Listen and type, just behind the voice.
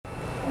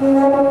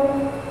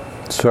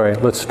Sorry,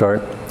 let's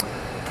start.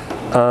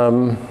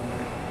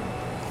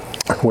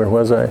 Where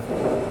was I?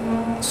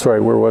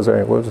 Sorry, where was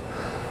I?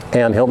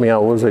 Anne, help me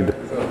out. What was I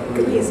doing?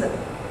 Reason.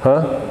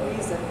 Huh?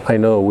 Reason. I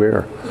know,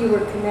 where? You were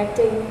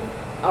connecting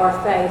our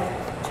faith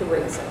to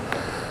reason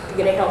to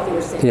get a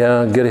healthier sense.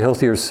 Yeah, get a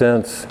healthier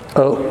sense.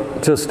 Oh,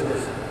 just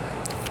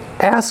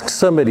ask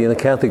somebody in the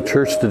Catholic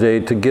Church today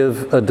to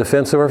give a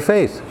defense of our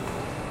faith.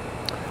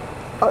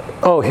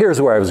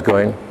 Here's where I was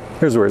going.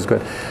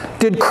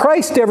 Did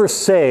Christ ever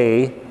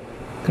say,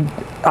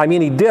 I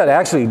mean, he did.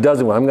 Actually, he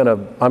doesn't. I'm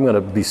going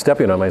to be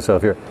stepping on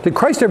myself here. Did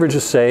Christ ever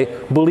just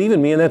say, believe in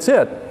me and that's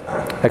it?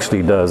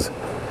 Actually, he does.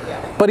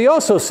 But he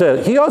also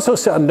said,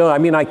 no, I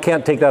mean, I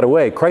can't take that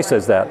away. Christ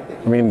says that.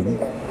 I mean,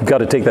 you've got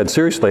to take that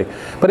seriously.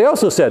 But he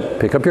also said,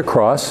 pick up your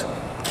cross.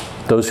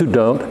 Those who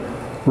don't.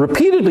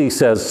 Repeatedly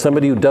says,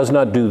 somebody who does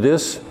not do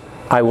this,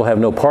 I will have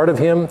no part of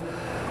him.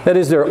 That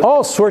is, there are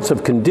all sorts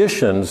of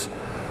conditions.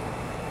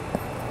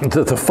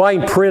 The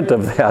fine print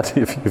of that,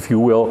 if you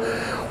will,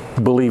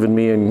 believe in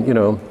me,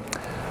 and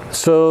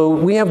So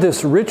we have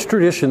this rich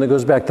tradition that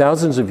goes back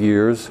thousands of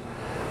years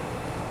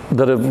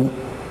that's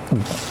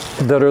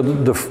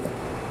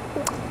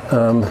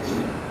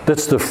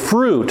the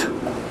fruit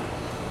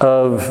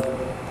of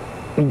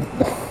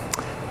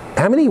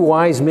how many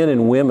wise men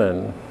and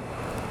women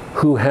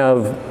who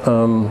have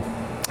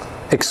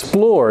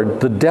explored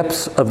the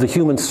depths of the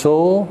human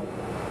soul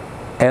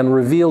and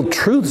revealed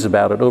truths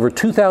about it over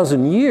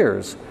 2,000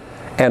 years,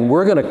 and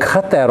we're going to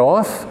cut that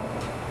off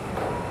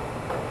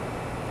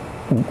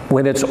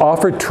when it's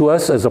offered to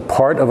us as a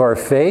part of our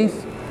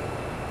faith?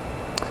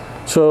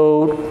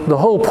 So the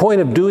whole point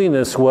of doing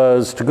this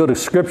was to go to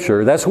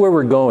Scripture. That's where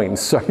we're going.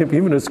 So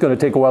even if it's going to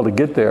take a while to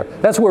get there,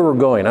 that's where we're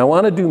going. I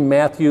want to do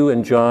Matthew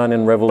and John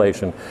and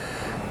Revelation,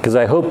 because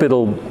I hope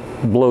it'll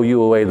blow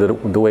you away the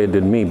way it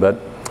did me. But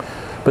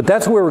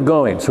that's where we're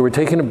going. So we're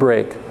taking a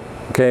break.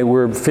 Okay,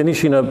 we're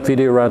finishing up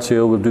Fide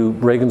Ratio. We'll do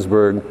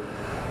Regensburg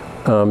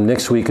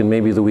next week and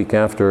maybe the week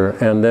after,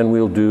 and then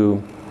we'll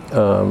do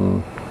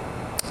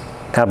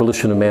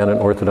Abolition of Man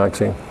and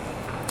Orthodoxy.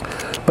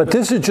 But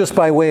this is just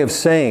by way of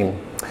saying,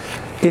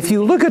 if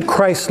you look at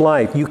Christ's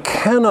life, you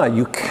cannot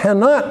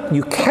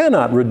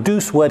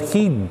reduce what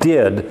he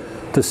did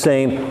to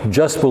saying,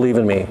 just believe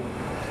in me.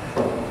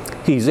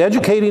 He's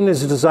educating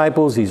his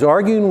disciples. He's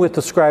arguing with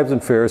the scribes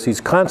and Pharisees.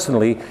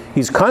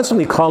 He's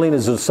constantly calling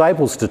his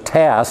disciples to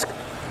task,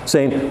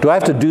 saying, do I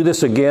have to do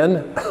this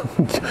again?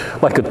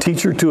 Like a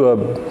teacher to a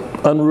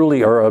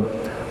unruly or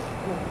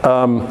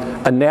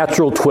a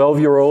natural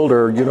 12-year-old,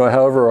 or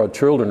however our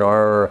children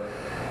are.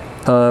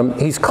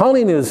 He's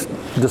calling his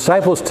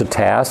disciples to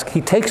task.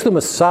 He takes them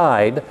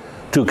aside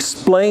to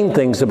explain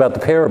things about the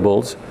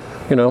parables.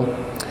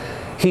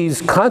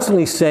 He's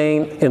constantly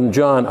saying in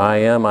John, I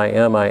am, I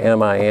am, I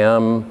am, I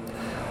am.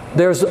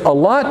 There's a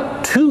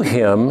lot to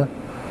him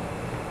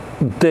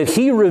that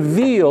he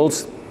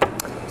reveals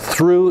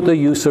through the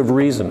use of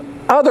reason.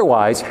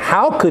 Otherwise,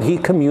 how could he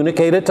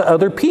communicate it to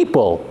other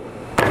people?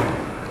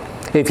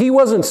 If he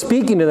wasn't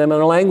speaking to them in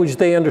a language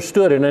they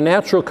understood, in a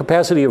natural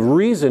capacity of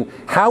reason,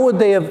 how would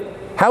they have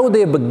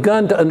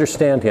begun to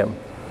understand him?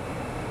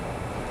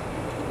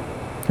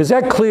 Is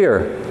that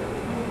clear?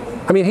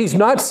 I mean, he's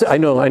not. I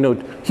know.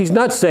 He's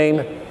not saying,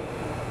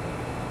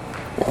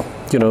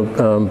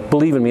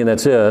 believe in me and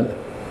that's it.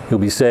 You'll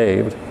be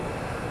saved.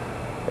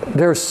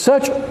 There's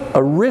such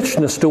a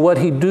richness to what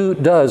he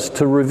does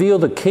to reveal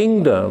the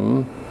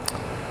kingdom,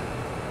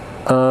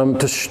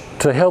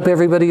 to help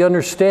everybody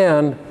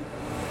understand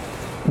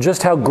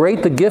just how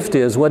great the gift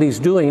is, what he's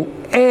doing,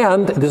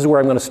 and this is where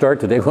I'm going to start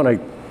today, when I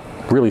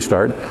really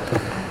start,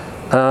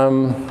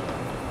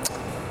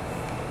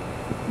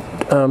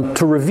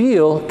 to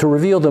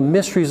reveal the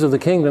mysteries of the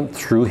kingdom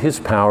through his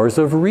powers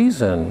of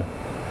reason.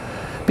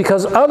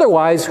 Because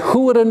otherwise,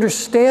 who would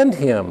understand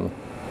him?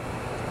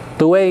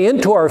 The way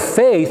into our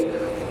faith,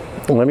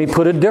 let me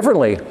put it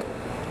differently,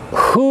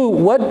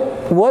 what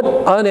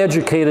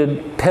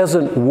uneducated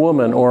peasant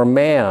woman or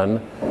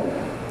man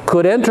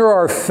could enter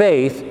our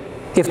faith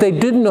if they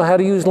didn't know how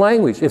to use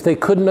language, if they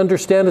couldn't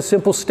understand a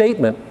simple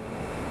statement?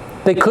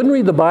 They couldn't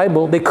read the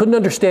Bible. They couldn't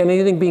understand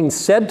anything being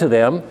said to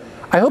them.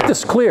 I hope this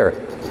is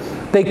clear.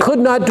 They could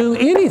not do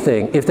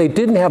anything if they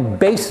didn't have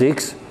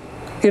basics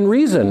in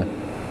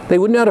reason. They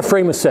wouldn't know how to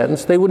frame a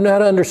sentence. They wouldn't know how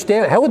to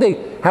understand. How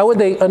would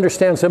they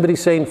understand somebody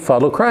saying,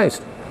 follow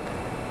Christ?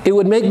 It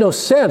would make no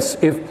sense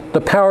if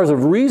the powers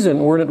of reason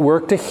weren't at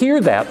work to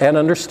hear that and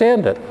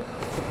understand it.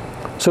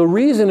 So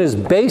reason is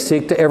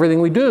basic to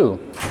everything we do.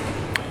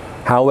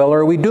 How well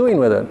are we doing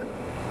with it?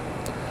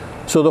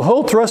 So the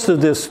whole thrust of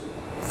this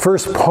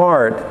first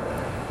part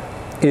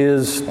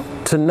is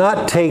to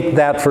not take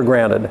that for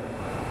granted.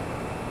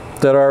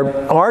 That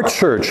our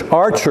church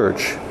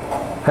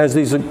has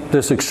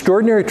this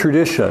extraordinary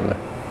tradition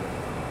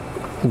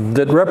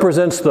that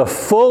represents the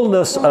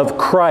fullness of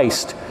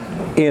Christ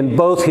in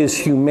both his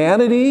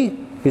humanity,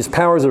 his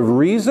powers of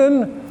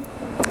reason,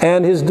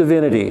 and his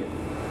divinity.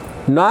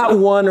 Not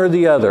one or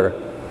the other.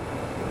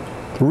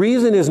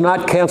 Reason is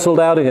not canceled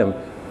out of him.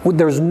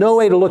 There's no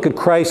way to look at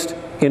Christ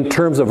in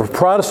terms of a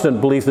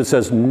Protestant belief that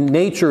says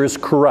nature is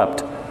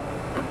corrupt.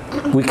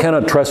 We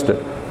cannot trust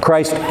it.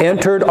 Christ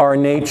entered our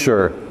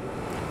nature,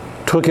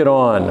 took it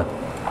on.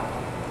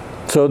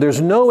 So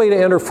there's no way to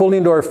enter fully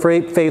into our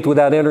faith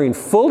without entering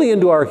fully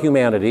into our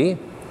humanity,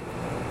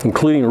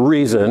 including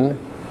reason,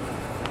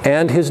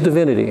 and his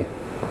divinity.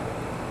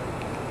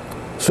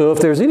 So if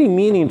there's any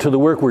meaning to the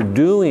work we're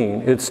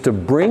doing, it's to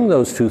bring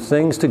those two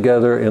things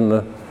together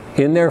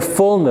in their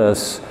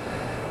fullness,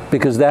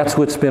 because that's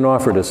what's been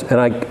offered us. And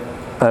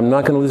I'm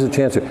not going to lose a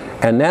chance here.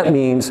 And that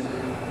means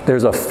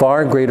there's a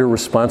far greater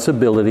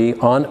responsibility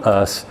on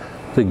us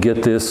to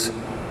get this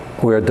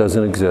where it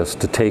doesn't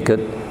exist, to take it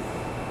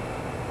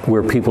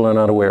where people are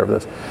not aware of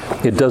this.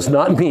 It does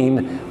not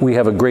mean we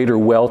have a greater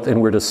wealth and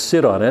we're to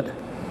sit on it.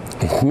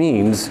 It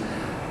means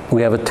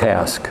we have a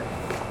task.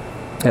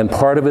 And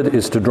part of it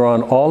is to draw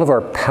on all of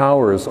our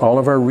powers, all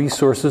of our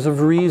resources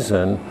of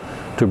reason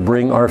to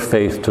bring our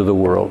faith to the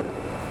world.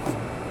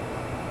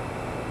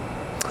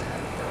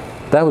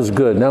 That was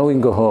good. Now we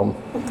can go home.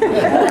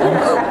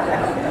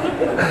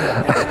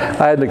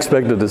 I hadn't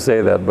expected to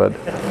say that, but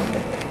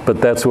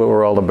that's what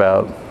we're all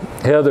about.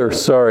 Heather,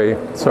 sorry,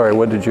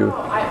 what did you?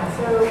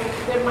 So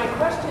then my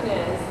question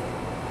is,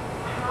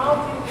 how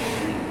do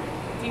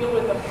we deal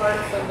with the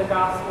parts of the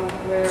gospel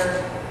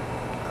where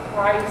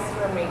Christ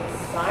remains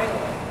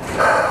silent,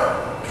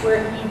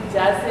 where he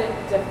doesn't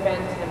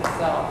defend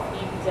himself,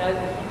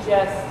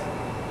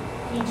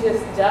 he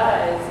just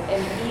does,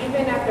 and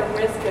even at the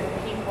risk of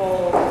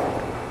people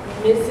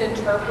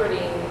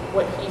misinterpreting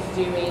what he's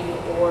doing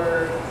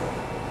or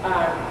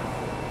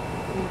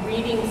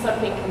reading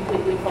something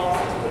completely false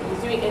into what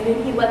he's doing, and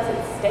then he lets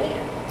it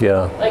stand.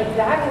 Yeah. Like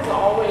that is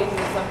always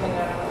something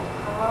that I'm like,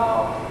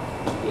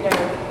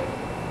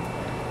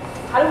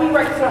 how do we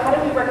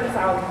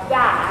reconcile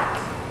that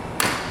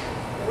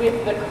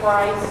with the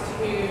Christ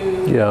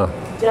who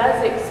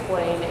does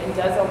explain and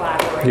does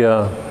elaborate?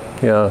 Yeah.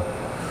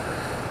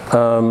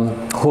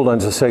 Hold on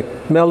just a sec.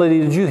 Melody,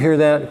 did you hear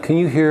that? Can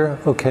you hear?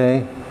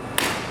 Okay.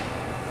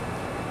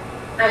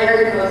 I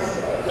heard most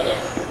of it,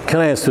 yes. Can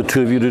I ask the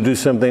two of you to do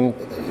something?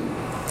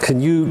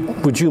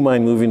 Would you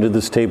mind moving to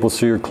this table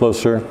so you're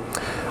closer?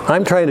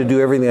 I'm trying to do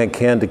everything I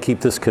can to keep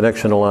this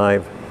connection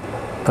alive.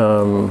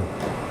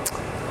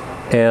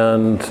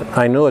 And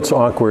I know it's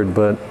awkward,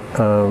 but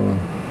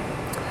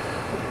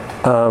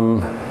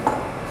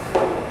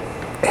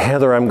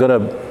Heather, I'm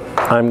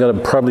gonna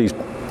probably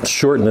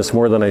shorten this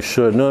more than I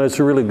should. No, it's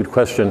a really good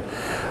question.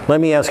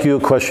 Let me ask you a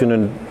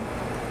question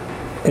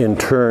in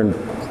turn,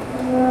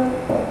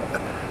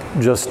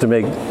 just to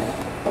make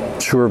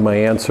sure of my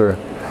answer.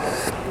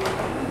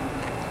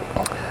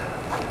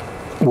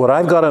 What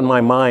I've got on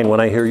my mind when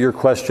I hear your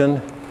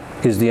question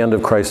is the end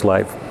of Christ's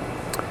life.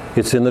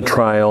 It's in the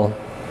trial.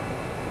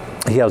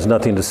 He has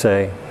nothing to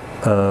say.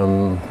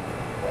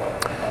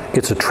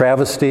 It's a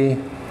travesty.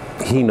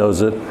 He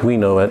knows it. We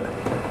know it.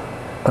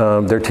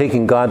 They're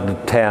taking God to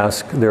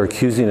task. They're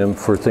accusing him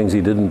for things he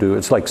didn't do.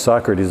 It's like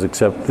Socrates,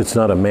 except it's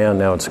not a man,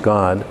 now it's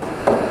God,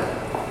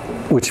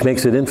 which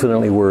makes it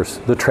infinitely worse.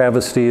 The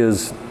travesty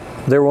is,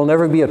 there will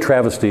never be a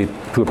travesty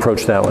to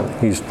approach that one.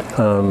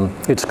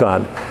 It's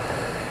God.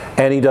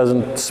 And he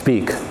doesn't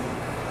speak.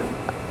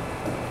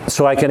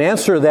 So I can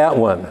answer that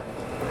one.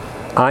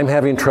 I'm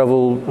having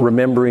trouble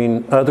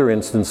remembering other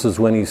instances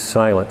when he's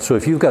silent. So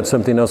if you've got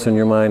something else in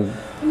your mind,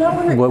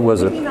 what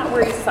was it? Maybe not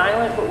where he's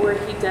silent, but where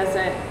he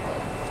doesn't.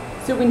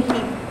 So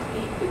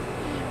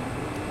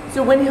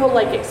when he'll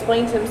like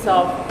explain to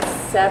himself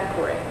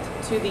separate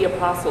to the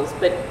apostles,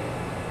 but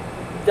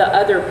the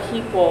other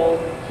people,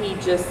 he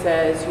just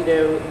says,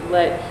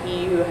 let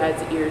he who has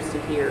ears to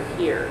hear.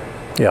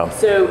 Yeah.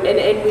 So,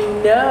 and we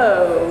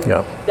know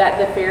that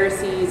the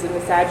Pharisees and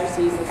the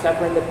Sadducees and stuff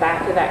are in the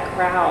back of that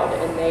crowd,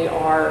 and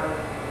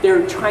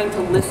they're trying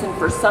to listen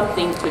for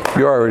something to.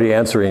 You're already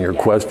answering your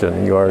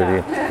question. You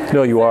already. Yeah.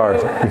 No, you are.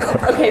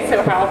 Okay,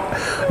 so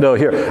how? No,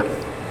 here.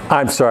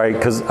 I'm sorry,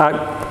 because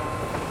I'm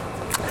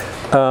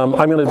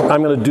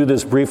gonna do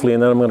this briefly,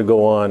 and then I'm gonna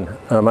go on.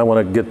 I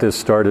want to get this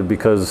started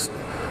because.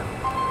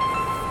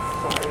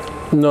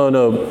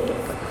 No.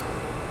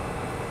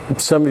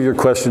 Some of your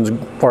questions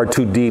are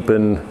too deep,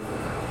 and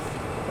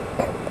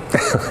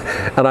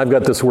I've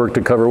got this work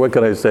to cover. What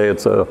can I say?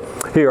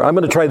 Here, I'm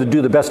going to try to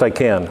do the best I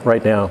can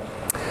right now.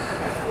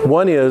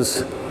 One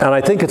is, and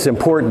I think it's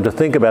important to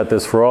think about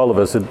this for all of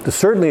us.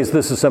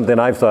 This is something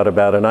I've thought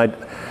about, and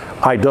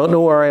I don't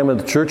know where I am in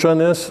the church on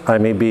this. I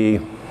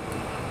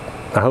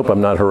hope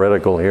I'm not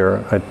heretical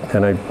here,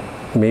 and I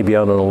may be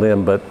out on a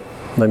limb, but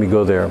let me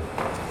go there.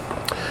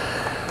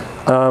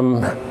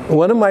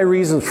 One of my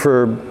reasons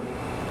for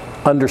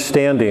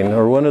understanding,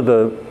 or one of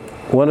the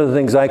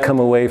things I come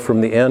away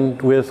from the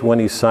end with when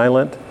he's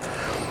silent,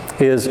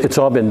 is it's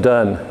all been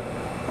done.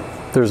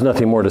 There's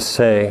nothing more to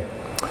say.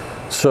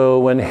 So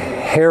when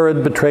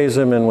Herod betrays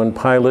him and when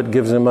Pilate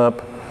gives him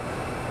up,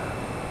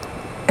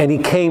 and he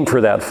came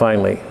for that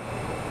finally.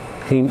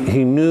 He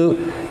knew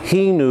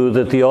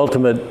that the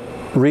ultimate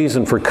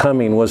reason for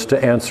coming was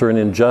to answer an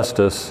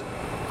injustice,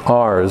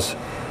 ours,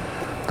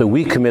 that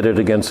we committed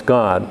against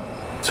God.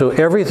 So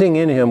everything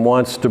in him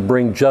wants to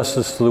bring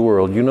justice to the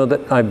world. You know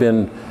that I've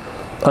been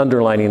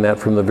underlining that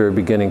from the very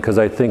beginning, because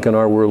I think in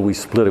our world we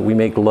split it. We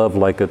make love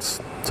like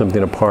it's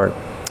something apart.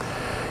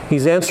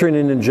 He's answering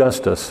an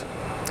injustice.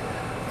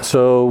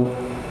 So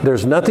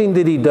there's nothing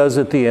that he does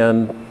at the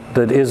end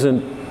that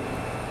isn't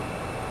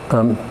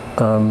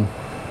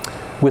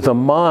with a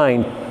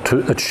mind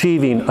to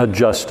achieving a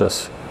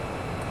justice.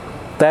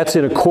 That's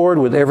in accord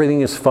with everything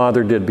his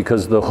Father did,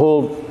 because the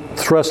whole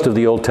thrust of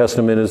the Old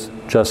Testament is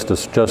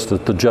justice,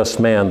 the just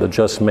man,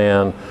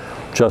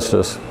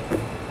 justice.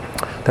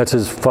 That's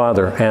his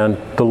Father, and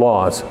the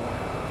laws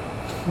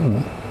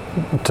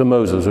to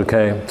Moses,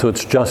 okay? So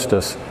it's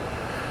justice.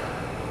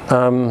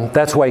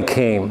 That's why he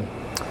came.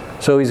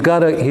 So he's got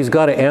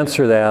to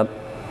answer that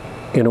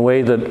in a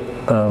way that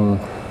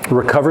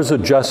recovers a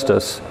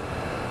justice,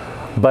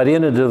 but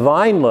in a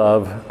divine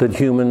love that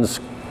humans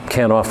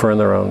can't offer on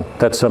their own.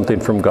 That's something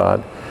from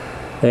God.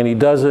 And he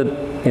does it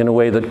in a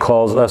way that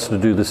calls us to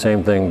do the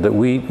same thing, that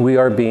we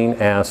are being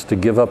asked to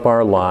give up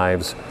our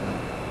lives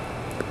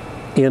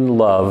in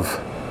love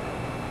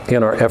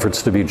in our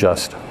efforts to be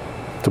just,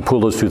 to pull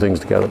those two things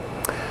together.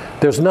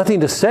 There's nothing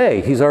to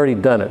say. He's already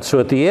done it. So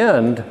at the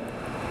end,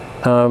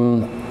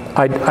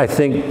 I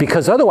think,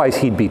 because otherwise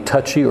he'd be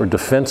touchy or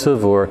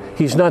defensive, or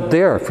he's not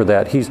there for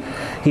that.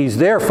 He's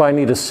there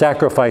finally to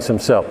sacrifice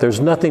himself. There's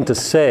nothing to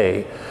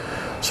say.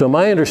 So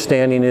my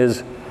understanding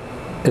is,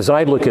 as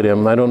I look at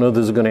him, I don't know if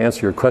this is going to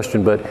answer your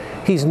question, but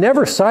he's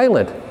never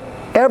silent,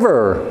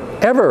 ever,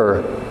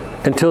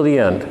 until the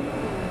end.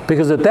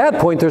 Because at that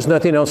point, there's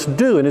nothing else to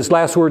do. And his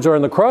last words are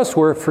on the cross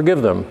were,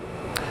 forgive them.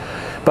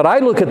 But I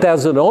look at that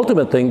as an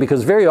ultimate thing,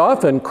 because very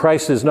often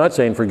Christ is not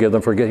saying forgive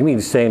them, forgive. I mean,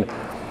 he's saying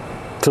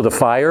to the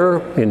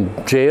fire, in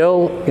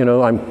jail,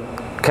 I'm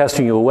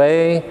casting you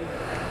away.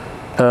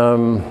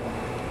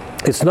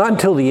 It's not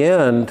until the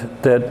end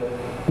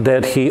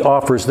that he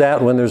offers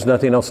that when there's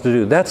nothing else to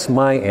do. That's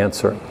my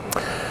answer.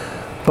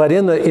 But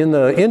in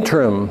the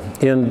interim,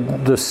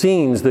 in the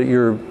scenes that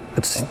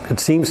it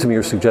seems to me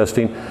you're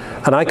suggesting,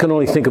 and I can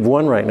only think of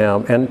one right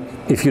now, and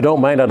if you don't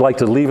mind, I'd like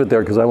to leave it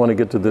there because I want to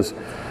get to this.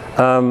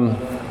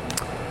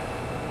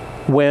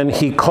 When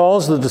he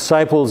calls the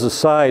disciples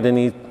aside,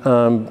 and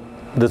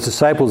the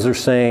disciples are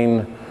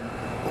saying,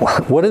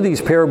 what do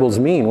these parables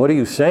mean? What are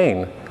you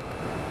saying?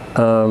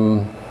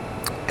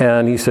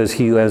 And he says,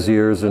 he who has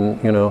ears, and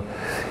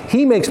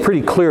he makes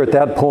pretty clear at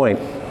that point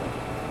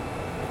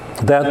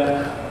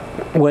that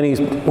when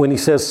he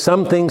says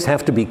some things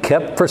have to be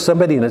kept for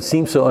somebody, and it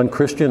seems so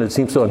unchristian, it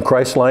seems so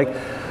unchristlike,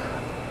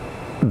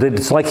 that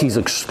it's like he's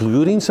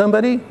excluding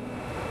somebody.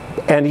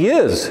 And he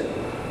is.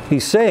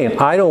 He's saying,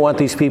 I don't want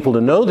these people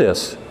to know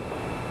this.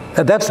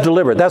 And that's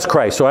deliberate. That's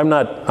Christ. So I'm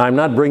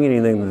not bringing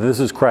anything.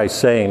 This is Christ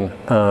saying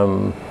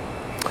to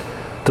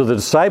the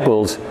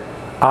disciples,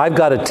 I've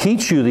got to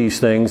teach you these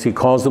things. He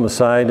calls them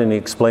aside and he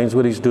explains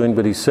what he's doing,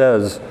 but he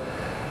says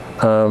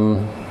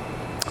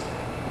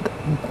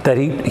that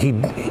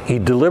he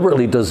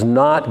deliberately does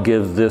not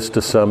give this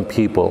to some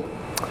people.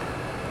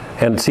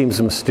 And it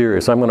seems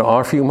mysterious. I'm going to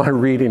offer you my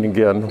reading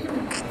again.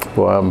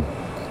 Well, I'm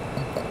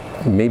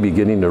maybe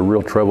getting into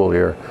real trouble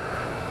here.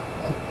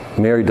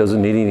 Mary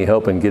doesn't need any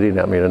help in getting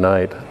at me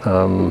tonight.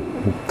 I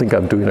think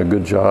I'm doing a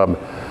good job.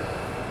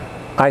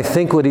 I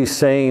think what he's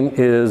saying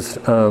is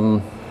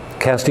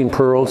casting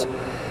pearls.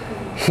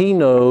 He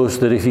knows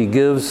that if he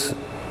gives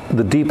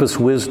the deepest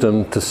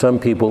wisdom to some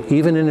people,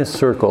 even in his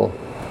circle,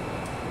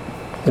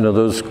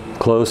 those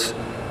close,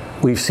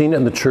 we've seen it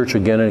in the church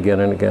again and again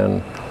and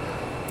again,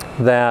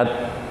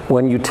 that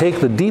when you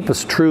take the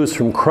deepest truths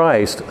from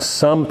Christ,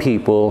 some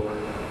people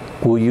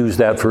will use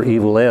that for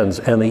evil ends,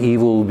 and the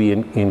evil will be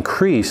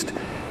increased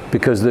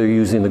because they're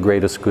using the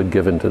greatest good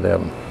given to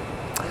them.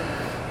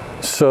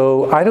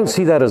 So I don't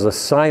see that as a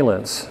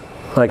silence,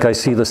 like I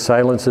see the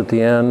silence at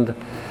the end.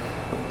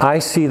 I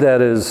see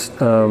that as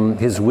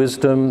his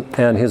wisdom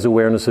and his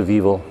awareness of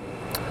evil.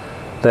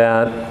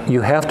 That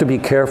you have to be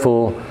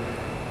careful,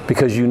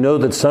 because you know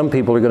that some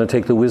people are going to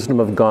take the wisdom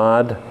of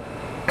God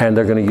and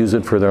they're going to use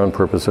it for their own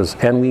purposes.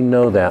 And we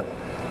know that.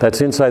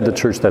 That's inside the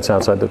church, that's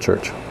outside the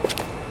church.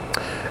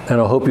 And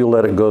I hope you'll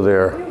let it go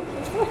there.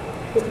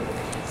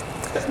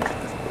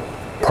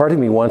 Part of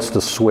me wants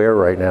to swear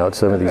right now at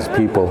some of these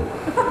people.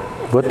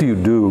 What do you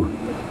do?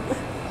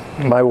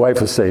 My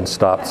wife is saying,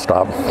 stop.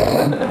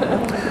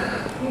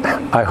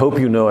 I hope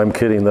you know I'm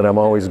kidding, that I'm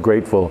always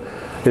grateful.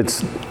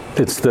 It's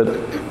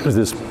that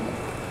this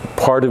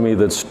part of me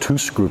that's too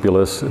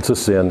scrupulous, it's a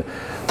sin,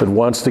 that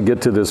wants to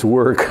get to this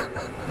work.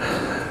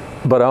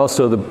 But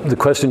also the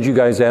questions you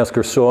guys ask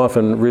are so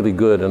often really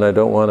good, and I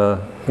don't want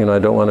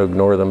to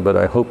ignore them, but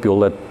I hope you'll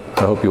let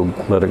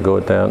it go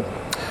at that.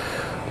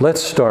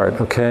 Let's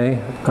start, okay?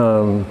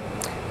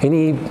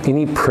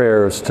 Any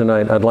prayers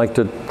tonight? I'd like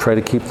to try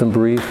to keep them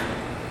brief.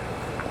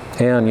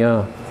 Anne,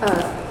 yeah.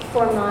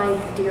 For my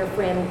dear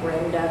friend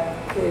Brenda,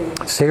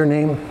 who... Say her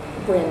name?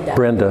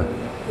 Brenda.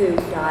 Who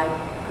died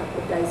a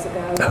couple of days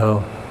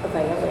ago of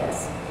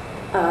ALS.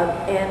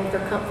 And for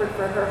comfort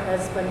for her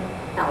husband,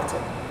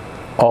 Alton.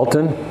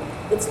 Alton?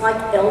 It's like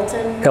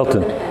Elton.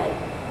 Elton. With an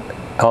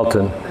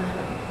Alton.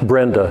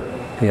 Brenda,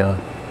 yeah.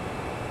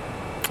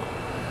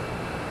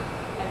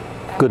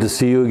 Good to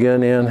see you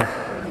again, Ann.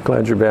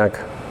 Glad you're back.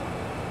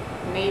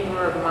 A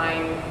neighbor of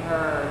mine,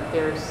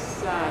 their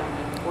son,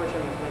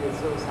 unfortunately committed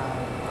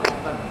suicide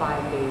about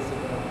 5 days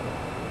ago.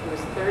 He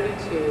was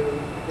 32,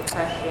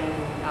 depression,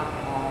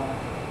 alcohol.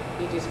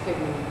 He just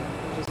couldn't.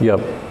 Yep.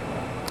 I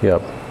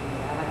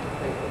have to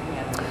pray for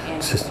him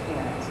and his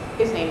parents.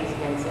 His name is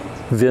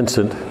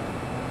Vincent.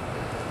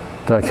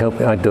 Doc, help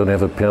me. I don't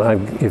have a pen.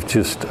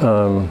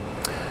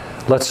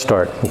 Let's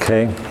start,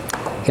 okay?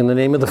 In the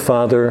name of the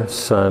Father,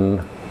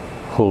 Son,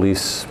 Holy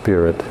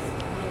Spirit.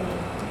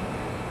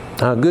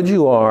 How good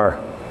you are.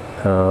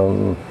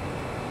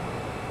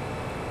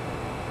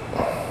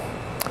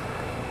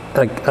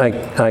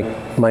 I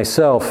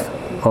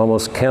myself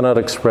almost cannot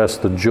express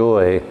the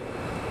joy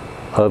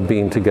of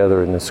being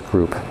together in this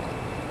group.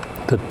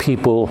 That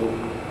people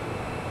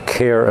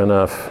care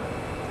enough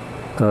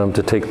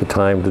to take the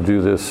time to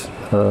do this.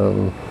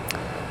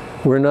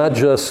 We're not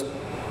just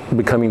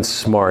becoming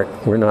smart.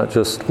 We're not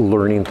just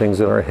learning things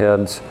in our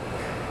heads.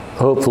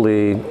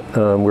 Hopefully,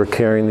 we're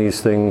carrying these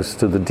things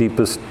to the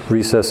deepest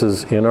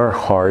recesses in our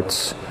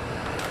hearts.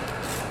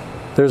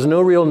 There's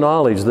no real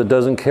knowledge that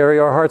doesn't carry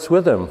our hearts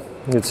with them.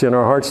 It's in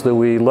our hearts that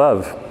we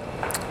love.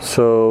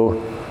 So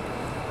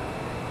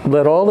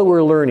let all that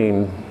we're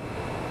learning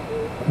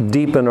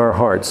deepen our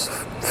hearts.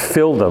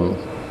 Fill them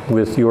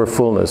with your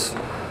fullness.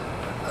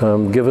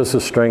 Give us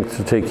the strength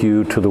to take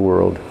you to the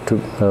world,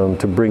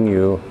 to bring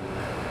you.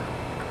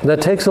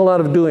 That takes a lot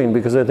of doing,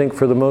 because I think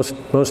for the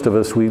most of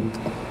us, we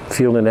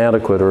feel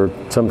inadequate, or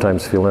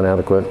sometimes feel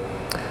inadequate.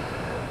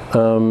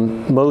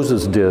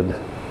 Moses did.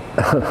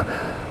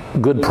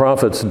 Good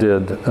prophets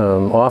did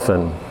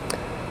often.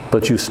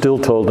 But you still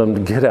told them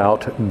to get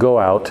out, go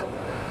out.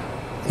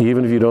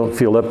 Even if you don't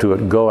feel up to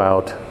it, go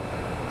out.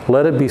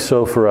 Let it be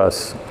so for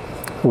us.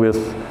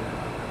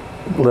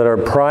 Let our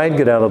pride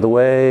get out of the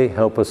way,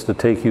 help us to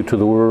take you to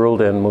the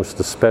world, and most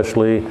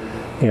especially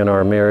in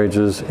our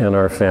marriages and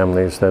our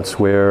families. That's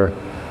where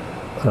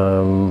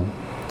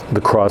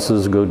the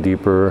crosses go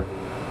deeper,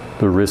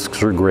 the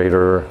risks are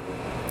greater.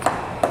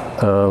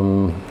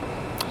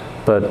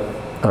 But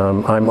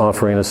I'm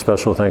offering a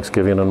special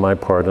thanksgiving on my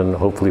part, and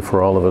hopefully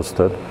for all of us,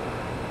 that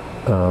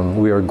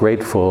we are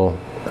grateful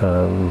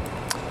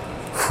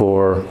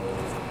for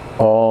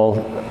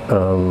all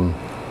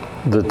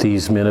that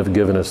these men have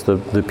given us,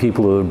 the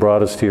people who have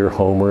brought us here,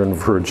 Homer and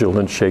Virgil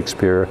and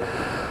Shakespeare,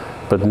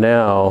 but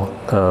now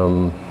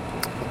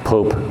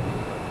Pope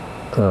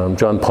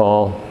John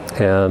Paul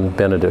and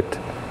Benedict.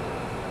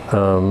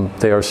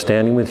 They are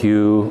standing with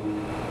you,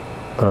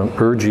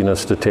 urging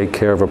us to take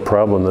care of a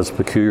problem that's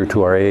peculiar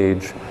to our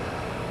age.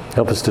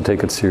 Help us to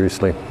take it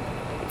seriously.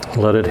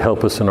 Let it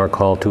help us in our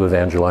call to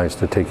evangelize,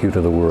 to take you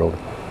to the world.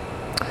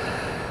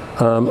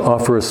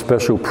 Offer a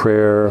special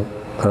prayer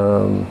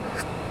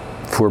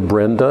for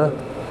Brenda.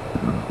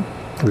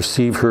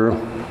 Receive her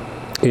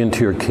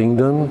into your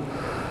kingdom.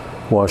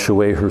 Wash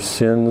away her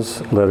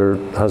sins. Let her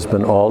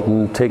husband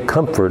Alton take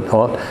comfort.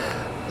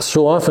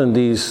 So often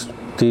these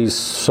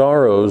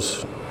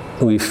sorrows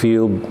we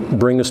feel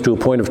bring us to a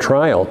point of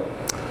trial.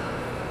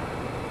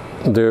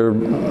 They're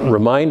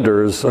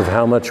reminders of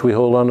how much we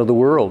hold on to the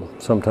world,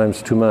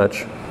 sometimes too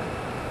much.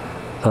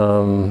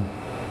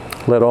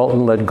 Let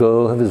Alton let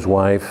go of his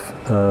wife.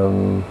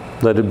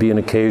 Let it be an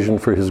occasion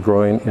for his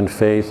growing in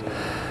faith.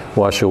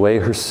 Wash away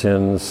her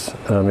sins.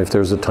 If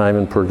there's a time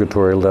in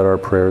purgatory, let our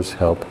prayers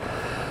help.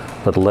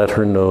 But let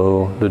her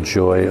know the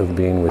joy of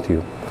being with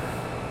you.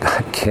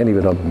 I can't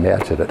even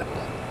imagine it.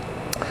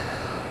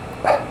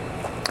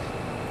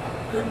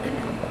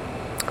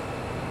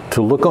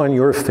 To look on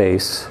your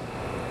face,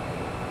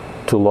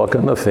 to look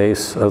on the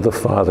face of the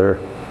Father,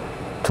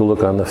 to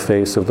look on the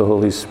face of the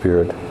Holy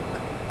Spirit.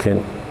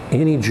 Can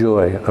any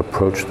joy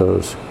approach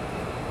those?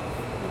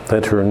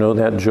 Let her know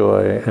that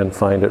joy and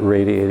find it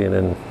radiating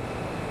in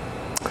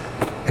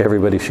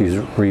everybody she's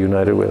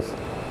reunited with.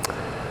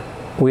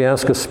 We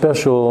ask a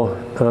special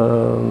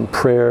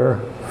prayer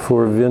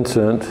for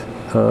Vincent.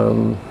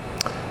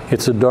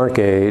 It's a dark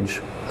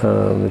age.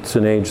 It's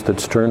an age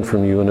that's turned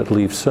from you, and it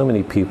leaves so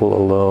many people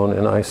alone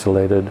and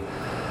isolated.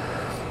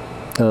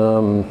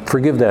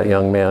 Forgive that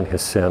young man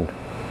his sin,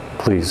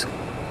 please.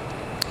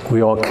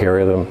 We all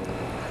carry them.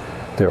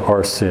 There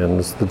are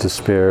sins, the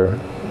despair,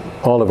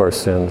 all of our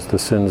sins, the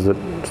sins that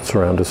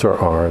surround us are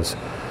ours.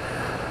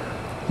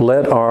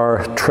 Let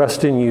our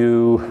trust in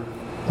you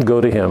go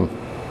to him.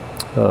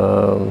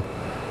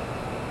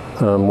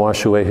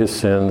 Wash away his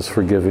sins,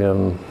 forgive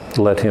him,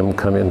 let him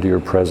come into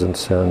your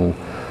presence, and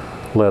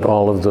let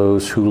all of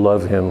those who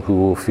love him, who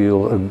will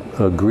feel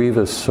a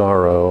grievous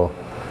sorrow,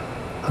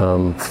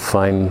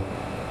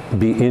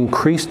 be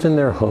increased in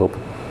their hope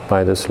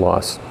by this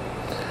loss.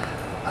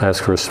 I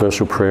ask for a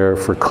special prayer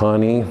for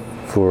Connie,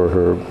 for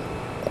her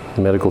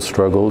medical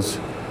struggles.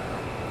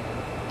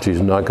 She's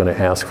not going to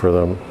ask for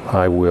them.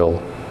 I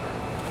will.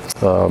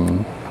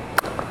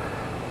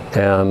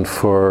 And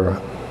for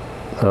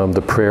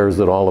the prayers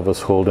that all of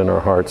us hold in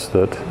our hearts,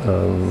 that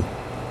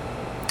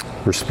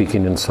we're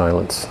speaking in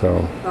silence.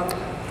 So,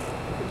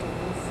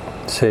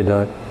 say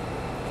that.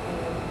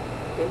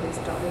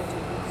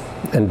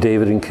 And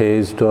David and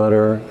Kay's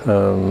daughter.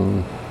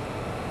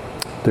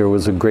 There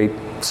was a great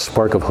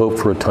spark of hope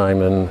for a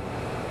time, and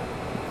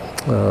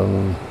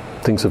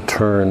things have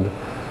turned.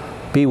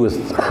 Be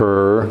with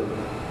her.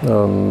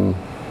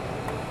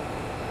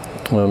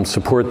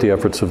 Support the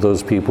efforts of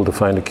those people to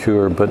find a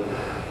cure. But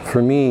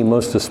for me,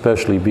 most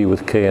especially, be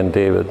with Kay and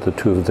David, the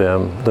two of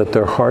them. Let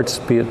their hearts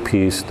be at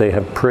peace. They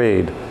have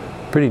prayed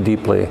pretty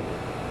deeply.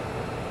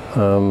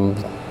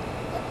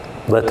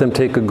 Let them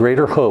take a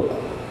greater hope,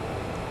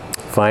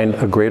 find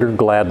a greater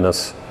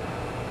gladness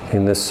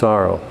in this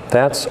sorrow.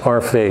 That's our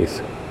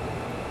faith.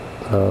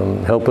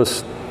 Help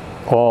us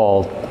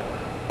all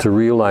to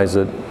realize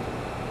it,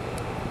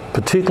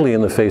 particularly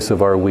in the face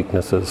of our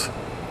weaknesses,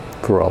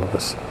 for all of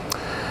us.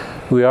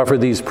 We offer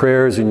these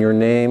prayers in your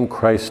name,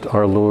 Christ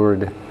our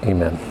Lord.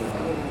 Amen.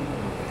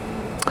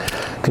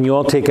 Can you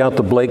all take out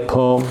the Blake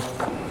poem?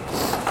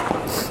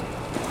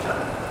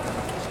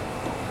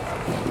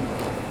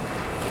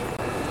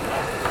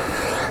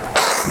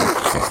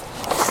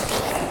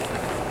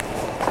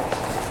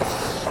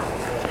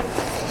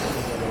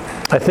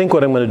 I think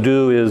what I'm going to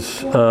do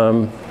is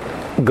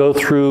go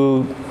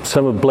through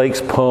some of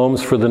Blake's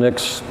poems for the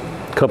next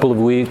couple of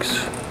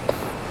weeks.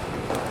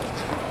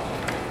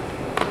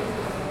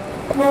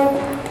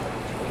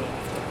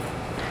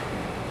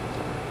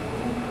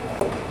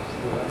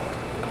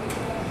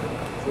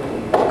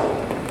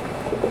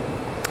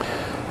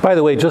 By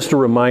the way, just a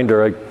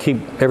reminder,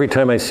 every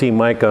time I see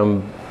Mike,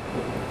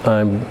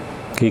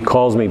 he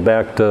calls me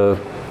back to,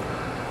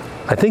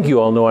 I think you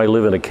all know I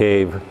live in a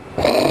cave.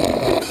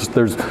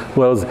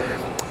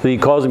 He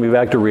calls me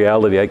back to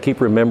reality. I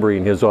keep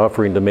remembering his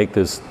offering to make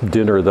this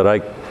dinner that I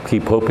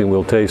keep hoping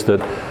we'll taste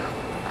it.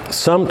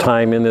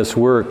 Sometime in this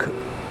work,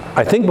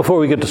 I think before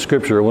we get to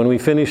Scripture, when we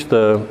finish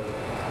the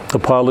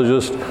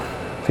Apologist,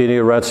 Fide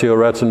Ratio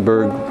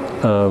Ratzenberg,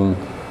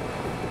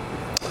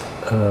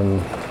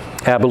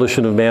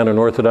 Abolition of Man and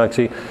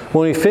Orthodoxy,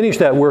 when we finish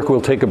that work, we'll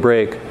take a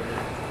break.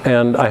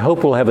 And I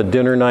hope we'll have a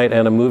dinner night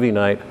and a movie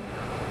night.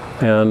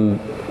 And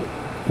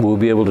we'll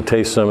be able to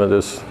taste some of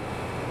this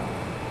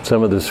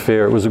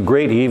fare. It was a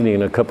great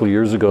evening a couple of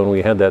years ago when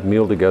we had that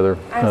meal together.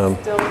 I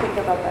still think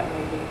about that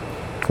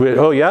movie.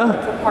 Oh, yeah?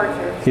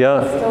 Departure.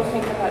 Yeah. I still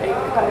think about it.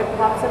 It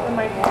pops up in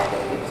my head.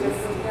 And it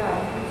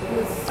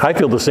just, I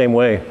feel the same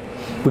way.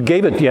 I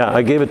gave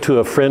it to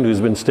a friend who's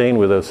been staying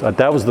with us.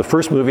 That was the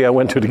first movie I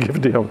went to give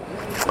it to him.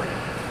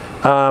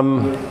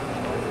 I'm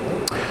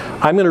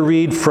going to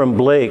read from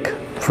Blake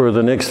for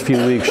the next few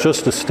weeks,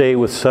 just to stay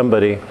with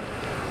somebody.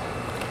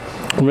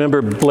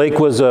 Remember, Blake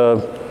was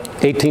a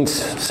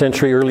 18th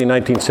century, early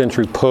 19th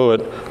century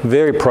poet,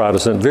 very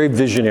Protestant, very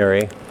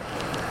visionary,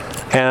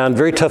 and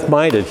very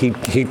tough-minded.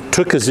 He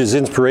took as his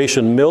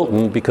inspiration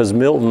Milton, because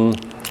Milton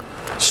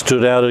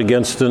stood out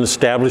against an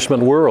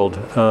establishment world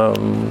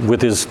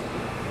with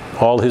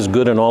all his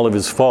good and all of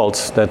his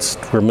faults. That's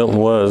where Milton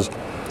was.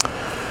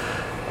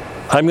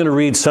 I'm going to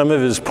read some of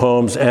his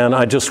poems, and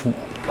I'm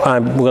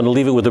going to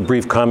leave it with a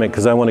brief comment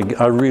because I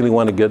really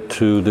want to get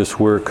to this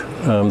work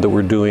that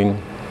we're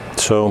doing.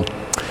 So,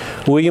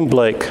 William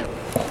Blake.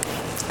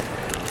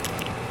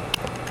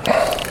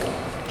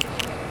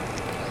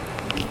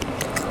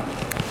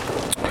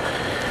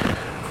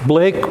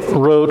 Blake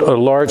wrote a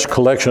large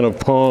collection of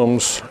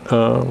poems,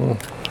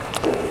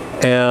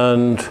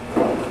 and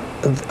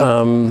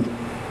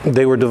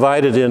they were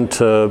divided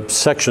into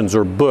sections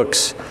or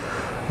books.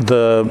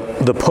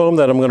 The poem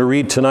that I'm going to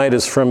read tonight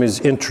is from his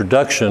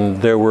introduction.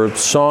 There were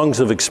songs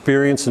of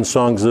experience and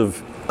songs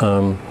of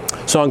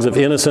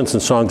innocence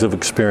and songs of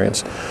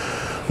experience.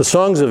 The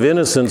songs of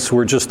innocence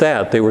were just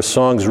that. They were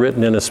songs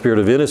written in a spirit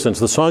of innocence.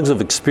 The songs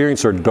of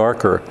experience are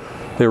darker.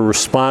 They're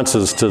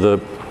responses to the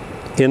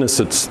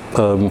innocence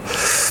of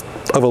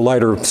a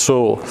lighter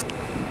soul.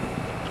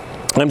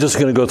 I'm just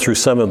going to go through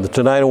some of them.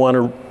 Tonight I want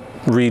to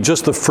read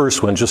just the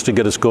first one, just to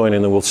get us going,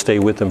 and then we'll stay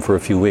with him for a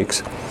few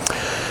weeks.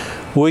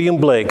 William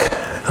Blake,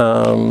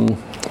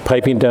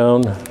 Piping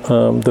Down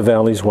the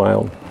Valleys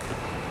Wild.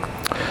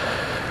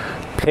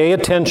 Pay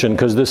attention,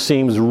 because this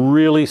seems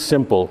really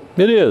simple.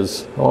 It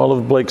is. All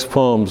of Blake's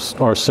poems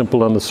are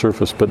simple on the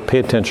surface, but pay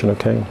attention,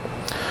 okay?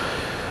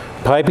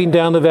 Piping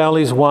down the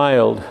valleys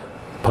wild,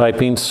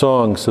 piping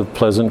songs of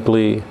pleasant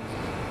glee.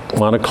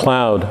 On a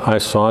cloud I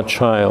saw a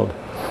child,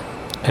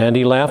 and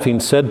he laughing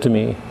said to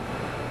me,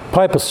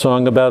 "Pipe a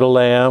song about a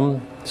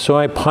lamb." So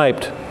I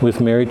piped with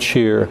merry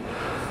cheer.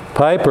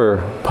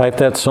 "Piper, pipe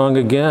that song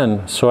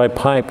again." So I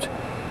piped.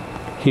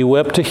 He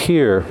wept to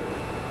hear.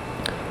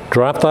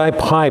 "Drop thy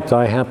pipe,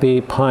 thy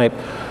happy pipe,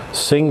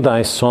 sing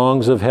thy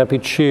songs of happy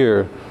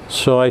cheer."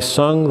 So I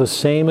sung the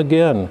same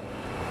again,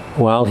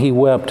 while he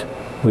wept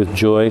with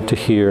joy to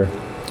hear.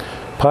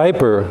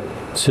 "Piper,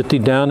 sit thee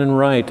down and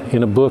write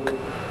in a book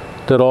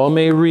that all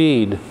may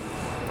read."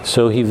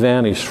 So he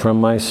vanished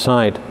from my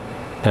sight,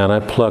 and I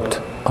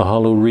plucked a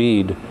hollow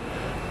reed,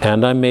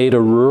 and I made a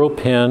rural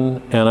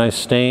pen, and I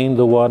stained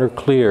the water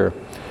clear,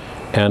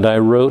 and I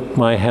wrote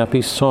my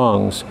happy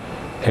songs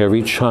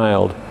every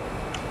child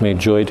may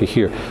joy to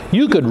hear.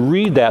 You could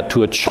read that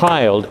to a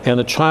child, and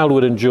the child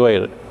would enjoy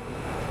it.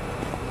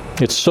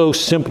 It's so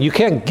simple. You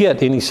can't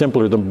get any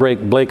simpler than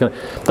Blake.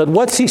 But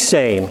what's he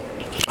saying?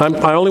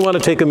 I only want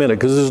to take a minute,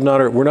 because this is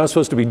we're not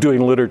supposed to be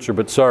doing literature,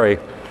 but sorry,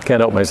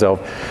 can't help myself.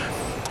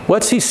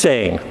 What's he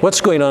saying?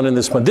 What's going on in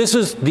this one? This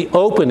is the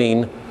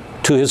opening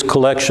to his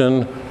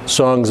collection,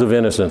 Songs of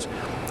Innocence.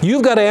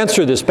 You've got to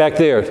answer this back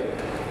there,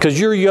 because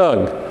you're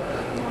young.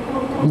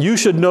 You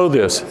should know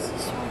this.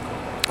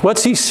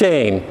 What's he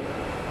saying?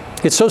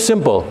 It's so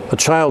simple. A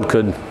child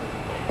could.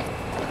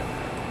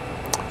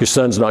 Your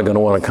son's not going to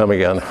want to come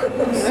again.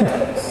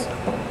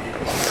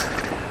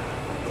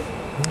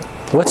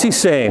 What's he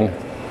saying?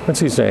 What's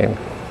he saying?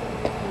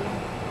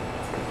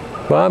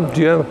 Bob,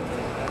 do you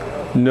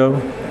have? No.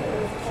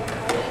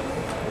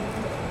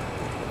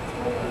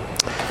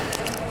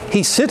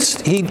 He sits,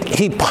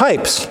 he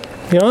pipes,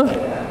 you know?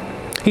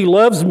 He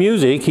loves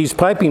music. He's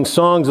piping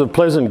songs of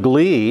pleasant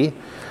glee.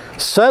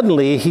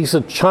 Suddenly, he's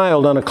a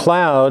child on a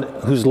cloud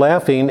who's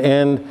laughing,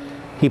 and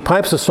he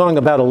pipes a song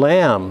about a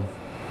lamb.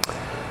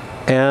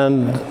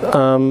 And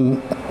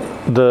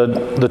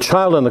the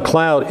child on the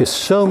cloud is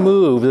so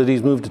moved that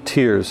he's moved to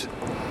tears.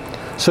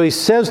 So he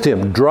says to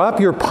him, drop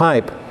your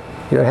pipe,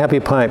 your happy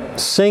pipe,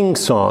 sing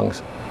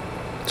songs.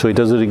 So he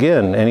does it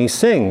again, and he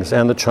sings,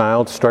 and the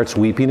child starts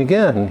weeping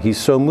again. He's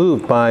so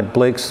moved by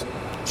Blake's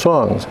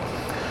songs.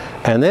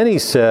 And then he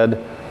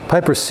said,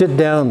 Piper, sit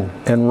down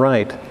and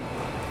write,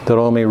 that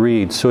all may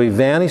read. So he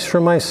vanished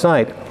from my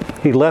sight.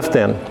 He left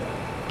then,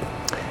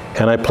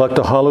 and I plucked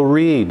a hollow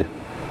reed,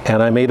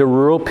 and I made a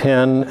rural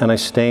pen, and I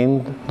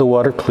stained the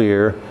water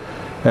clear,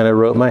 and I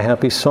wrote my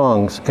happy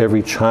songs.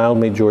 Every child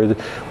may joy.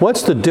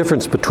 What's the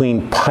difference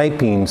between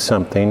piping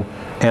something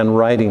and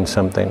writing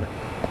something?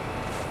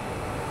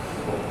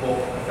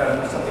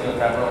 Something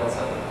ephemeral and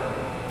something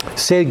permanent.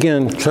 Say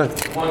again, Chuck.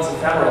 One's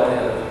ephemeral, the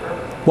other's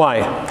permanent. Why?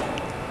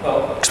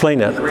 Well, explain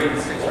that. The reading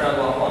sticks around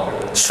a lot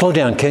longer. Slow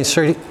down, okay,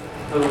 sir?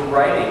 The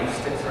writing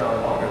sticks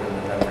around longer than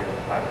the memory of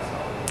the pipe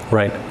song.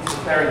 Right. He's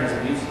declaring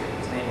his music.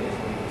 His name is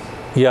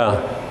music.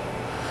 Yeah.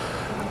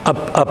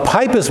 A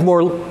pipe is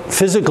more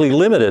physically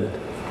limited.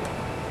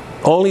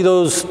 Only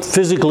those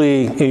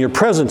physically in your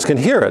presence can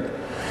hear it.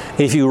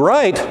 If you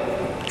write,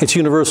 it's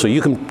universal.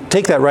 You can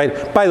take that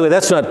right. By the way,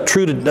 that's not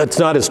true. That's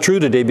not as true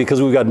today because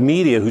we've got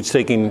media who's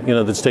taking,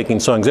 that's taking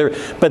songs there.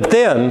 But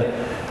then,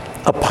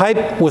 a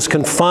pipe was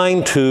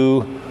confined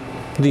to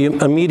the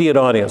immediate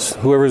audience,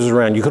 whoever's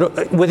around. You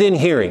could within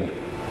hearing.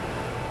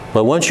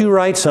 But once you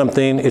write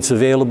something, it's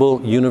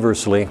available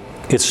universally.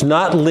 It's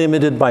not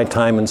limited by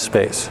time and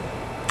space.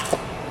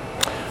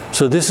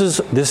 So this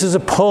is a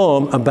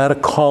poem about a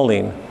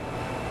calling.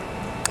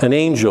 An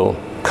angel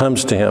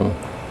comes to him.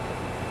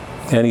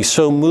 And he's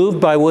so moved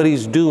by what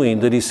he's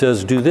doing that he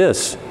says, do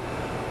this.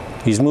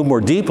 He's moved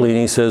more deeply and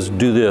he says,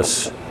 do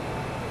this.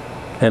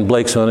 And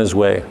Blake's on his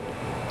way.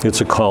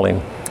 It's a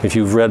calling. If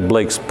you've read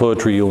Blake's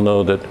poetry, you'll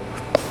know that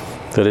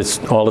it's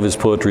all of his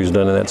poetry is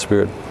done in that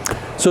spirit.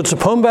 So it's a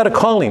poem about a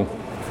calling.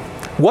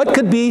 What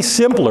could be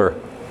simpler?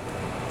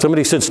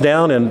 Somebody sits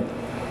down and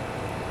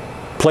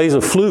plays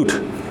a flute.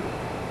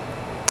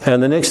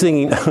 And the next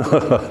thing,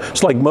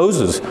 it's like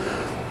Moses.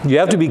 You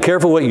have to be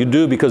careful what you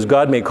do because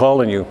God may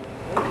call on you.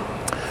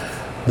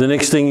 The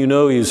next thing you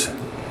know,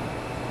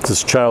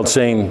 this child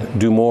saying,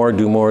 do more,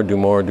 do more, do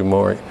more, do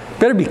more.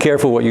 Better be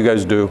careful what you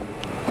guys do.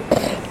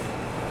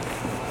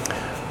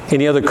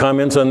 Any other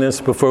comments on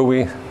this before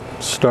we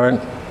start?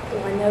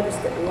 Well, I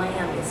noticed that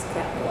lamb is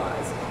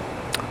capitalized.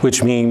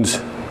 Which means?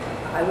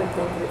 I would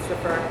think it's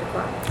referring to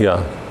Christ.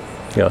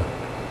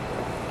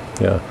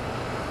 Yeah.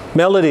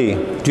 Melody,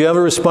 do you have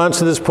a response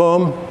to this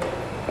poem?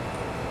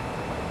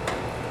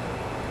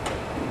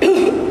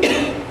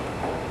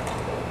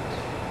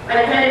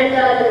 I kind of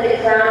felt that the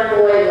crown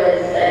boy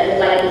was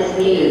like his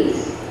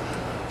muse.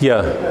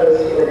 Yeah. As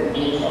opposed to an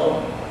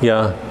angel.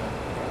 Yeah.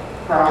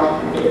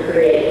 To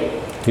create.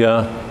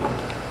 Yeah.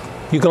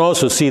 You can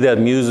also see that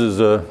muse as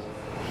a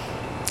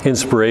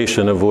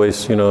inspiration, a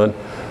voice,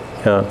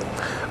 Yeah.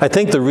 I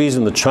think the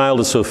reason the child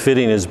is so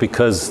fitting is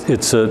because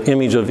it's an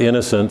image of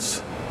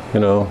innocence,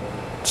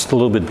 It's a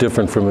little bit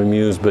different from a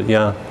muse, but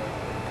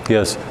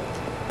yes,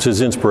 it's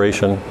his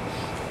inspiration.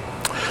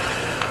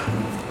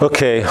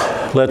 Okay,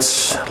 let's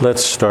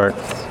start,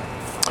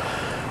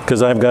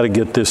 because I've got to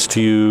get this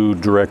to you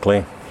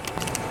directly.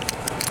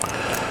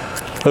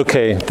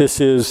 Okay,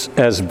 this is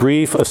as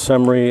brief a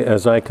summary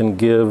as I can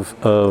give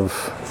of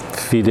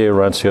Fides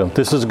Ratio.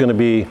 This is going to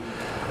be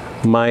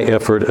my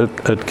effort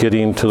at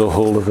getting to the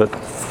whole of it.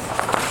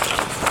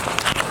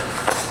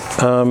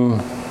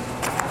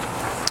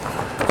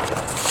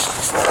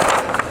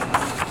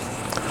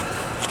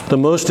 The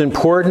most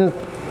important,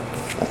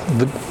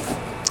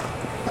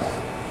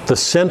 the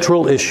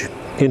central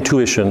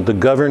intuition, the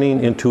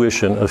governing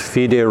intuition of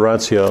Fides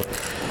Ratio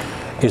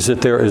is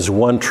that there is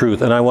one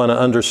truth. And I want to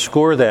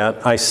underscore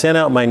that. I sent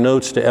out my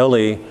notes to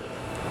Ellie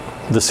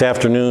this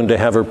afternoon to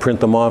have her print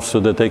them off so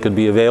that they could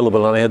be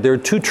available. And there are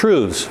two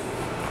truths.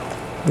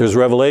 There's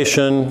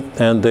revelation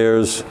and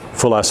there's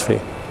philosophy.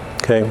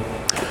 Okay?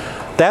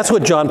 That's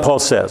what John Paul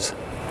says,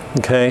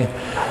 okay?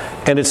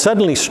 And it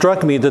suddenly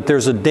struck me that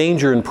there's a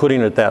danger in putting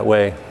it that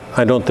way.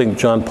 I don't think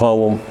he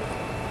will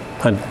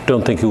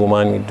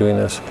mind me doing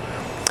this.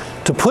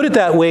 To put it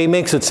that way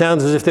makes it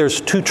sound as if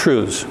there's two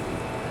truths.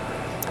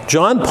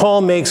 John Paul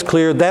makes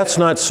clear that's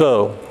not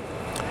so.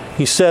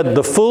 He said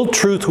the full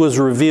truth was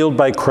revealed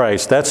by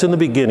Christ. That's in the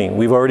beginning.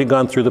 We've already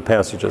gone through the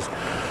passages.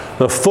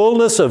 The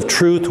fullness of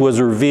truth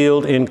was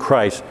revealed in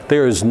Christ.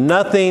 There is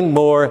nothing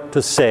more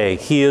to say.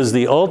 He is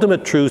the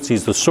ultimate truth.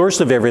 He's the source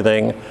of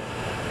everything.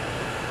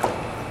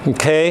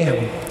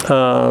 Okay?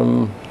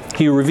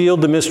 He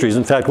revealed the mysteries.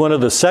 In fact, one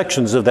of the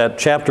sections of that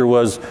chapter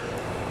was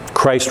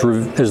Christ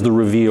is the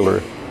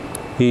revealer.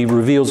 He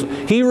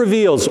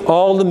reveals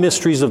all the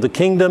mysteries of the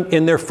kingdom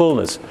in their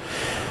fullness.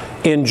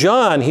 In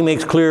John, he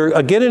makes clear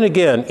again and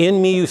again, in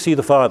me you see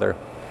the Father.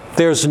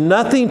 There's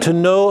nothing to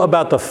know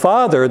about the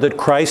Father that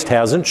Christ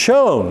hasn't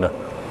shown.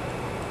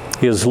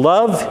 His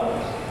love,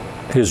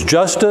 His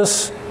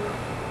justice,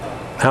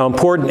 how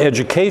important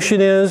education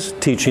is,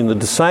 teaching the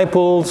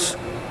disciples,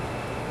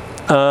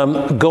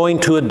 going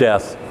to a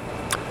death.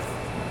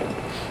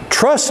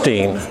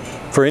 Trusting,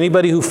 for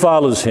anybody who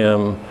follows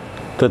Him,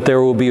 that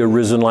there will be a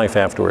risen life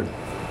afterward.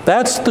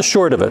 That's the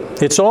short of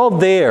it. It's all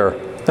there.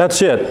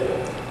 That's it.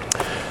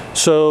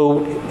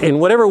 So, in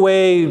whatever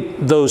way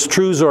those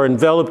truths are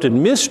enveloped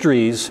in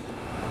mysteries,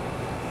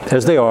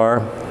 as they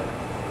are,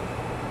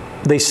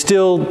 they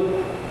still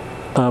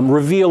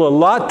reveal a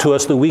lot to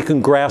us that we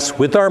can grasp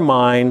with our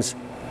minds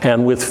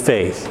and with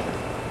faith.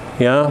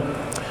 Yeah?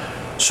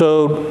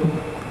 So,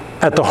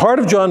 at the heart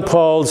of John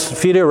Paul's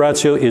Fide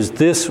Ratio is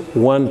this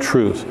one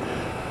truth.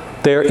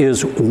 There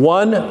is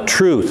one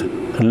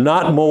truth,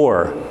 not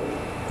more.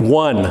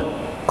 One.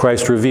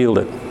 Christ revealed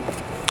it.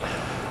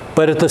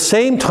 But at the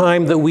same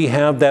time that we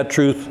have that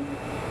truth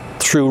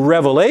through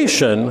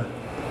revelation,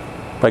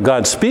 by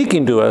God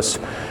speaking to us,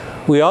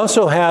 we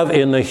also have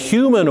in the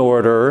human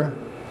order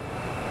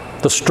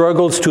the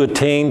struggles to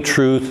attain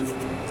truth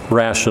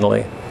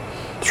rationally,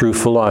 through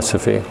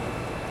philosophy.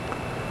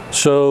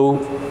 So,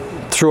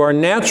 through our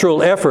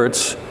natural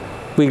efforts,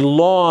 we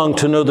long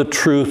to know the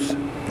truth,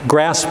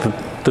 grasp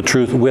the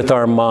truth with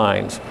our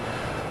minds.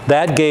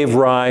 That gave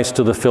rise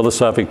to the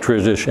philosophic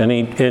tradition.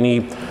 And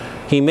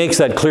he makes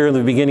that clear in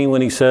the beginning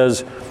when he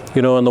says,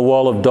 you know, on the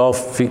wall of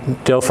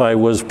Delphi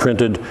was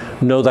printed,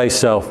 know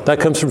thyself. That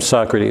comes from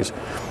Socrates.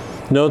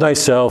 Know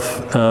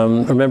thyself.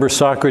 Remember,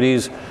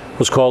 Socrates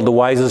was called the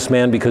wisest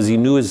man because he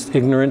knew his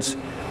ignorance.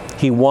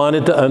 He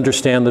wanted to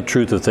understand the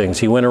truth of things.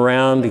 He went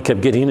around, he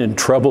kept getting in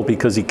trouble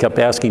because he kept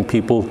asking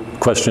people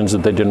questions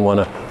that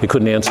they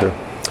couldn't answer.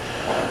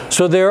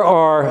 So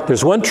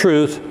there's one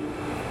truth,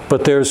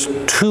 but there's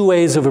two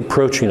ways of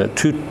approaching it,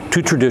 two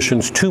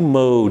traditions, two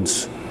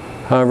modes,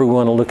 however we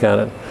want to look at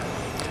it.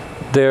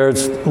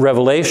 There's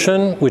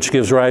revelation, which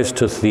gives rise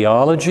to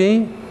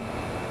theology,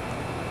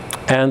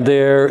 and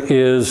there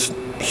is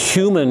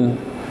human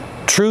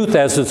truth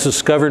as it's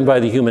discovered by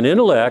the human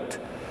intellect,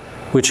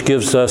 which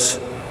gives us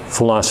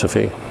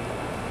philosophy.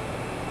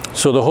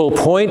 So the whole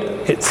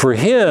point for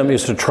him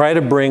is to try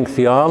to bring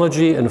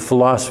theology and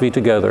philosophy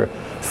together,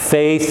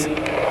 faith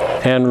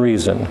and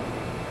reason.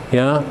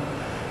 Yeah?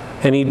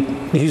 And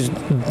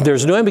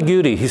there's no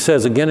ambiguity. He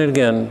says again and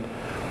again,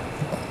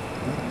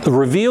 the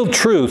revealed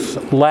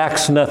truth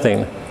lacks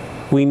nothing.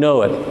 We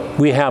know it.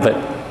 We have it.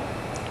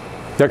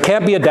 There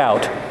can't be a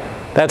doubt.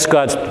 That's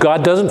God's.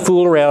 God doesn't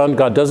fool around.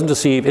 God doesn't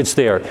deceive. It's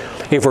there.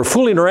 If we're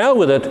fooling around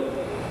with it,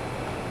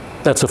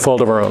 that's a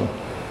fault of our own.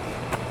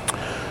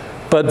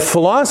 But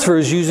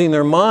philosophers using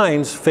their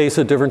minds face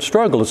a different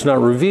struggle. It's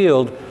not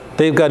revealed.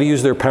 They've got to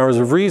use their powers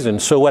of reason.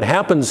 So what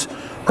happens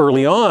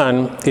early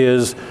on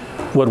is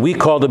what we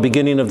call the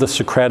beginning of the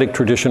Socratic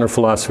tradition or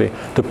philosophy.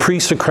 The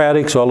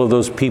pre-Socratics, all of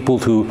those people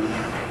who,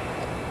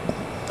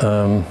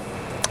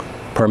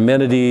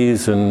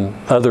 Parmenides and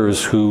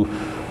others who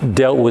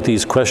dealt with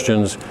these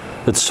questions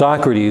that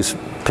Socrates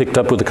picked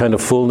up with a kind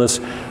of fullness.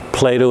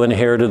 Plato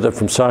inherited that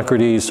from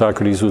Socrates.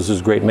 Socrates was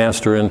his great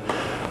master,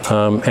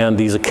 and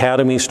these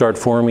academies start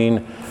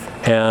forming,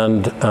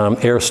 and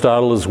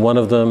Aristotle is one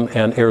of them,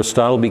 and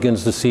Aristotle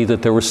begins to see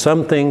that there were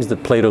some things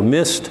that Plato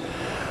missed,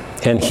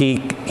 and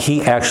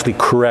he actually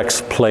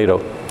corrects Plato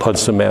on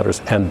some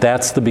matters, and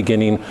that's the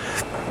beginning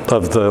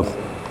of the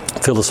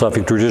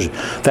philosophic tradition.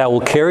 That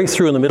will carry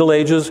through in the Middle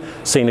Ages.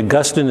 St.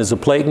 Augustine is a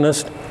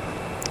Platonist.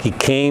 He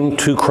came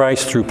to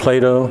Christ through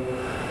Plato,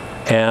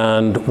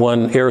 and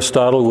when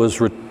Aristotle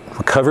was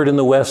recovered in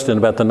the West in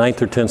about the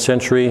 9th or 10th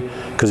century,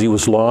 because he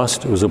was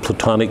lost, it was a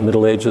Platonic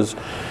Middle Ages.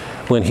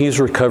 When he's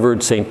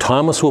recovered, St.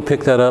 Thomas will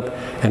pick that up,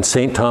 and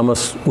St.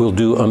 Thomas will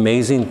do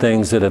amazing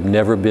things that have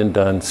never been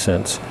done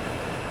since.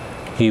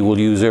 He will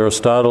use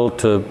Aristotle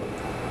to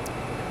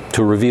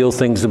reveal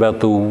things about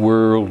the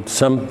world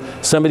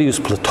somebody who's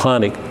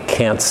Platonic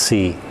can't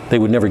see. They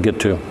would never get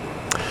to.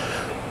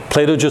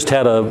 Plato just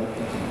had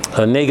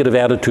a negative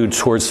attitude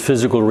towards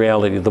physical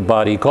reality, the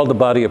body. He called the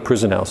body a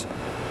prison house.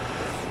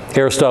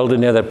 Aristotle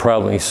didn't have that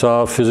problem. He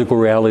saw physical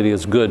reality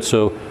as good.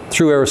 So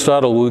through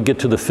Aristotle, we would get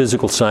to the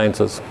physical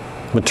sciences.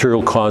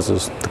 material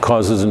causes, the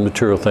causes in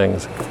material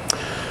things.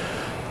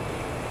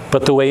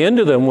 But the way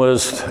into them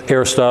was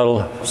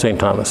Aristotle, St.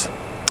 Thomas.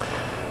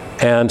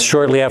 And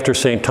shortly after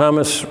St.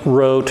 Thomas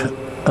wrote,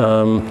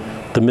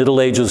 the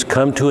Middle Ages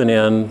come to an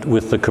end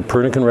with the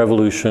Copernican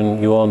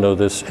Revolution, you all know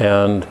this,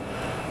 and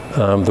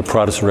the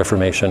Protestant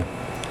Reformation.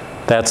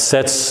 That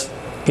sets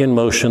in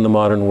motion the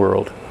modern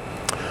world.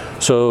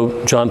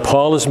 So John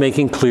Paul is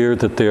making clear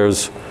that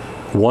there's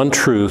one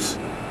truth,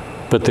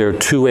 but there are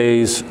two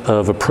ways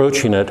of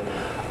approaching it.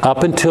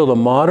 Up until the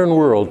modern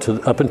world,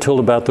 up until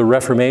about the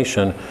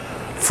Reformation,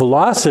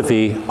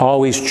 philosophy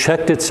always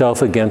checked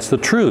itself against the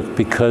truth,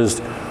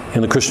 because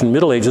in the Christian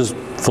Middle Ages,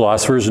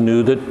 philosophers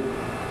knew that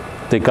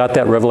they got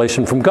that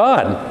revelation from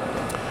God.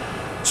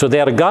 So they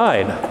had a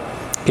guide.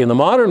 In the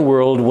modern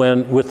world,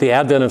 with the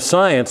advent of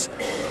science,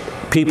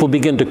 people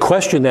begin to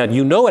question that.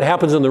 You know what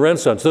happens in the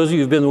Renaissance. Those of you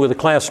who've been with the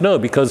class know,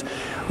 because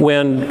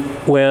when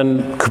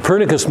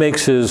Copernicus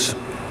makes his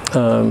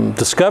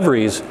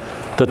discoveries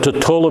that the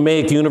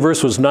Ptolemaic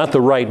universe was not the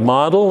right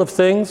model of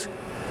things,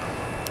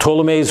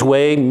 Ptolemy's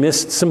way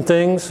missed some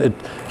things.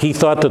 He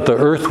thought that the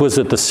Earth was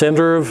at the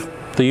center of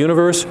the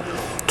universe.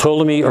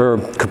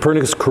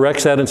 Copernicus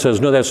corrects that and says,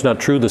 no, that's not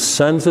true. The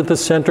sun's at the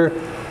center.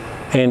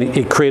 And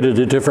it created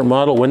a different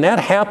model. When that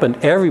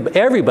happened,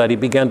 everybody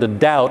began to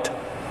doubt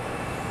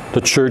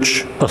the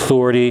church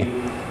authority,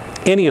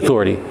 any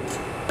authority,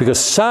 because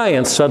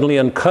science suddenly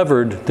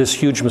uncovered this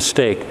huge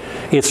mistake.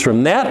 It's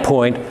from that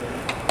point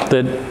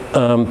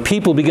that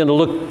people begin to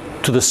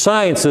look to the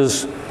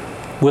sciences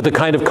with the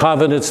kind of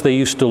confidence they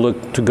used to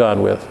look to God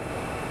with.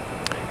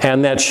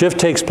 And that shift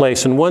takes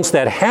place. And once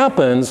that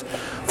happens,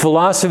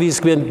 philosophies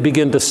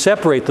begin to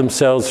separate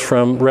themselves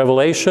from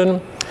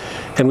revelation,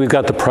 and we've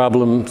got the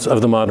problems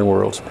of the modern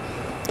world.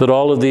 That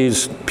all of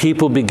these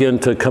people begin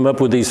to come up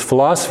with these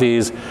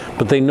philosophies,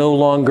 but they no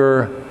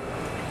longer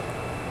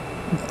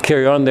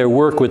carry on their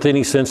work with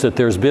any sense that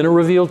there's been a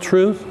revealed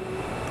truth.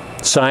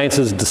 Science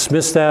has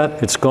dismissed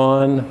that, it's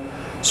gone.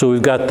 So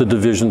we've got the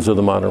divisions of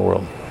the modern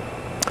world.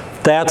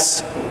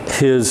 That's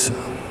his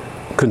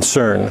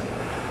concern.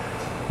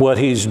 What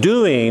he's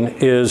doing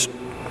is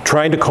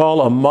trying to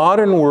call a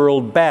modern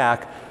world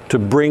back to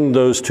bring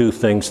those two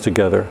things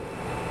together.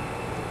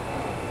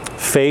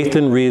 Faith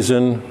and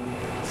reason,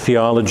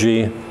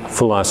 theology,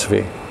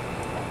 philosophy.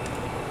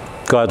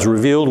 God's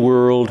revealed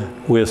world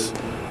with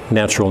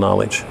natural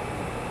knowledge.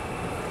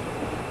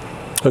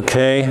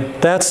 Okay,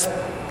 that's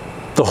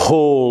the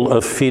whole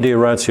of Fides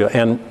Ratio.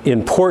 And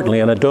importantly,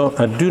 and I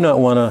do not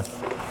want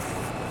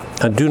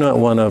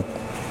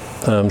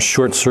to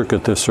short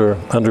circuit this or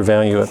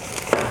undervalue it.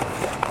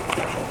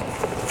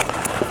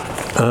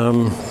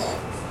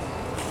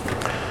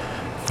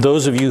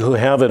 Those of you who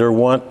have it or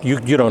want, you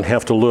don't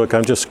have to look.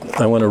 I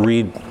want to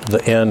read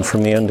the end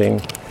from the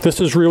ending. This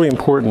is really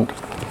important.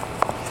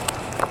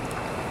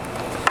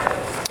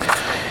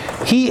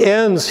 He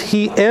ends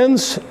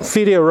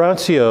Fides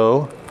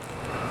Ratio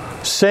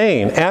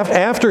saying,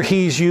 after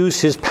he's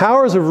used his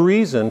powers of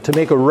reason to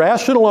make a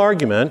rational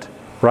argument,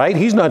 right?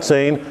 He's not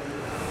saying,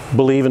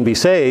 believe and be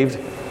saved.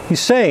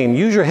 He's saying,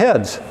 use your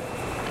heads.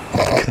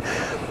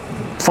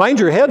 Find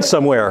your head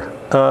somewhere.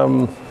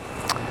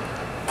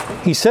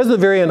 He says at the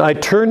very end, I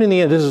turn in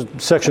the end, this is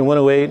section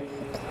 108,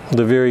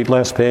 the very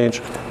last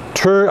page.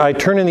 I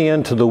turn in the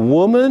end to the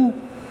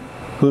woman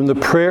whom the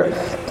prayer...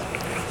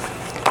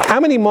 How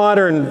many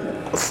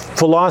modern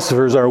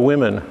philosophers are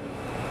women?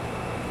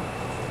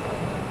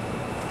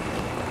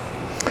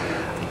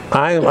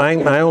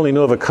 I only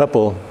know of a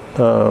couple.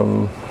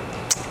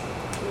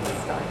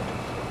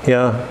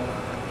 Yeah,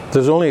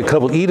 there's only a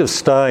couple. Edith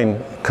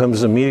Stein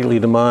comes immediately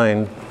to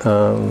mind.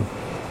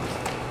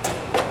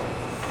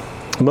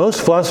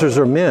 Most philosophers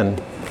are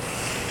men.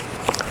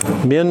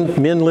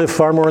 Men live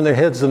far more in their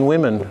heads than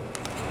women.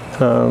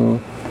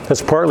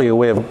 That's partly a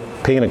way of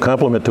paying a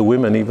compliment to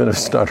women, even if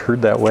it's not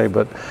heard that way.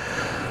 But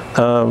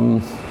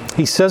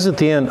he says at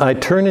the end, I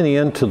turn in the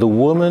end to the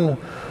woman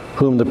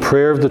whom the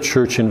prayer of the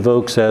church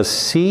invokes as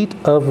seat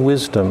of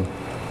wisdom.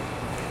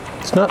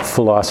 It's not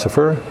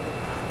philosopher,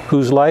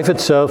 whose life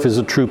itself is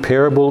a true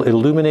parable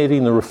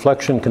illuminating the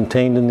reflection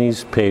contained in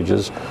these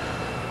pages.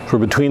 For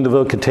between the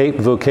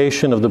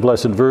vocation of the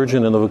Blessed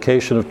Virgin and the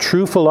vocation of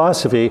true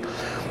philosophy,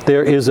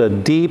 there is a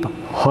deep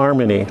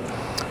harmony.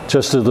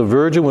 Just as the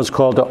Virgin was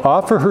called to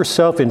offer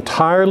herself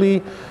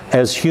entirely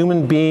as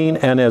human being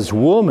and as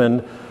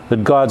woman,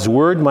 that God's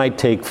Word might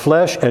take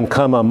flesh and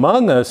come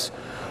among us,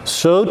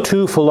 so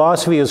too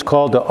philosophy is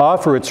called to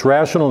offer its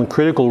rational and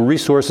critical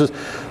resources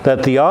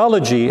that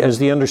theology, as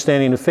the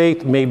understanding of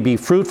faith, may be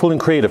fruitful and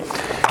creative.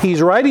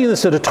 He's writing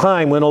this at a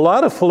time when a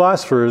lot of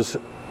philosophers,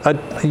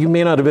 you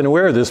may not have been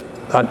aware of this,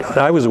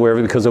 I was aware of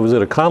it because I was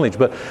at a college,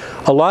 but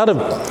a lot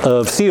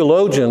of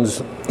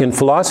theologians in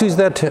philosophies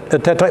at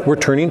that time were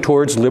turning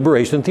towards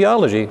liberation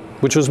theology,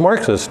 which was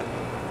Marxist.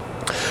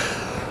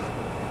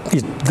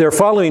 They're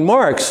following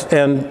Marx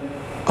and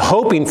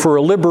hoping for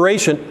a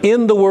liberation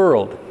in the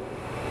world,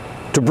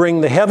 to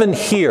bring the heaven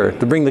here,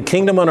 to bring the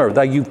kingdom on earth.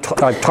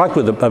 I've talked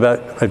with him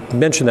about, I've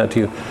mentioned that to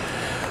you.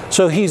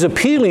 So he's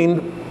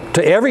appealing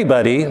to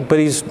everybody, but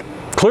he's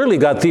clearly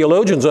got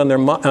theologians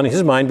on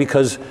his mind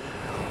because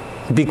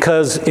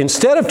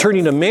instead of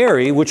turning to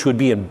Mary, which would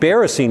be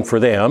embarrassing for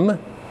them,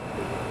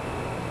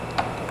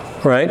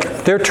 right,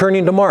 they're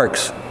turning to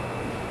Mark's.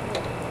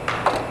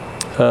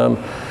 I'm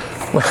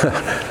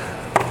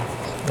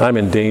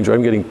in danger.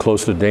 I'm getting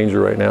close to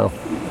danger right now.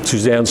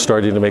 Suzanne's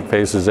starting to make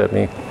faces at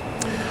me.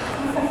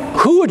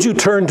 Who would you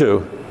turn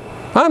to?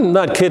 I'm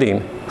not kidding.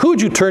 Who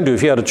would you turn to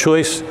if you had a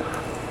choice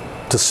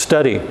to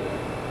study?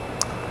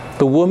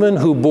 The woman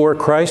who bore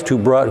Christ, who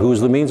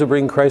was the means of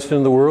bringing Christ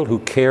into the world, who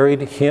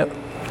carried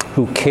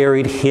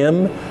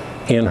him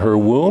in her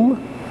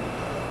womb,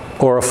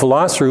 or a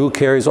philosopher who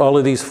carries all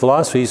of these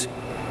philosophies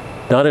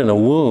not in a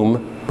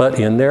womb, but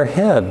in their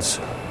heads.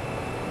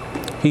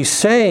 He's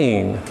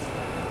saying,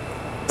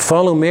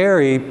 follow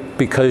Mary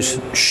because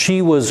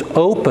she was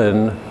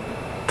open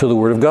to the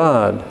Word of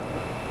God.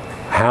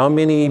 How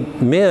many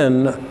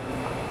men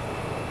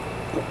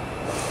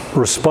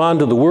respond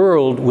to the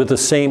world with the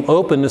same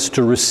openness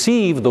to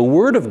receive the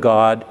Word of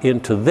God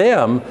into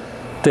them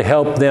to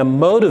help them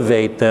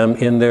motivate them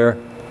in their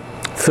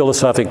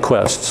philosophic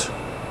quests?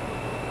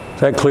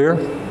 Is that clear?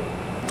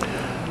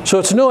 So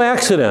it's no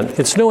accident.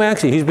 It's no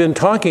accident. He's been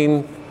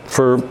talking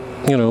for,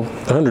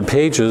 100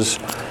 pages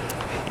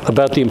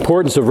about the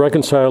importance of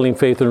reconciling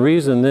faith and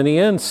reason. And then he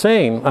ends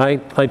saying,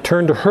 I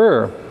turn to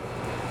her.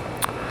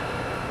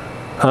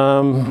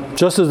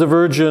 Just as the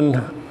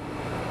Virgin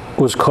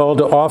was called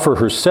to offer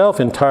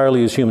herself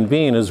entirely as human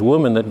being, as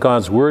woman, that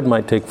God's Word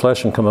might take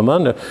flesh and come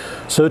among us,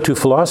 so too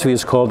philosophy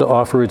is called to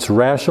offer its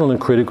rational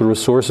and critical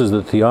resources,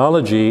 the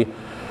theology,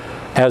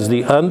 as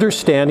the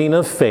understanding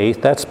of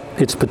faith, that's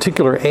its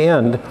particular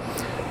end,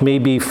 may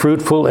be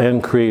fruitful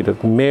and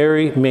creative.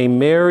 May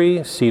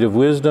Mary, seat of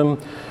wisdom,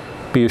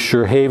 be a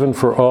sure haven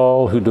for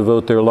all who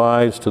devote their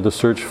lives to the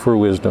search for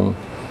wisdom.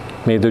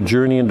 May their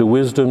journey into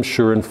wisdom,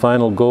 sure and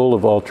final goal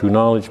of all true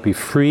knowledge, be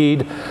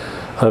freed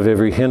of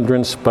every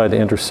hindrance by the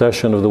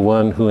intercession of the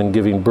one who, in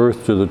giving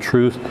birth to the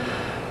truth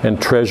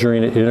and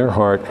treasuring it in her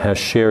heart, has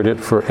shared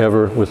it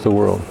forever with the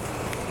world.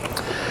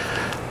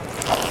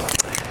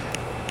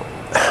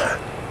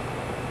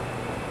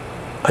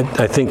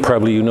 I think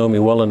probably you know me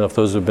well enough,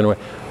 those who have been around.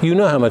 You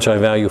know how much I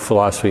value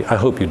philosophy. I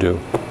hope you do.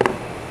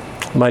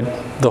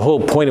 The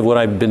whole point of what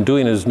I've been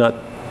doing is not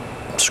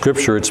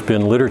scripture, it's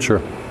been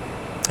literature.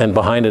 And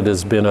behind it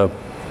has been a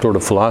sort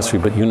of philosophy,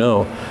 but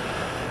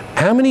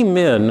how many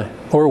men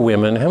or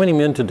women, how many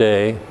men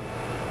today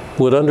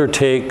would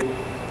undertake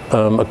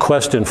a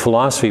quest in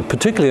philosophy,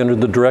 particularly under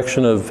the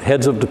direction of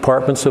heads of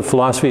departments of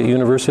philosophy at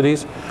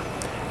universities?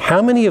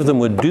 How many of them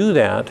would do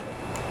that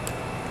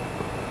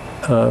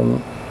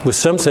with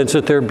some sense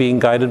that they're being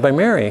guided by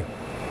Mary?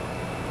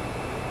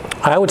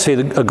 I would say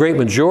that a great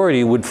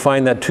majority would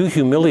find that too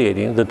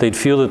humiliating, that they'd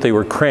feel that they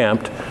were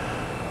cramped,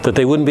 that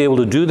they wouldn't be able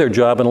to do their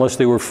job unless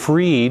they were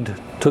freed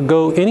to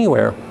go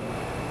anywhere.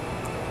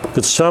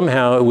 That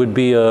somehow it would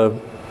be an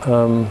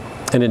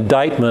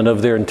indictment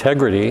of their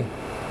integrity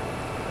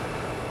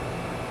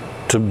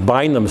to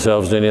bind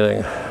themselves to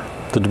anything.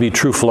 That to be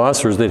true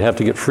philosophers, they'd have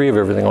to get free of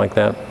everything like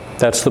that.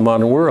 That's the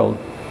modern world.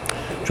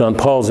 John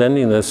Paul's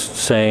ending this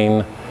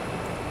saying,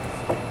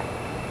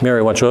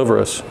 Mary, watch over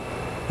us.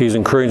 He's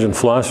encouraging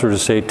philosophers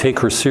to say, take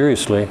her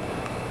seriously.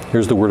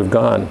 Here's the Word of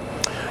God.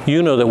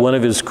 You know that one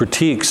of his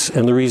critiques,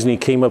 and the reason he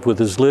came up with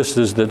his list,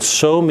 is that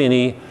so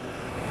many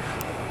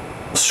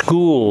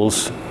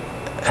schools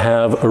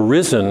have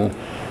arisen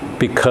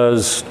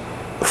because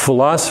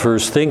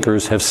philosophers,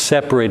 thinkers, have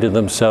separated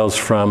themselves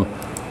from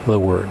the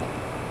Word.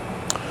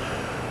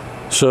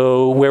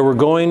 So where we're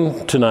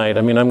going tonight,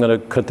 I'm going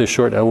to cut this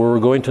short now, where we're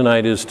going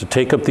tonight is to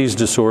take up these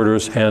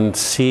disorders and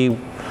see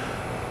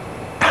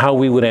how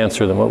we would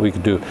answer them, what we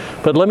could do.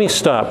 But let me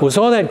stop. Was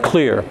all that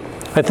clear?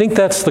 I think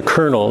that's the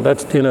kernel.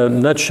 That's, in a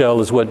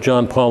nutshell, is what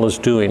John Paul is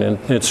doing, and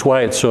it's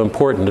why it's so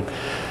important.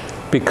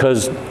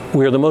 Because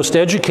we are the most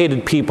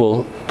educated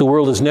people. The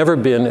world has never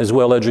been as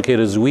well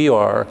educated as we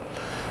are.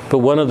 But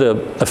one of the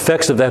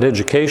effects of that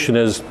education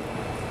is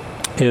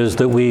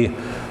that we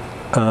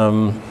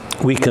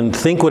can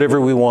think whatever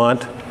we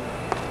want.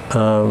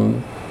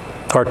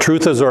 Our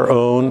truth is our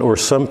own, or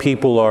some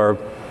people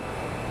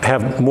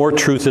have more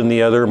truth than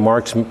the other.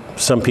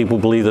 Some people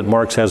believe that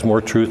Marx has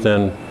more truth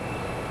than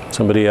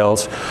somebody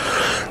else.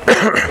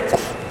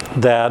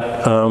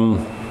 That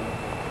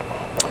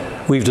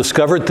we've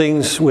discovered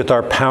things with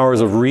our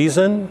powers of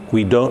reason.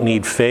 We don't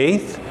need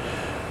faith.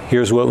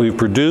 Here's what we've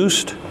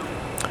produced.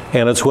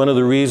 And it's one of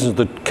the reasons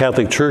the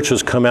Catholic Church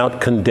has come out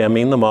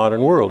condemning the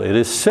modern world. It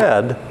is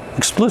said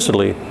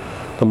explicitly,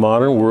 the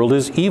modern world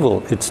is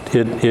evil.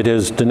 It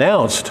has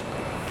denounced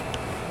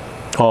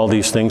all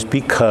these things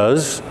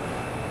because,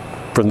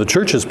 from the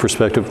Church's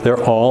perspective,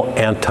 they're all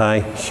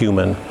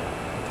anti-human.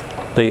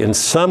 They, in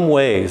some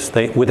ways,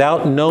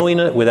 without knowing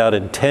it, without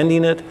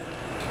intending it,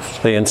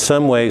 they in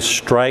some ways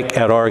strike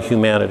at our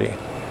humanity.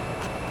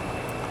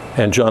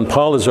 And John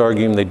Paul is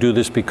arguing they do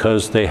this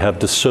because they have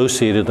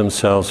dissociated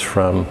themselves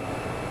from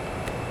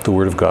the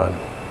Word of God.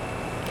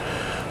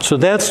 So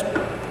that's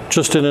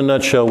just in a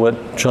nutshell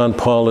what John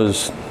Paul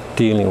is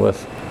dealing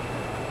with.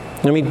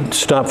 Let me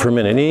stop for a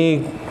minute.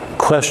 Any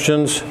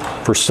questions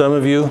for some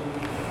of you?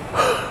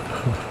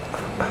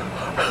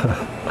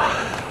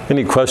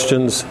 Any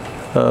questions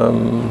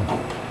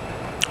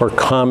or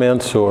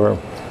comments? Or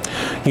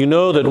you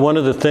know that one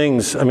of the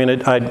things, I mean,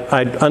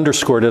 I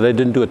underscored it, I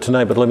didn't do it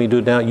tonight, but let me do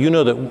it now. You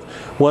know that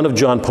one of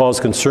John Paul's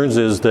concerns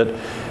is that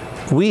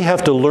we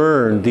have to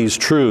learn these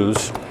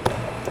truths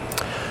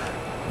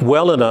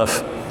well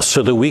enough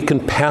so that we can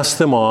pass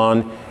them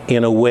on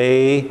in a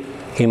way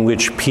in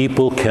which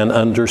people can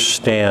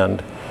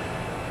understand.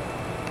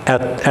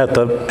 At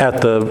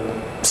the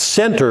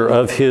center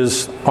of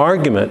his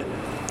argument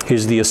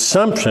is the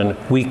assumption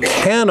we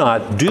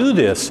cannot do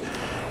this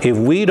if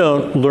we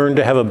don't learn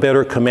to have a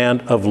better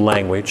command of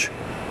language.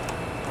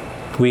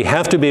 We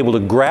have to be able to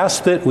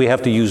grasp it. We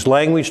have to use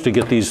language to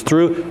get these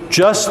through,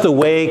 just the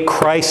way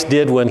Christ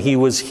did when he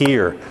was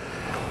here.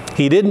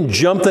 He didn't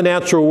jump the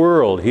natural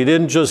world. He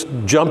didn't just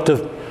jump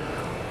to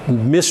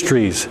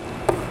mysteries.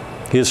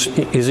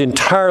 His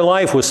entire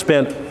life was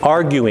spent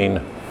arguing,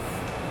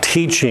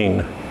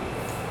 teaching,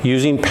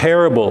 using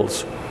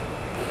parables,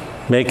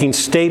 making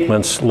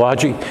statements,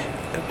 logic.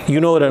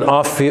 You know what an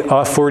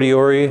a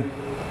fortiori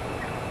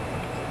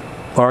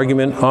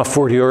argument, a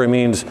fortiori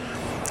means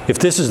if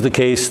this is the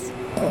case,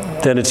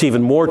 then it's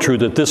even more true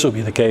that this will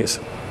be the case.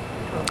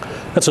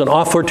 That's an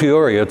a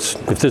fortiori. It's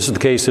if this is the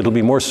case, it'll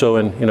be more so.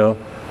 And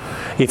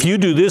if you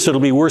do this, it'll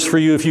be worse for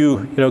you.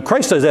 If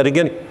Christ does that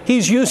again.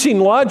 He's using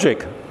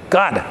logic.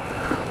 God,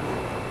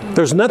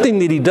 there's nothing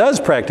that he does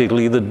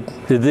practically that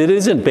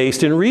isn't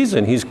based in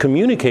reason. He's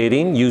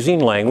communicating using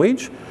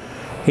language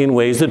in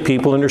ways that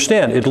people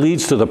understand. It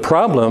leads to the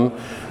problem,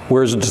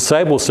 whereas the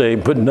disciples say,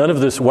 "But none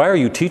of this. Why are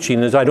you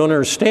teaching this? I don't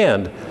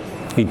understand."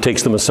 He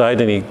takes them aside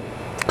and he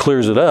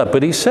clears it up.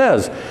 But he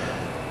says,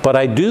 "But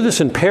I do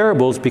this in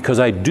parables because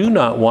I do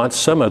not want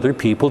some other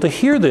people to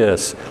hear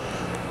this."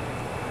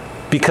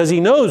 Because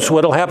he knows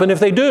what will happen if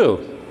they do.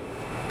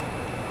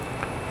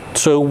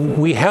 So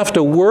we have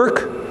to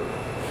work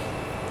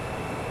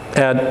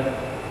at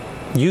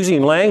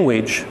using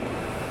language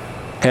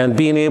and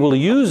being able to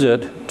use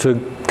it to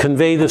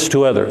convey this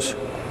to others.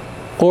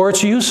 Or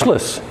it's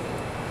useless.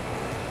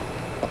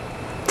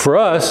 For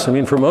us,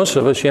 for most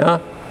of us, yeah.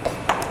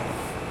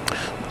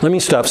 Let me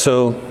stop.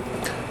 So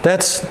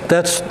that's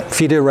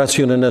Fide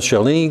Ratio in a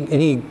nutshell.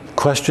 Any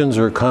questions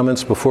or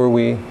comments before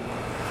we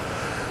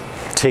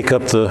take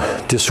up the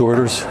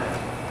disorders?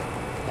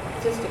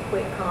 Just a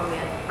quick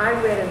comment. I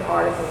read an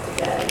article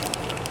today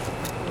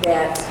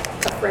that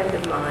a friend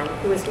of mine,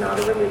 who is not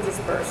a religious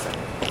person,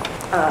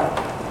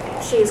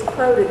 she has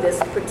quoted this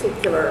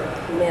particular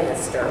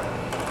minister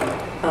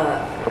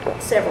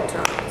several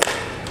times.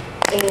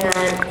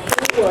 And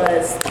he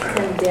was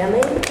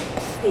condemning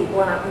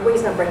people, and the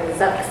reason I'm bringing this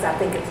up is because I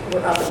think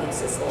we're up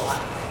against this a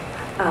lot,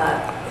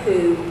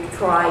 who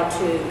try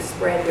to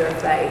spread their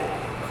faith,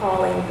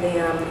 calling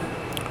them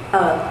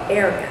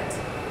arrogant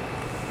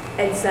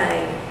and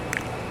saying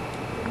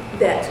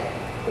that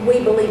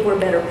we believe we're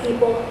better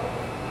people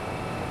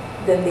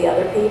than the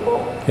other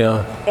people.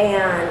 Yeah.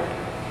 And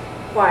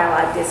while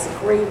I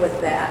disagree with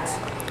that,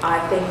 I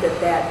think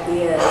that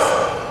is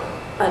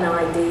an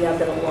idea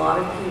that a lot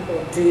of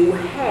people do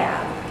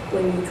have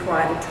when you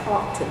try to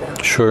talk to them.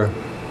 Sure.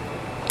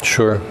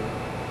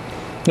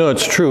 No,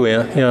 it's true,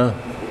 yeah.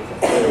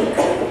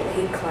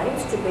 He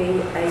claims to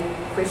be a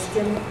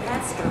Christian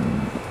pastor.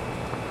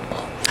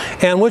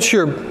 And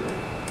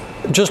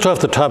just off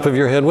the top of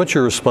your head, what's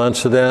your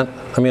response to that?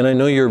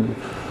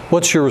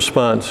 What's your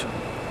response?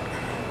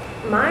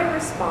 My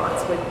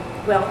response I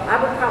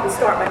would probably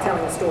start by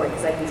telling a story,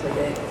 because I usually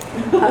do.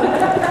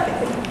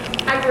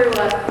 I grew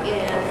up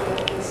in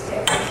East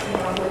Texas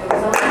town where there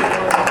was only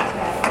one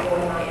Catholic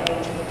boy my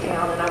age in the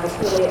town, and I was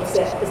really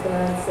upset because the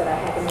nun said I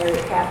had to marry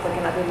a Catholic,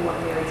 and I didn't want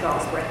to marry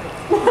Charles Breton.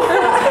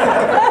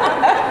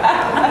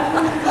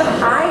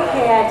 I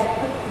had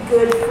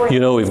good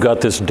friends. We've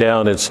got this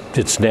down.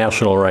 It's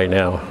national right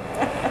now.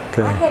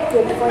 Okay. I had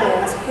good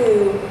friends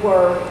who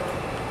were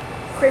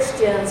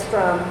Christians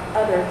from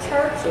other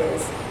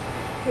churches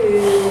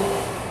who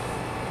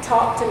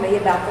talked to me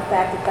about the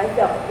fact that they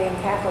felt that being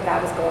Catholic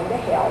I was going to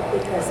hell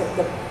because of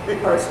the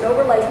personal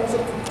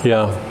relationship.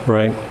 Yeah,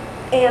 right.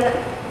 And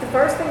the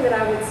first thing that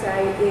I would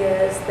say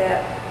is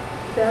that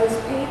those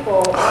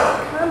people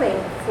are coming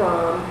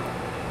from,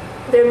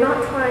 they're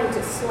not trying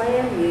to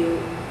slam you.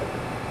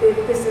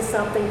 This is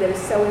something that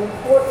is so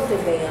important to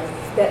them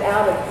that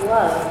out of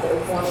love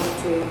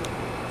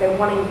they're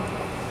wanting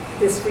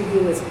this for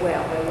you as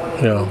well. They're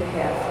wanting you to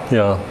have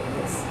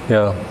this.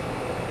 Yeah.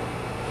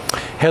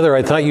 Heather,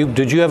 I thought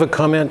did you have a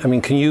comment?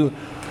 Can you,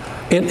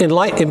 in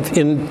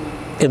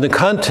the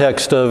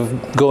context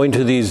of going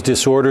to these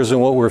disorders and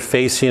what we're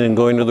facing and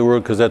going to the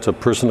world, because that's a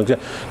personal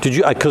example,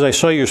 because I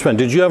saw you respond,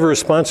 did you have a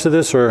response to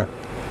this, or?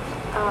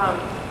 Not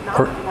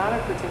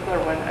a particular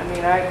one.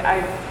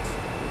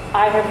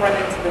 I have run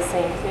into the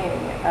same thing.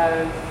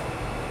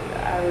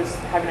 I was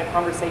having a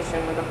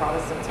conversation with a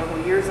Protestant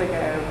several years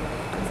ago,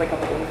 It's like a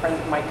boyfriend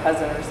of my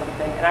cousin or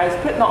something. And I was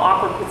put in the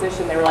awkward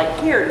position. They were like,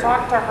 here,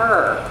 talk to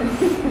her.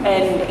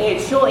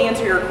 and she'll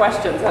answer your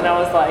questions. And I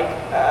was like,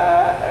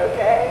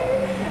 okay.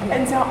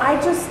 And so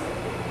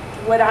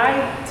what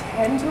I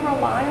tend to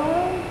rely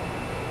on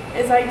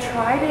is I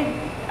try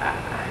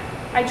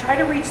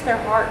to reach their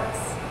hearts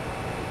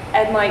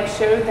and like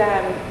show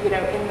them,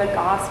 in the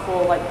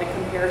gospel, like the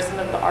comparison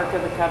of the Ark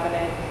of the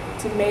Covenant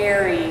to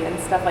Mary and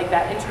stuff like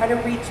that, and try to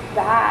reach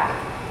back.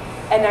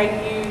 And I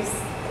use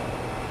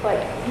like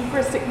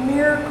Eucharistic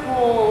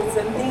miracles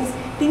and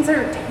things that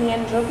are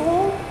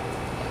tangible.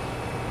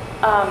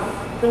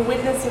 The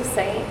witness of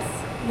saints,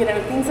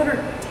 things that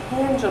are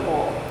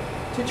tangible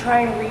to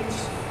try and reach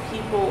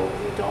people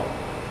who don't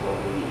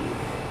believe.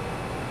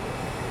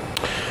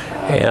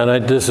 And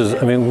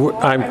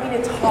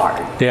it's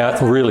hard. Yeah,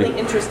 I'm really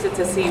interested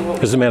to see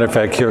what. As a matter of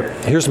fact,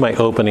 here's my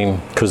opening,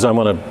 because I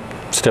want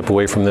to step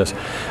away from this.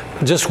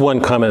 Just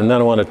one comment, and then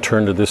I want to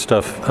turn to this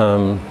stuff.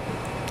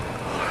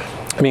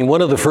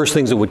 One of the first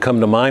things that would come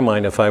to my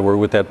mind if I were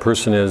with that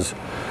person is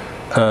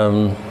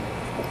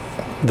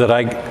that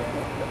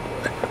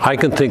I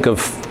can think of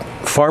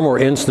far more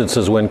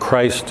instances when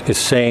Christ is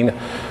saying,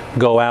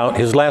 go out.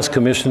 His last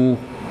commission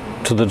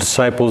to the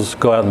disciples,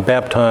 go out and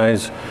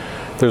baptize.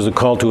 There's a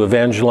call to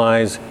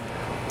evangelize.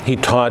 He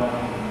taught,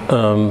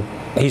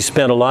 he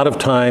spent a lot of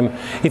time.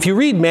 If you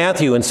read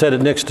Matthew and set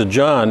it next to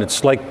John,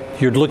 it's like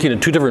you're looking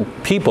at two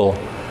different people.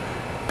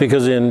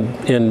 Because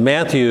in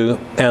Matthew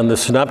and the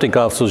Synoptic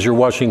Gospels, you're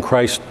watching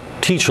Christ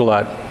teach a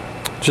lot.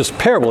 Just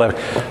parable. I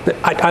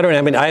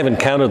haven't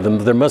counted them.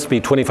 There must be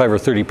 25 or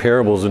 30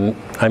 parables, and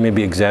I may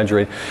be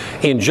exaggerating.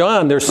 In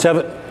John, there's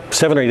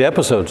seven or 8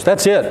 episodes.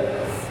 That's it.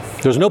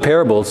 There's no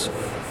parables.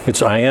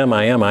 It's I am.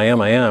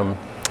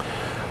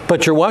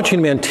 But you're watching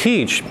a man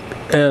teach,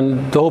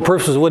 and the whole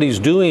purpose of what he's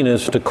doing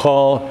is to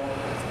call.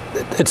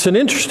 It's an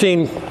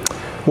interesting,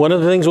 one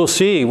of the things we'll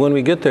see when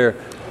we get there.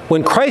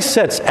 When Christ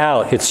sets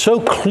out, it's so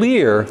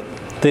clear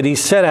that he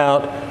set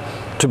out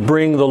to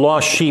bring the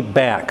lost sheep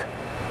back.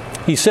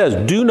 He says,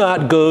 do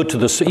not go to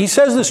he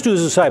says this to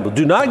his disciples,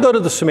 do not go to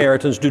the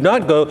Samaritans, do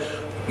not go,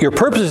 your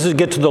purpose is to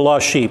get to the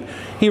lost sheep.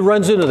 He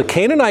runs into the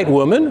Canaanite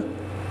woman,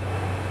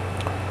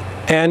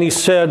 and he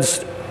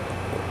says,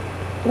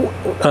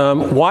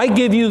 why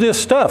give you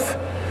this stuff?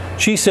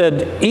 She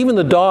said, even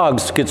the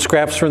dogs get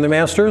scraps from the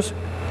masters.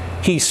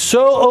 He's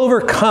so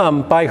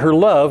overcome by her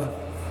love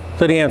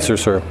that he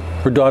answers her.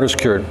 Her daughter's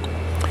cured.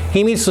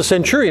 He meets the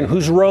centurion,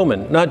 who's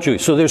Roman, not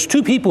Jewish. So there's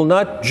two people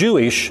not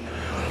Jewish,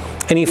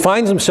 and he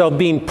finds himself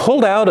being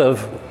pulled out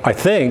of, I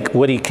think,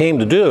 what he came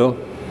to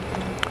do,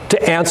 to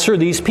answer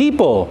these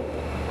people.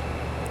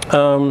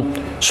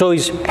 So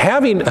he's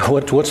having,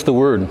 what's the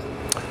word?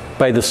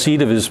 By the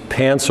seat of his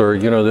pants, or,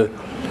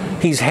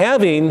 he's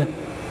having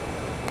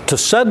to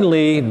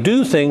suddenly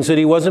do things that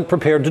he wasn't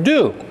prepared to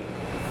do.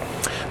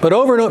 But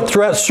over and over,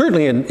 throughout,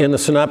 certainly in the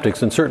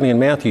Synoptics and certainly in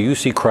Matthew, you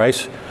see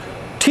Christ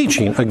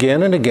teaching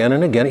again and again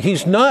and again.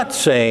 He's not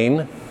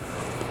saying,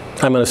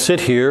 I'm going to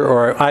sit here,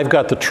 or I've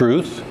got the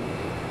truth.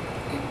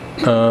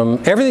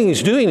 Everything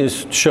he's doing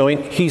is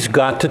showing he's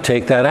got to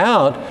take that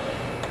out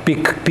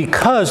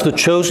because the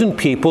chosen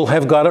people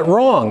have got it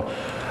wrong.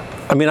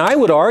 I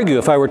would argue,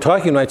 if I were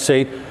talking, I'd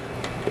say,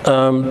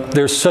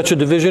 there's such a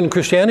division in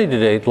Christianity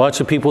today. Lots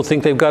of people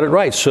think they've got it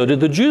right. So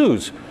did the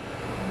Jews.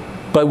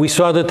 But we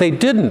saw that they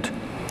didn't.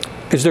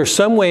 Is there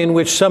some way in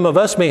which some of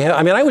us may have,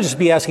 I would just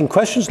be asking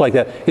questions like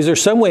that. Is there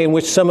some way in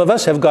which some of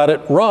us have got it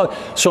wrong?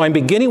 So I'm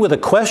beginning with a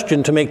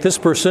question to make this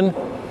person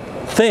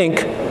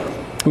think.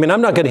 I'm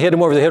not going to hit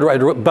him over the head right,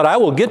 but I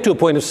will get to a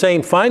point of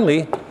saying,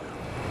 finally,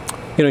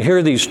 here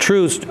are these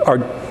truths.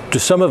 Do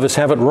some of us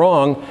have it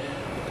wrong?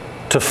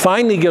 To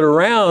finally get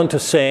around to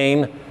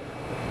saying,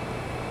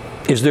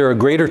 is there a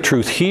greater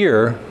truth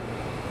here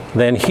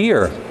than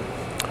here?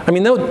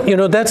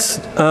 That's...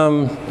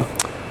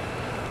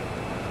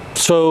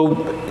 So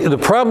the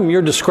problem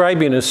you're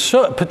describing is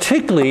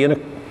particularly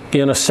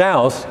in a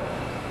South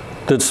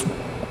that's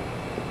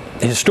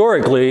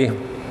historically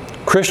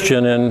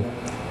Christian and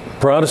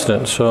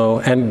Protestant,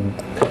 and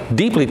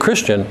deeply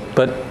Christian.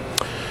 But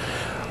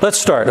let's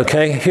start,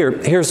 okay?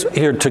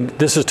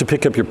 This is to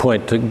pick up your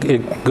point.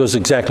 It goes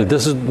exactly.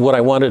 This is what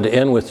I wanted to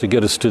end with to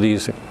get us to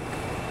these.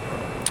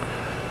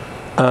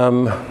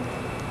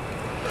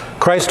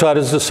 Christ taught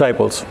his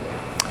disciples.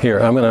 Here,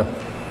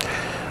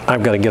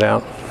 I've got to get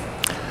out.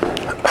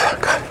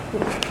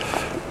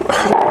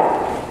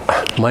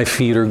 My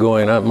feet are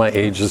going up. My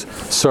age is...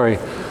 Sorry.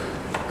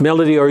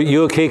 Melody, are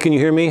you okay? Can you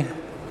hear me?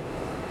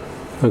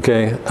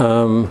 Okay.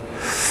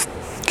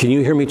 Can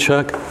you hear me,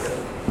 Chuck?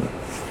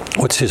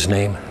 What's his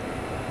name?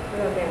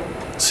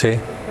 Ronan. Say?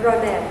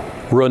 Ronan.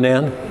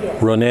 Ronan?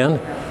 Yes. Ronan?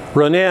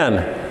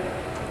 Ronan,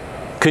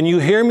 can you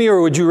hear me,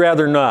 or would you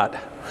rather not?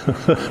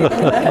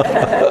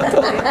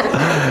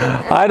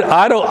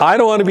 I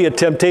don't want to be a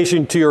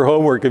temptation to your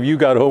homework if you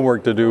got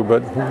homework to do,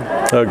 but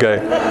okay.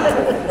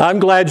 I'm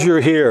glad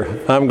you're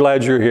here. I'm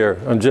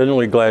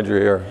genuinely glad you're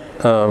here.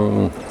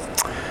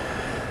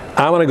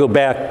 I want to go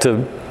back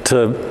to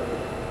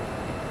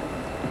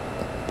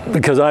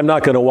because I'm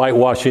not going to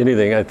whitewash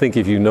anything. I think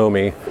if you know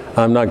me,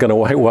 I'm not going to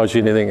whitewash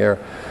anything there.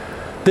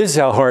 This is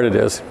how hard it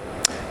is.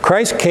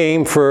 Christ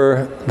came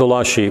for the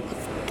lost sheep.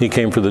 He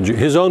came for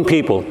his own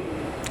people.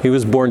 He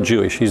was born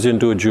Jewish. He's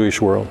into a Jewish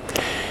world.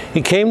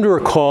 He came to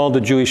recall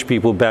the Jewish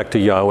people back to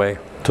Yahweh,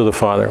 to the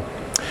Father.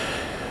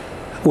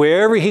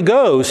 Wherever he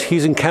goes,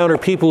 he's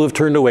encountered people who have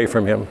turned away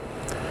from him.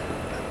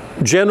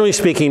 Generally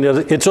speaking,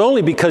 it's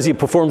only because he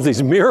performs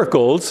these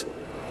miracles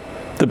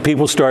that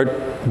people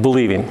start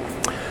believing.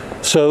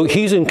 So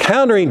he's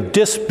encountering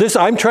this.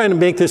 I'm trying to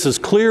make this as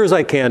clear as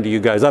I can to you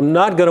guys. I'm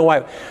not going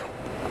to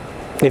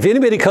If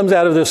anybody comes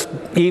out of this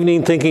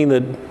evening thinking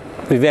that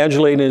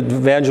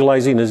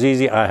evangelizing is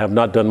easy, I have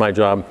not done my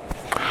job.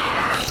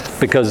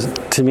 Because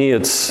to me,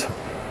 it's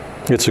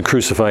a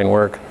crucifying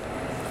work.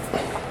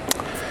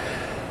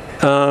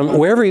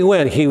 Wherever he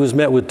went, he was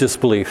met with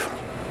disbelief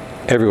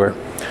everywhere.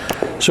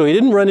 So he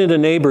didn't run into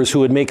neighbors who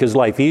would make his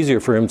life easier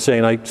for him,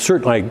 saying, I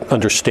certainly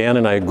understand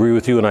and I agree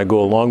with you and I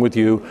go along with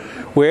you.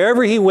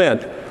 Wherever he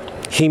went,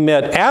 he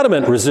met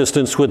adamant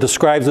resistance with the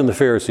scribes and the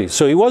Pharisees.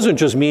 So he wasn't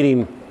just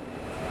meeting,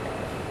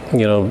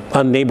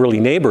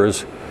 unneighborly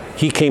neighbors.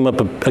 He came up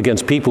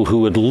against people who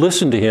would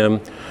listen to him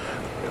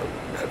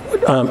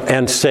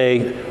and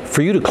say,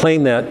 for you to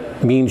claim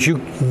that means you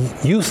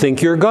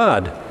think you're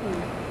God.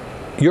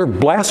 You're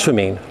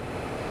blaspheming.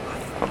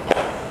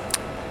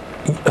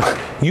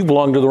 You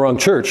belong to the wrong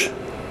church.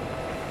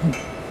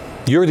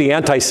 You're the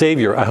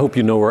anti-savior. I hope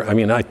you know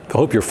I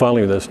hope you're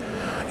following this.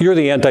 You're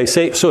the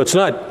anti-savior. So it's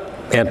not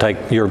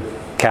you're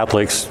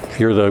Catholics,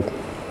 you're the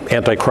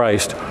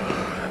anti-Christ.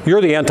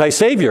 You're the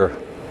anti-savior.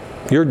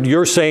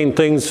 You're saying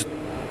things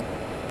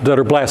that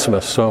are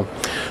blasphemous. So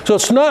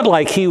it's not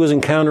like he was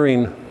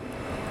encountering,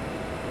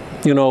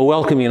 a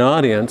welcoming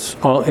audience.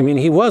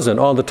 He wasn't.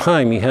 All the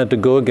time he had to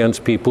go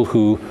against people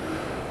who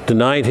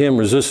denied him,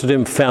 resisted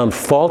him, found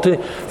fault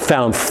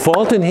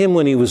in him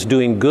when he was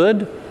doing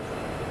good.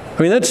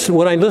 That's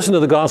when I listen to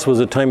the Gospels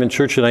at a time in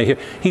church and I hear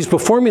he's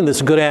performing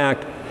this good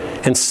act,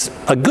 and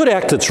a good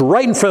act that's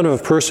right in front of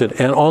a person,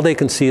 and all they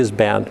can see is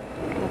bad.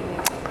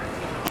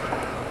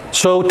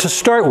 So to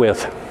start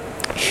with,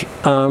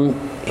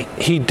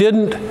 he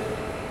didn't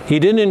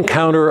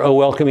encounter a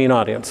welcoming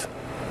audience.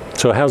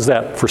 So how's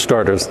that for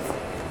starters?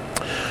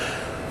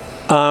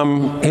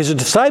 His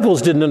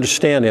disciples didn't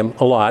understand him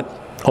a lot.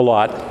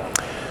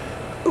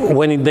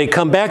 When they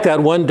come back that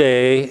one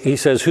day, he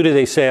says, who do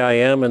they say I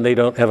am? And they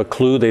don't have a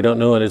clue, they don't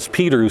know. And it's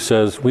Peter who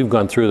says, we've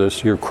gone through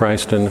this, you're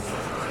Christ. And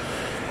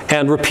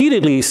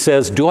repeatedly he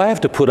says, do I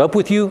have to put up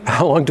with you?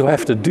 How long do I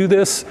have to do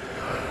this?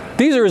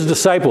 These are his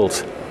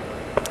disciples.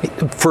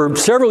 For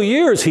several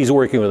years he's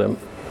working with them.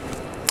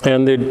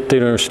 And they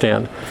don't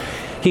understand.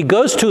 He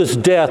goes to his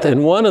death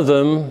and one of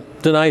them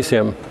denies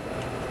him.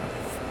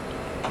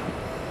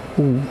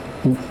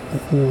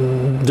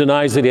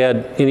 Denies that he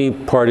had any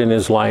part in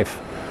his life.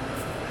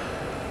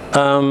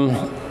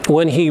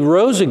 When he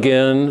rose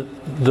again,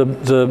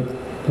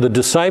 the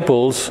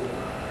disciples,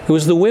 it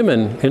was the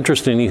women,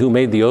 interestingly, who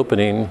made the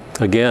opening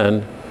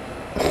again.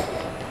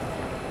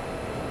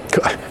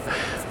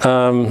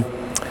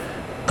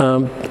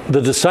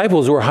 The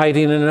disciples were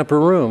hiding in an upper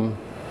room,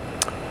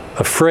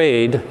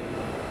 afraid.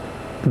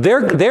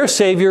 Their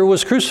Savior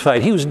was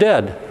crucified. He was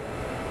dead.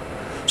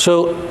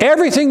 So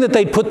everything that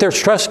they'd put their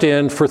trust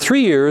in for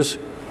 3 years,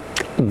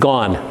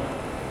 gone.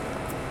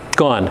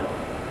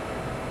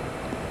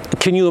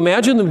 Can you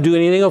imagine them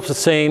doing anything else but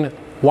saying,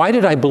 why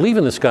did I believe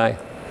in this guy?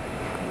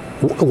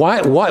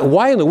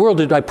 Why in the world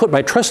did I put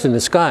my trust in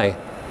this guy?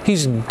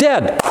 He's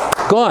dead,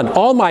 gone.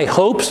 All my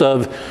hopes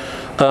of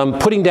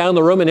putting down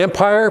the Roman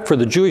Empire for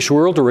the Jewish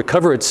world to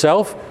recover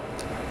itself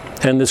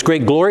and this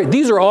great glory,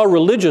 these are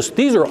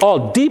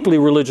all deeply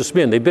religious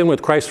men. They've been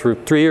with Christ for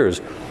 3 years.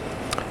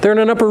 They're in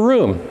an upper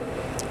room.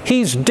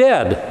 He's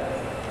dead.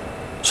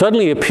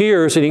 Suddenly he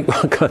appears, and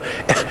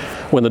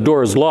when the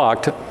door is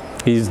locked,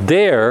 he's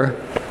there,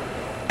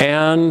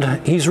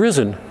 and he's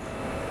risen.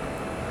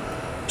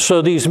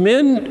 So these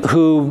men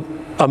who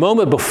a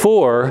moment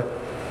before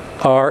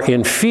are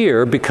in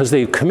fear because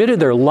they've committed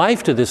their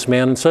life to this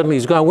man and suddenly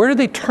he's gone, where do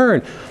they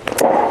turn?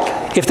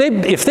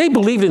 If they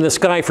believed in this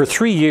guy for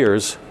 3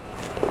 years,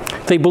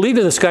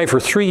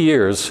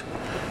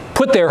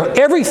 put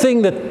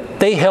everything that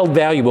they held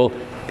valuable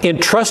in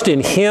trust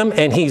in him,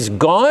 and he's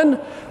gone,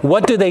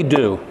 what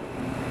do?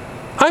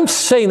 I'm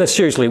saying this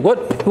seriously.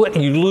 What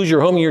you lose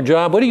your home and your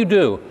job, what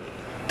do?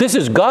 This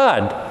is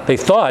God. They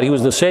thought he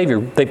was the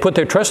Savior. They put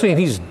their trust in him,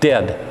 he's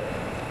dead.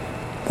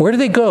 Where do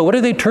they go? What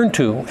do they turn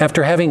to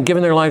after having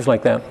given their lives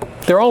like that?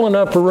 They're all in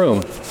an upper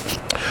room.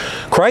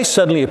 Christ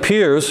suddenly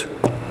appears,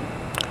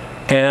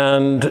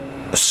 and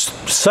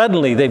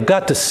suddenly they've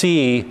got to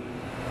see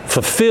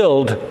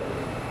fulfilled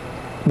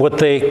what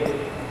they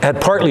had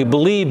partly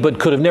believed but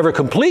could have never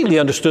completely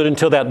understood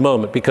until that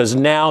moment, because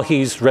now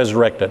he's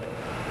resurrected.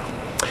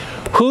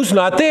 Who's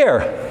not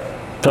there?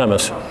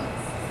 Thomas.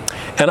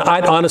 And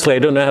I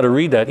don't know how to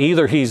read that.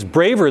 Either he's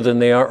braver than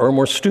they are or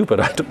more stupid.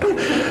 I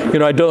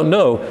don't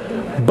know.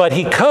 But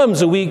he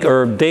comes a week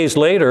or days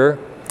later,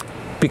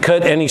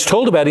 And he's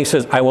told about it. He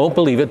says, I won't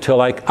believe it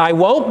till I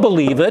won't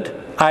believe it.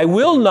 I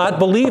will not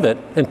believe it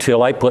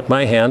until I put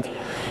my hand.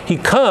 He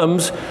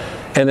comes,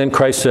 and then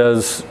Christ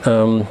says,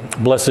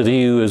 blessed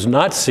he who is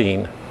not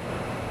seen.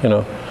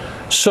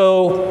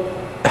 So,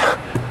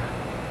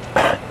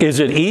 is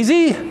it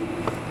easy?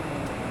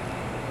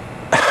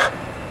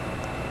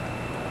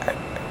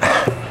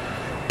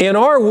 In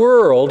our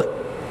world,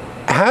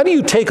 how do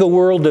you take a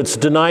world that's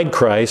denied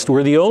Christ?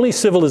 We're the only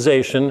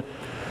civilization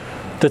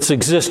that's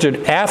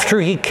existed after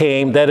he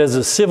came that as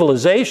a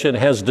civilization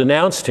has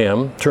denounced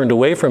him, turned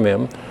away from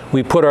him.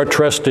 We put our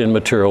trust in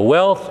material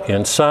wealth,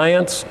 in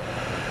science.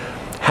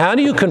 How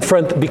do you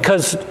confront,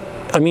 because,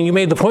 you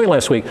made the point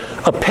last week,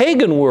 a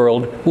pagan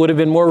world would have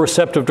been more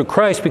receptive to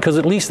Christ because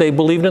at least they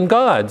believed in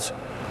gods.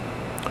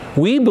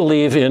 We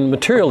believe in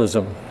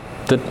materialism,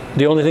 that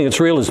the only thing that's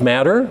real is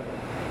matter.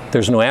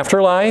 There's no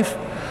afterlife.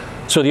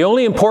 So the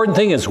only important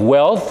thing is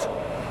wealth,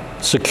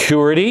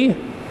 security,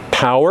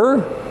 power,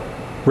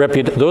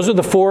 reputation. Those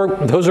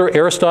are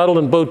Aristotle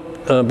and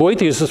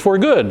Boethius' four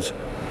goods.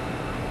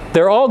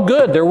 They're all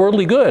good. They're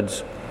worldly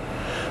goods.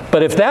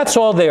 But if that's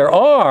all there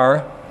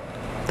are,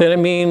 then it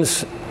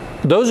means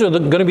those are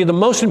going to be the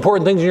most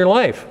important things in your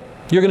life.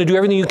 You're going to do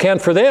everything you can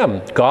for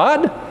them.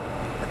 God?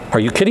 Are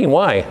you kidding?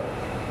 Why?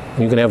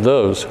 You can have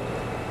those.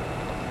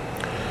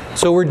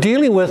 So we're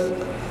dealing with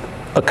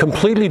a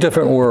completely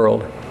different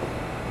world.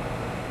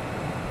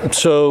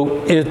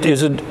 So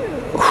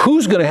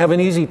who's going to have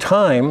an easy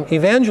time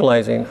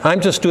evangelizing?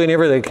 I'm just doing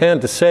everything I can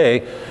to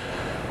say,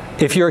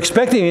 if you're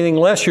expecting anything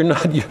less,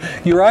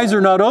 your eyes are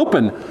not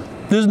open.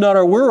 This is not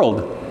our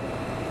world.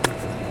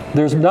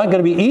 There's not going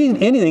to be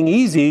anything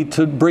easy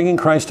to bringing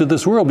Christ to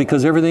this world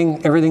because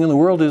everything in the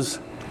world is,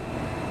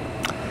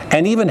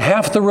 and even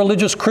half the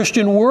religious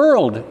Christian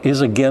world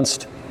is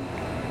against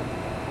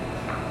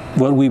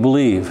what we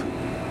believe.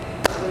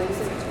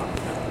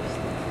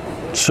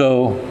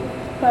 So,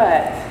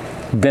 but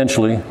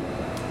eventually.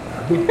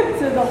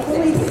 So the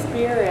Holy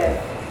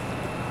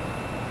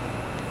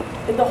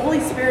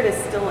Spirit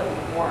is still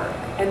at work,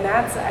 and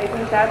I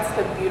think that's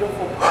the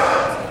beautiful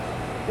part,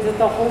 is that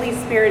the Holy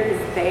Spirit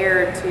is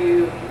there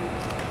to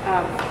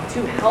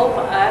help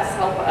us,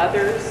 help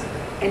others,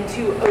 and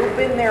to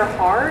open their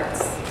hearts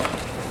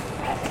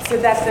so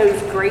that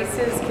those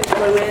graces can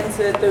flow in,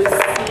 so that those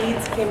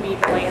seeds can be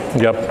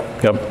planted. Yep.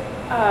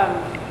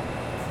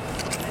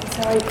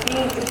 So I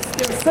think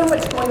there's so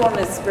much going on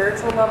a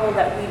spiritual level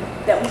that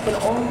we can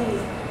only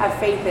have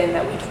faith in,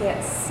 that we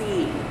can't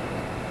see.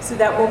 So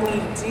that when we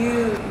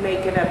do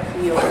make an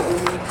appeal, when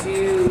we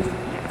do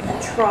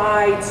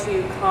try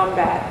to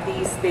combat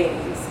these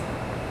things,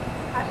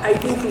 I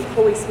think the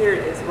Holy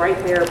Spirit is right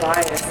there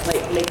by us,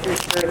 like making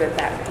sure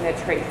that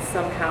penetrates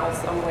somehow,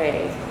 some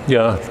way.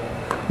 Yeah.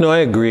 No, I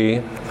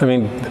agree.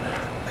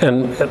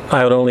 And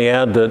I would only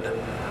add that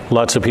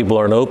lots of people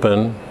aren't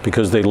open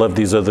because they love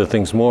these other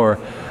things more.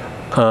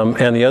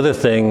 And the other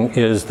thing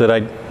is that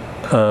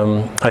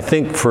I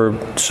think for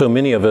so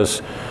many of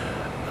us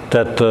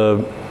that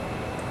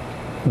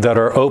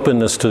our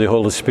openness to the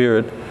Holy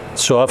Spirit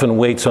so often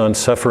waits on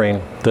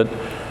suffering, that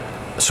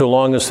so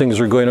long as things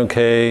are going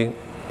okay,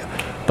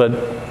 but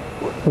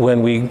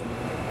when we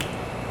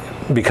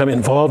become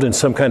involved in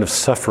some kind of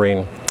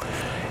suffering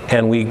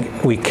and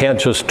we can't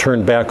just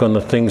turn back on the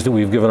things that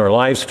we've given our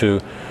lives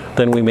to,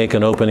 then we make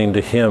an opening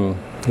to Him,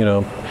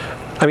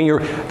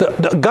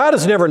 God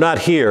is never not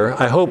here.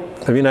 I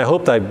hope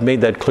I've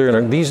made that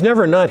clear. He's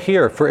never not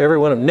here for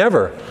everyone.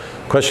 Never.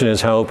 The question is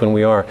how open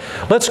we are.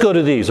 Let's go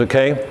to these,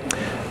 okay?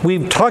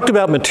 We've talked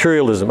about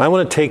materialism. I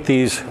want to take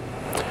these.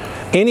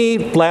 Any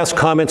last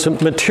comments?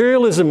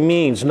 Materialism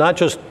means not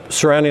just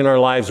surrounding our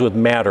lives with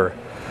matter.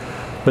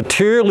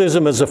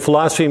 Materialism as a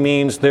philosophy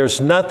means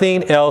there's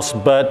nothing else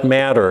but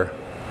matter.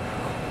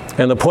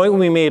 And the point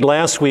we made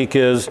last week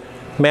is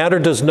matter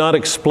does not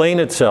explain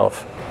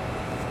itself.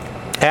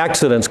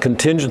 Accidents,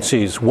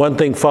 contingencies, one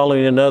thing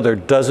following another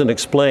doesn't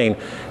explain.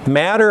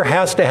 Matter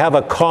has to have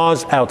a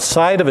cause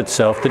outside of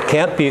itself that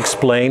can't be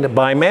explained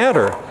by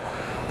matter.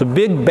 The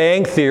Big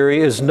Bang Theory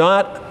is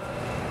not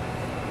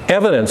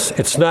evidence.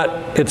 It's not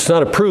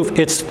a proof.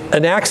 It's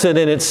an accident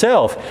in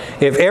itself.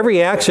 If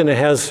every accident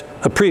has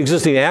a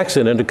pre-existing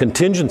accident, a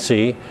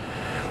contingency,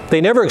 they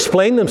never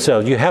explain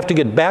themselves. You have to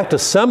get back to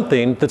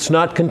something that's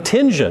not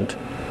contingent.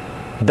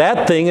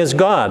 That thing is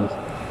God.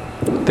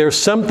 There's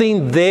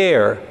something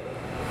there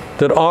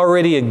that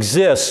already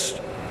exists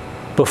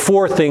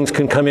before things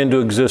can come into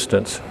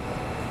existence.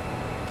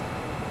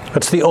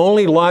 That's the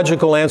only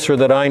logical answer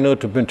that I know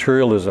to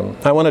materialism.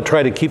 I want to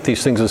try to keep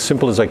these things as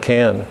simple as I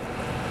can.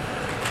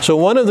 So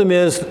one of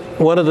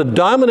the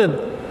dominant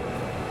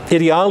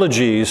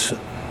ideologies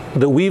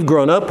that we've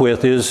grown up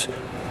with is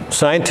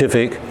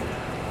scientific,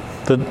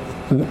 that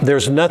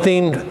there's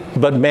nothing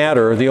but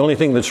matter. The only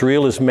thing that's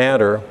real is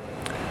matter.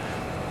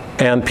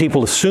 And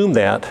people assume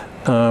that.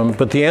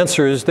 But the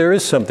answer is there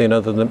is something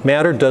other than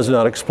matter does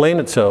not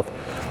explain itself.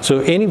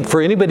 So for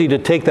anybody to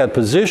take that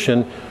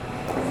position,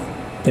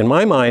 in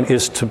my mind,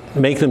 is to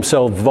make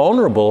themselves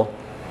vulnerable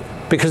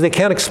because they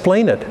can't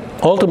explain it.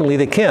 Ultimately,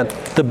 they can't.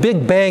 The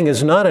Big Bang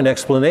is not an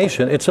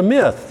explanation. It's a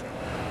myth.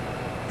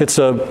 It's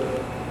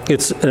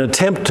an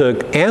attempt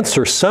to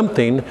answer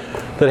something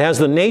that has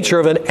the nature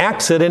of an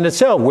accident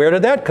itself. Where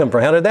did that come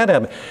from? How did that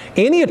happen?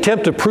 Any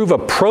attempt to prove a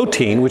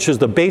protein, which is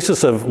the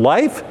basis of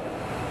life,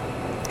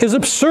 is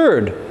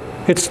absurd.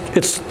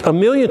 It's a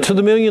million to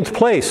the millionth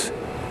place.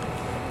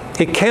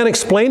 It can't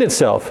explain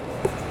itself.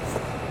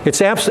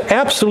 It's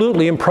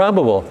absolutely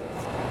improbable.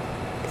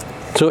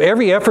 So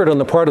every effort on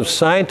the part of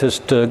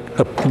scientists to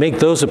make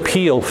those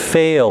appeal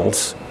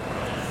fails.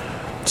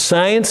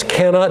 Science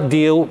cannot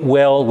deal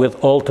well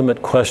with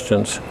ultimate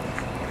questions.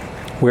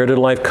 Where did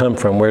life come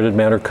from? Where did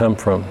matter come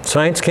from?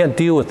 Science can't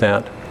deal with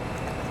that.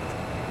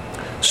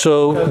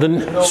 So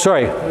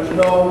there's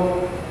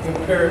no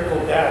empirical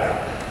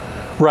data.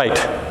 Right.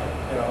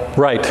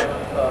 Right.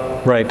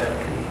 Right.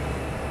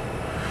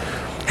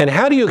 And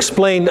how do you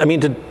explain, I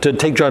mean, to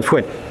take John's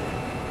point,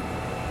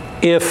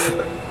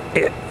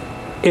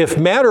 if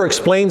matter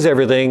explains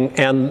everything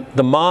and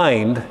the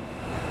mind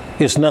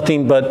is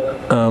nothing but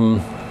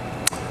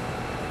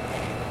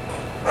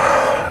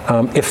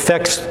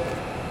effects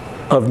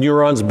of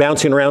neurons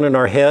bouncing around in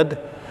our head,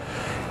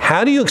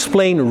 how do you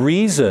explain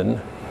reason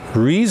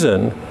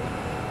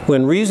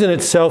when reason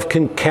itself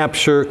can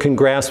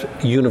grasp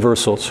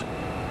universals?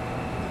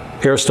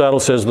 Aristotle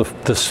says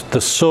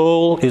the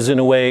soul is in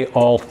a way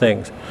all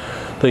things.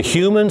 The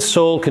human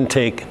soul can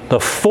take the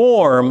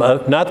form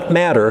of, not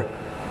matter,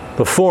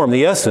 the form,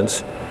 the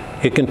essence.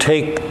 It can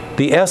take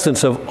the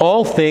essence of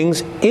all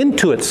things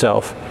into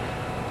itself.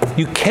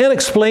 You can't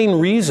explain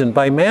reason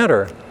by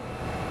matter.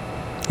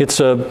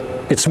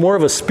 It's more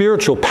of a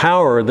spiritual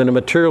power than a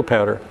material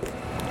power.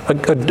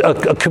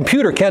 A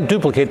computer can't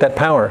duplicate that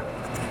power.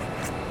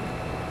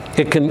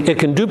 It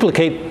can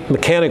duplicate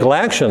mechanical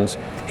actions.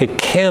 It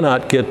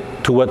cannot get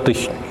to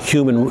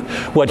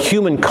what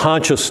human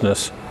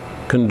consciousness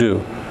can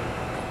do.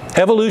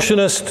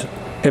 Evolutionists,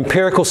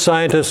 empirical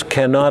scientists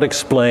cannot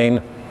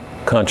explain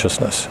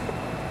consciousness.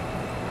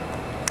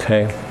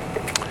 Okay.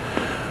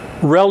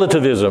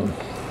 Relativism.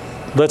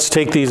 Let's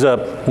take these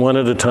up one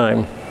at a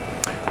time.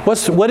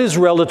 What is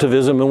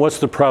relativism and what's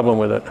the problem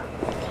with it?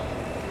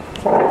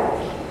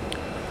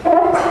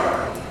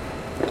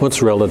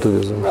 What's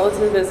relativism?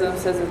 Relativism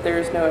says that there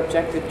is no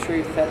objective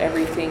truth, that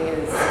everything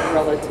is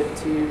relative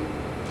to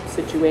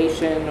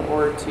situation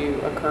or to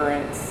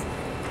occurrence,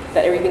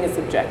 that everything is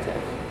subjective.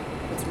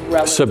 It's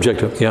relative.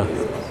 Subjective, yeah.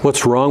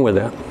 What's wrong with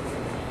that?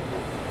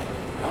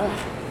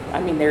 I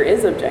mean, there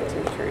is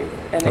objective truth.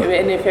 And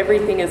if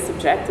everything is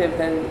subjective,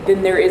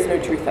 then there is no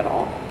truth at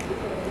all.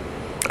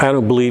 I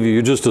don't believe you.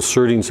 You're just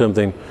asserting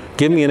something.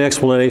 Give me an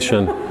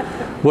explanation.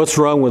 What's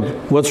wrong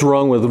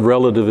with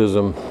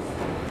relativism?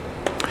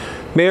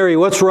 Mary,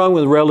 what's wrong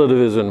with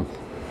relativism?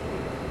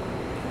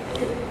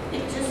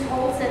 It just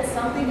holds that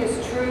something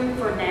is true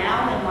for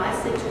now in my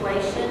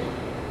situation,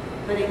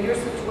 but in your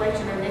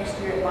situation or next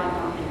year it might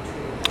not be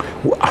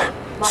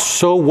true.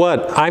 So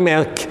what? I'm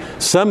at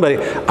somebody.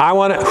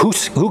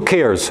 Who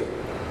cares?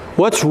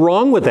 What's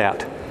wrong with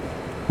that?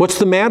 What's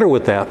the matter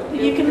with that?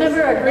 You can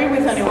never agree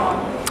with anyone.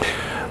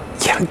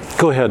 Yeah,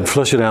 go ahead,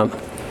 flesh it out.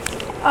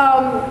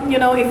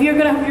 If you're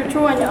going to have your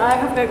true and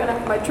I'm going to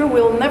have my true,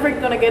 we're never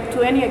going to get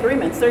to any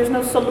agreements. There's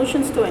no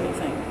solutions to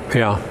anything.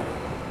 Yeah.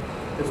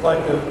 It's like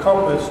a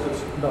compass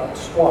that's not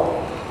swung.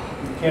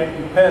 You can't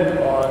depend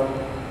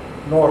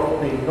on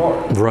north being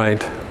north.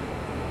 Right.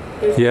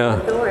 There's Yeah.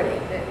 no authority.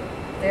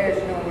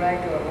 There's no right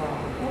or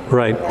wrong.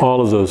 Right,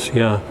 all of those,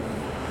 yeah.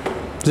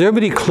 Is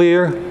everybody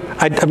clear?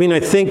 I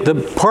think the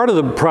part of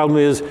the problem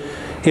is,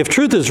 if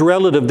truth is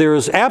relative, there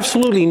is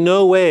absolutely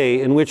no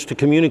way in which to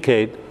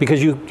communicate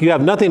because you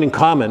have nothing in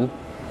common.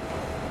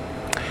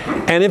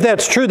 And if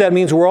that's true, that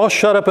means we're all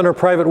shut up in our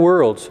private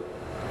worlds.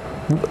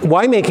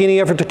 Why make any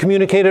effort to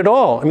communicate at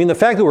all? I mean, the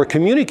fact that we're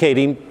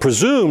communicating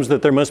presumes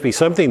that there must be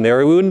something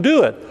there, or we wouldn't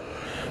do it.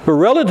 But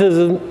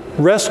relativism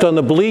rests on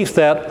the belief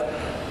that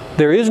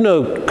there is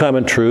no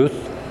common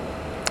truth.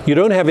 You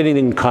don't have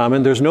anything in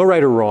common. There's no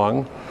right or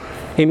wrong.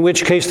 In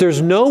which case,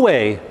 there's no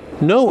way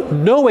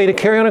to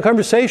carry on a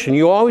conversation.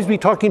 You'll always be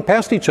talking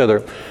past each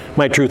other.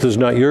 My truth is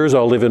not yours.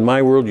 I'll live in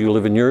my world. You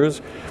live in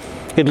yours.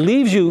 It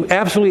leaves you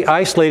absolutely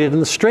isolated.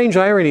 And the strange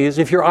irony is,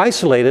 if you're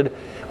isolated,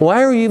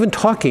 why are you even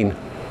talking?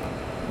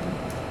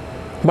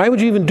 Why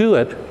would you even do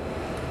it?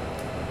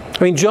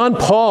 I mean, John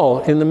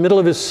Paul, in the middle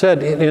of his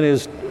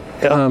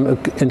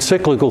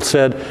encyclical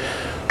said,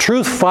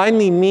 truth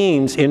finally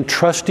means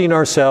entrusting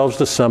ourselves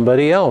to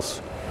somebody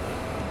else.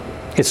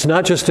 It's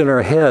not just in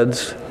our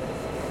heads.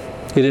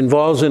 It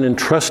involves an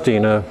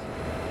entrusting,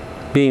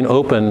 being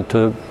open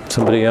to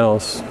somebody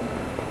else.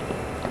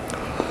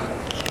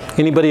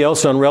 Anybody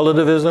else on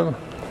relativism?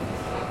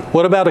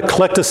 What about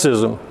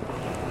eclecticism?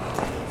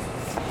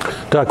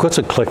 Doc, what's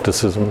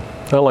eclecticism?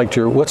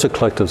 What's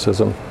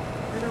eclecticism?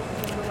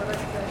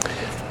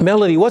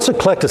 Melody, what's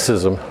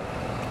eclecticism?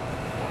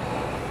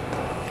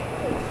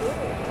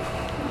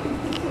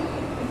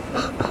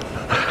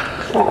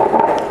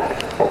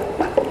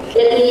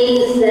 It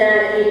means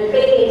that you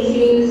pick and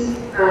choose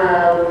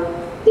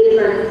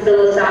different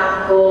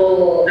philosophical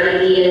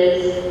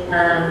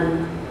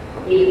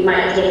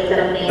might take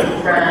something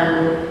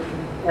from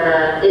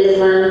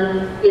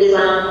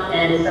Islam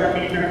and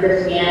something from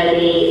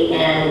Christianity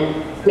and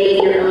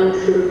make your own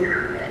truth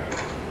out of it.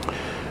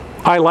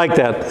 I like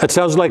that. It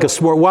sounds like a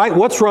smart. Why?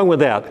 What's wrong with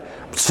that?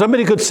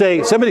 Somebody could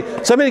say,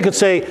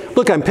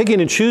 look, I'm picking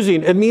and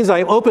choosing. It means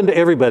I'm open to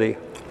everybody.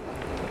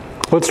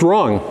 What's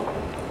wrong?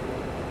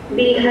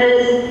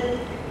 Because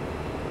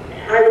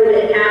I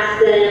would ask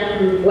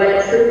them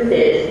what truth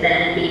is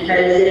then,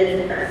 because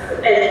if,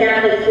 as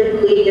Catholics, we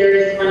believe there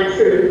is one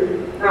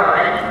truth,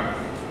 God.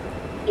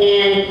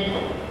 And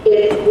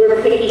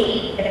if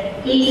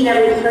each and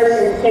every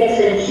person picks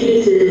and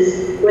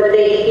chooses what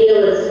they feel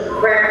is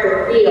correct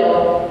or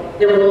real,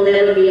 then we'll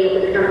never be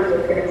able to come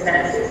to a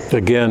consensus.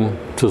 Again,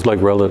 just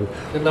like relative.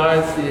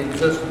 Denies the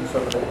existence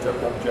of an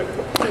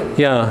objective truth.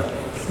 Yeah.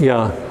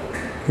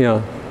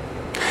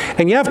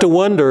 And you have to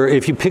wonder,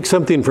 if you pick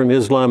something from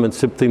Islam and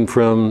something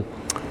from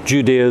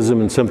Judaism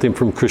and something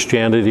from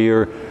Christianity,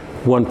 or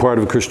one part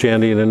of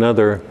Christianity and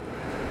another,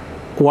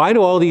 why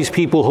do all these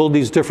people hold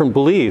these different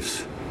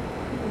beliefs?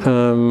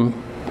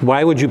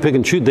 Why would you pick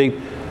and choose?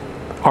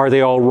 Are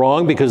they all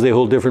wrong because they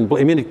hold different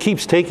beliefs? I mean, it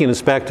keeps taking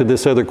us back to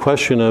this other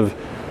question of,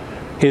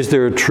 is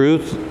there a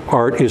truth?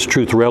 Is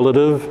truth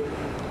relative?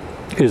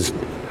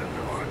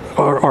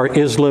 Are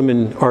Islam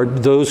and are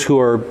those who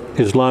are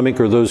Islamic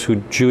or those who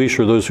are Jewish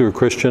or those who are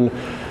Christian,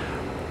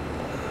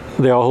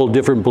 they all hold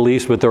different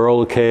beliefs, but they're all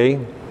okay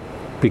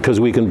because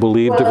we can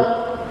believe different?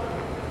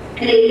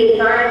 And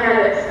if I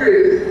have a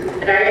truth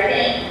that I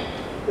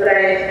think that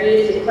I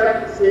use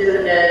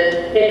eclecticism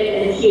to pick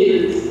and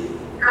choose,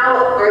 how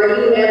are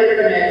you ever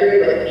going to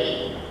agree with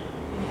me?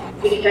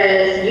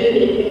 Because you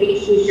can pick and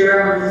choose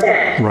your own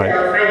set. Right.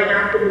 So I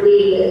have to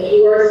believe that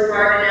you are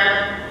smart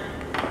enough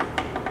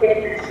to pick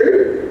the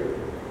truth.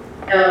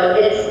 So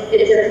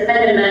it's a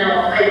fundamental.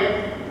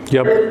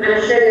 Yep.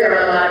 I'm sure there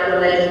are a lot of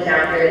religions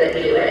out there that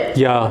do it.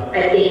 Yeah.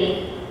 I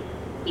think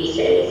these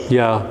days.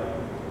 Yeah.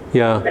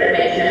 But it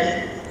makes no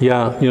sense.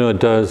 Yeah, it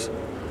does.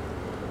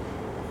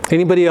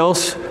 Anybody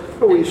else?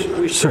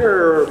 We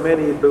share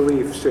many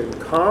beliefs in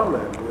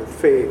common with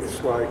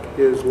faiths like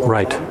Islam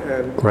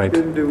and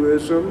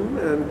Hinduism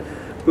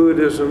and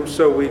Buddhism.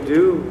 So we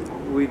do.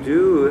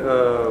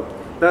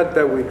 Not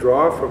that we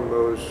draw from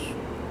those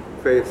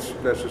faiths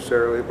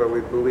necessarily, but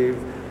we believe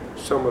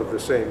some of the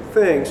same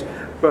things.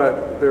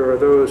 But there are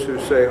those who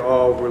say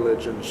all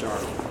religions are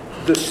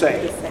the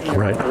same.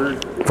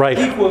 Right.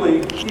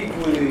 Equally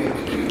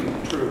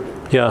true.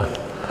 Yeah.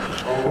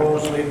 All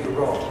roads lead to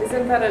Rome.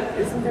 Isn't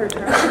there a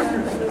term?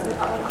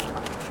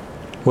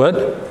 What?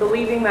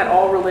 Believing that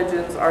all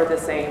religions are the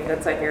same,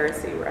 that's a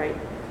heresy, right?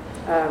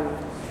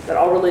 That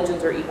all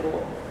religions are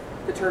equal.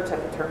 The church has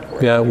a term for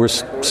it. Yeah, we're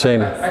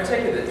saying. I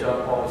take it that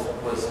John Paul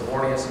was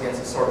warning us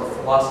against a sort of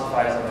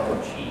philosophizing on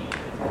the cheap.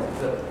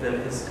 That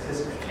his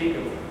critique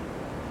of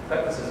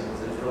eclecticism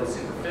is really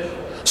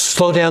superficial.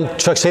 Slow down,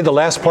 Chuck. Say the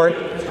last part.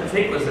 His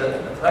critique was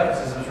that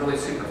eclecticism is really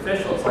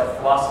superficial. It's like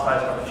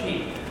philosophizing on the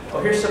cheap.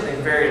 Oh, here's something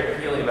very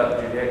appealing about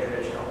the Judaic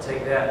tradition. I'll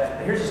take that.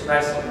 And here's this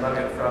nice little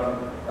nugget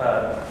from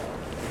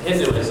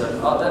Hinduism.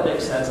 Oh, that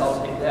makes sense.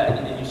 I'll take that.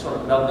 And then you sort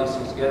of meld these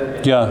things together.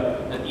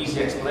 And an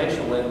easy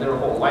explanation when their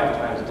whole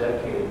lifetime is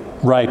dedicated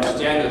to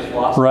understanding this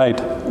philosophy.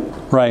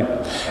 Right.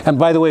 And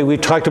by the way, we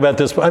talked about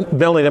this.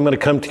 Melanie, I'm going to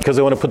come to because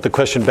I want to put the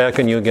question back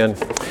on you again.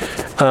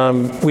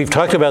 We've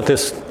talked about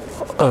this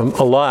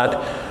a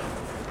lot.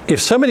 If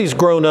somebody's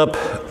grown up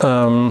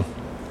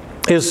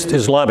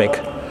Islamic,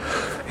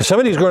 if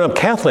somebody's grown up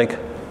Catholic,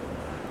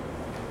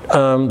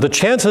 the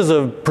chances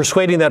of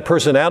persuading that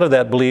person out of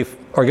that belief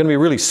are going to be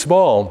really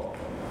small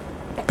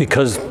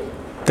because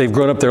they've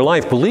grown up their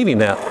life believing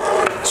that.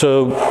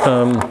 So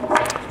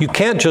you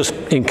can't just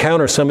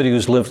encounter somebody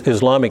who's lived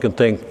Islamic and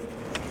think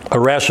a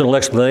rational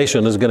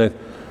explanation is going to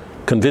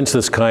convince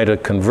this guy to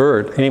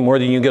convert any more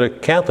than you get a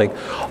Catholic.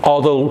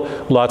 Although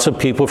lots of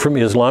people from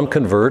Islam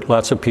convert,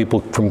 lots of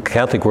people from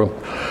Catholic world.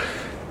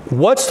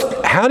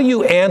 How do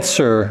you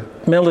answer,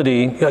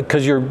 Melody,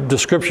 because your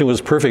description was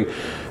perfect.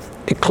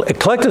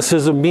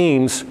 Eclecticism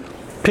means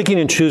picking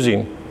and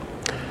choosing.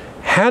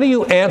 How do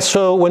you answer,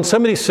 so when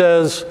somebody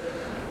says,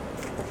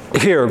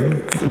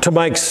 here, to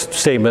Mike's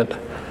statement,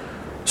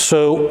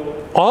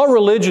 so all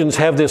religions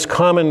have this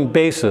common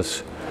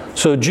basis.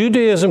 So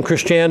Judaism,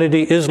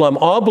 Christianity, Islam,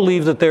 all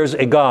believe that there's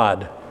a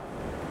God.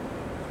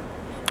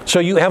 So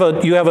you have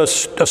a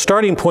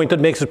starting point that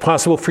makes it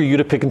possible for you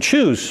to pick and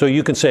choose. So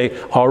you can say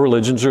all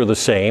religions are the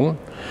same.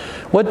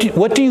 What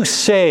do you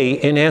say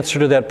in answer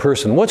to that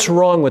person? What's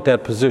wrong with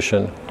that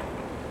position?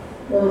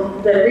 Well,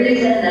 the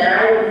reason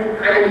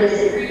that I would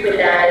disagree with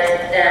that is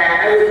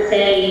that I would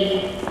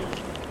say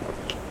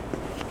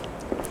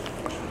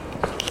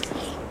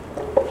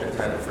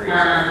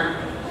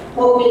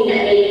hoping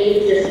that maybe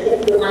you just pick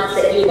the ones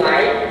that you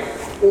like,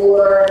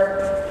 or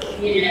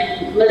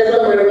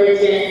Muslim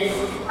religion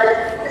was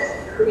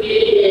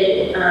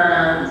created so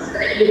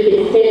that you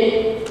can pick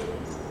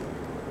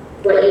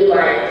what you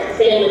like.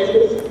 Same with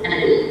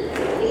Christianity.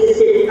 Jesus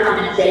didn't come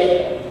and say,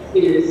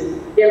 choose.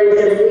 There was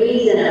a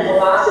reason, a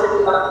philosophy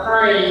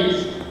behind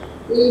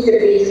each of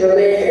these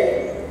religions.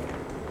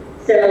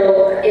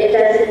 So it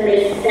doesn't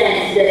make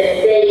sense that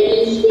they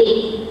each think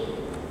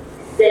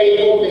they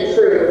hold the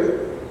truth,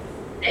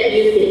 that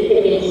you can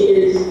pick and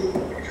choose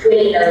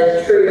between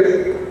those truths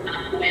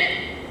with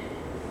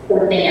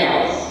something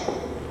else.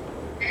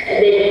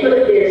 There's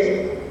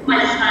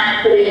much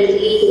time put into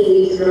each of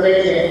these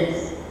religions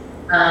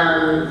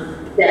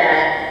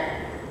that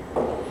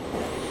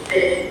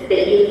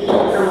you can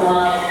come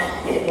along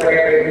with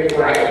whatever you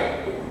like.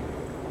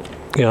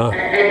 Yeah. I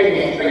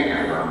didn't explain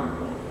that wrong.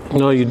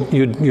 No, you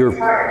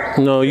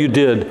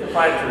did.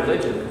 Fides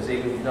religion, because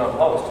even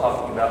Paul was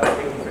talking about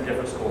thinking for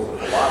different schools of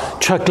philosophy.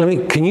 Chuck,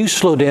 can you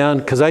slow down?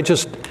 Because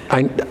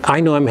I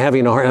know I'm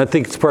having a hard, I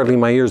think it's partly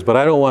my ears, but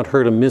I don't want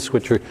her to miss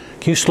what you're,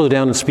 can you slow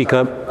down and speak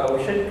up?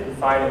 We shouldn't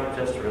confine it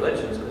just to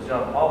religions, because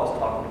John Paul was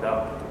talking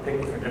about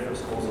picking from different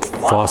schools of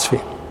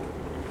Philosophy.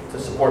 to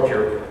support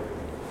your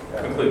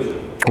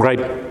conclusion. Right.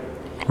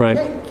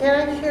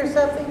 Can I share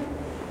something?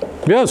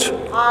 Yes.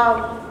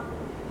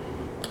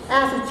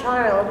 As a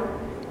child,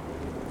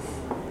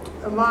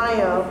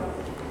 my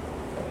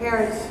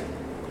parents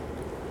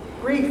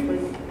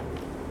briefly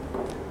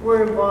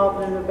were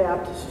involved in the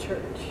Baptist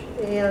church.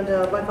 And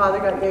my father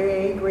got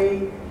very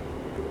angry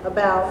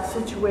about the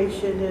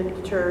situation in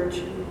the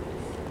church.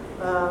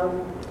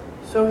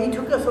 So he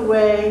took us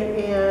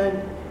away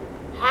and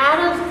had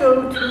us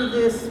go to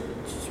this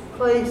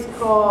place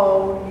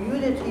called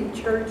Unity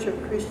Church of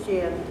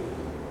Christianity.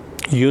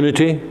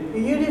 Unity?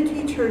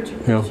 Unity Church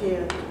of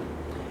Christianity.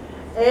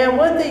 And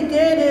what they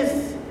did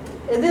is,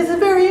 and this is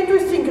very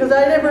interesting because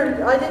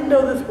I didn't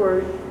know this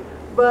word,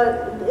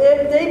 but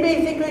they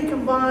basically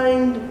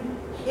combined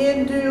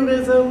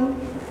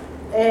Hinduism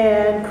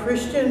and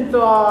Christian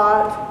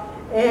thought,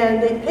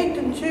 and they picked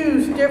and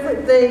chose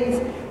different things,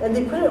 and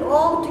they put it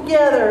all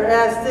together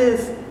as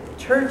this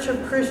Church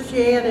of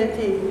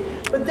Christianity.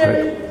 But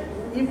then,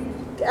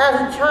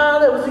 as a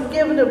child, I was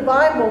given a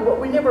Bible, but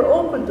we never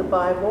opened the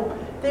Bible.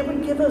 They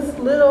would give us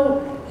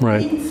little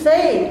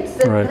sayings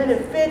that kind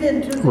of fit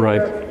into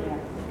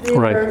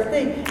their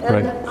thing.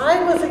 And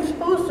I was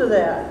exposed to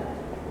that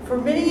for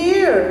many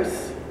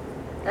years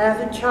as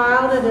a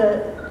child and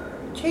a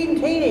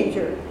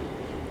teenager.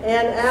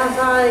 And as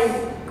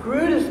I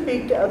grew to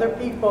speak to other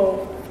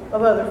people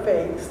of other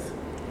faiths,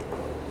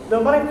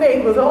 though my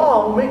faith was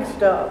all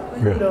mixed up,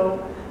 you know,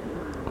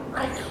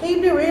 I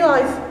came to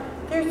realize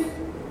there's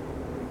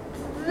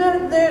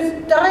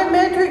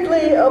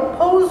diametrically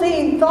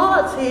opposing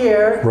thoughts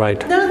here.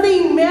 Right.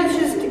 Nothing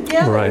meshes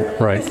together.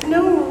 Right. There's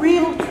no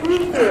real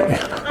truth there.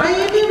 I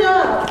ended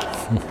up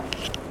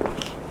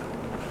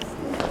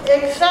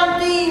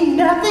accepting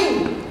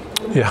nothing.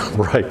 Yeah,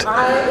 right.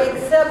 I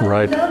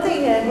accepted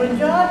nothing. And when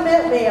John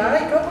met me,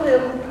 I told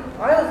him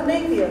I was an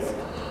atheist.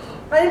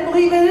 I didn't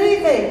believe in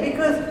anything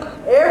because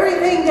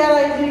everything that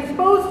I was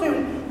exposed to,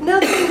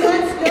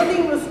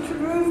 nothing was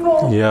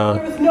truthful. Yeah.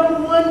 There was no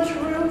one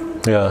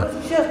truth. Yeah. It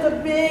was just a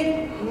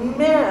big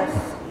mess.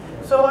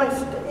 So I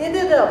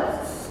ended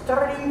up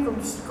starting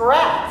from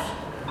scratch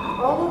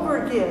all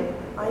over again.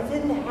 I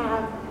didn't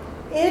have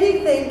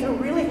anything to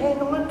really hang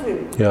on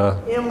to. Yeah.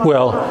 In my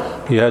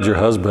life. You had your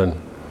husband.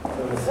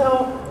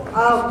 So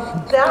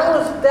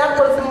that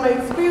was my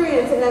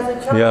experience as a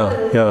child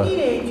and a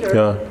teenager.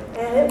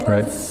 And it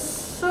was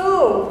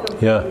so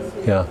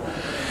confusing. Yeah.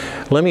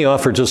 Let me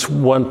offer just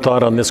one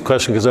thought on this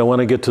question because I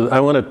want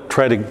to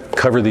try to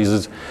cover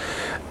these.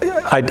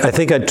 I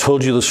think I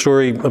told you the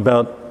story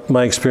about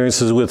my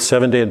experiences with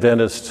Seventh-day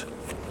Adventists,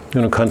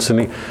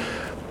 constantly.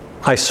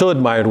 I so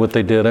admired what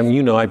they did. I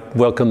mean, I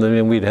welcomed them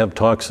in. We'd have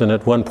talks, and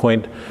at one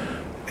point,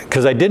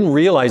 because I didn't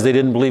realize they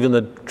didn't believe in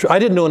I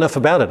didn't know enough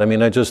about it. I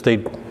mean,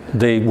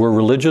 they were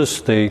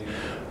religious. They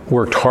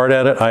worked hard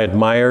at it. I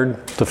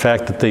admired the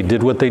fact that they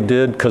did what they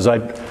did because I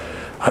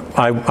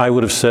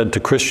would have said to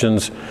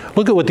Christians,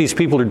 look at what these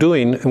people are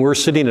doing, and we're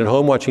sitting at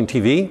home watching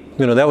TV.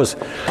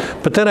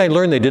 But then I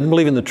learned they didn't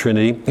believe in the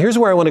Trinity. Here's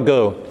where I want to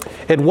go.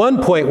 At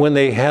one point when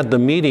they had the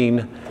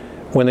meeting,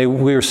 when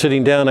we were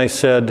sitting down, I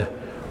said,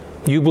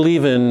 you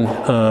believe in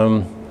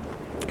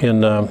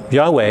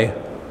Yahweh,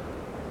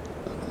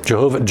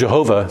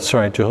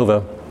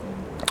 Jehovah.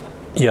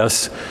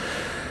 Yes.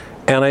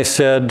 And I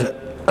said,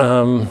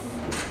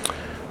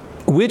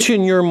 which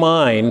in your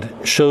mind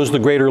shows the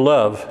greater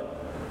love?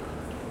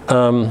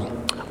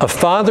 A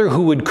father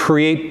who would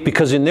create,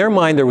 because in their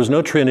mind there was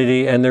no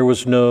Trinity and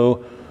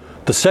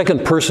the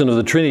second person of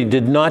the Trinity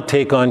did not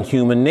take on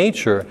human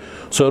nature.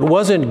 So it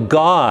wasn't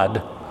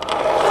God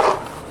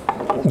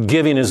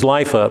giving his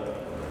life up.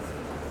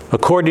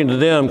 According to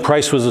them,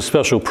 Christ was a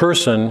special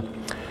person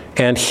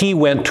and he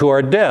went to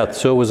our death.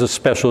 So it was a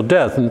special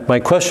death. And my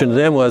question to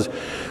them was,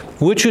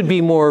 which would be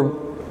more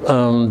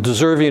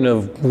deserving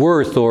of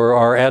worth or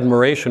our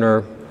admiration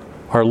or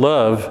our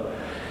love?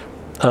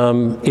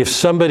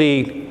 If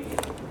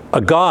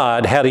a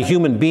God had a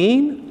human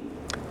being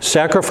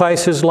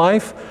sacrifice his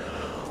life,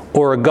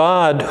 or a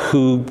God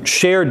who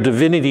shared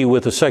divinity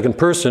with a second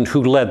person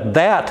who let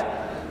that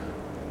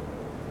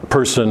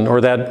person or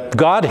that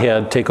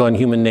Godhead take on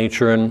human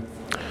nature. And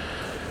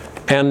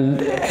And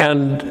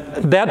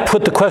that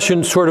put the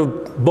question sort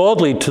of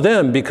boldly to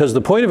them, because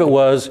the point of it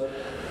was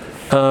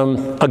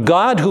a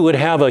God who would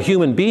have a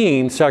human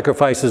being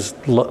sacrifice his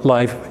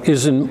life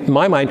is, in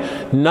my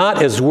mind,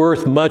 not as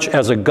worth much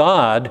as a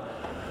God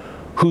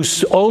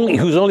whose only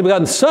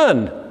begotten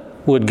Son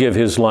would give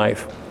his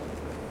life.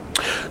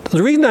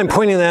 The reason I'm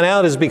pointing that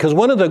out is because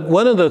one of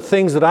the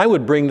things that I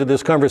would bring to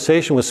this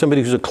conversation with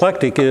somebody who's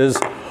eclectic is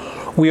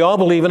we all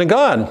believe in a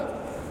God.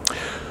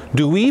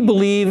 Do we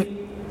believe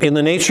in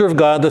the nature of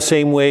God the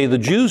same way the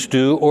Jews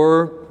do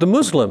or the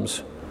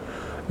Muslims?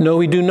 No,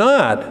 we do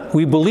not.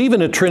 We believe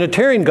in a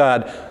Trinitarian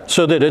God,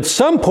 so that at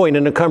some point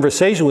in a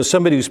conversation with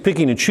somebody who's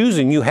picking and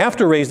choosing, you have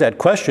to raise that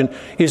question,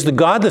 is the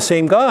God the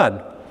same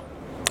God?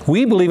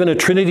 We believe in a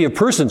trinity of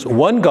persons,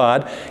 one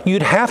God.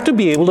 You'd have to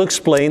be able to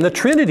explain the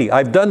Trinity.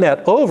 I've done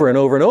that over and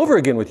over and over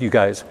again with you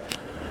guys.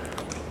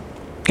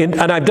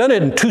 And I've done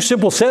it in two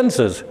simple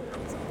sentences.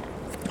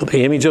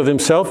 The image of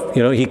himself,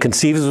 he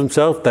conceives of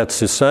himself, that's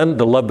his Son,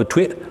 the love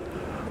between.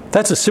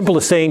 That's as simple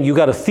as saying you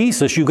got a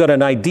thesis, you got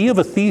an idea of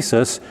a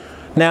thesis,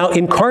 now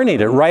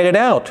incarnate it, write it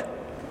out.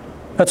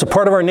 That's a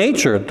part of our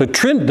nature. The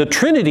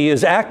Trinity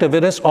is active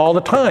in us all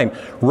the time.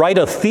 Write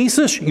a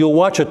thesis, you'll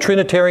watch a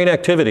Trinitarian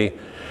activity.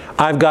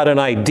 I've got an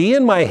idea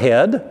in my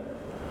head.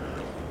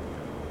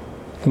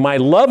 My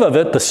love of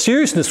it, the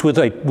seriousness with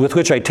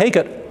which I take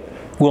it,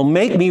 will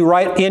make me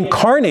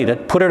incarnate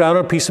it, put it out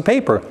on a piece of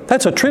paper.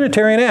 That's a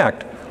Trinitarian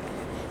act.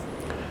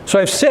 So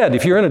I've said,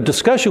 if you're in a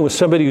discussion with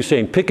somebody who's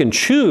saying pick and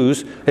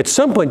choose, at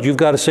some point you've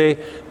got to say,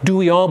 do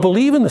we all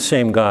believe in the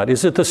same God?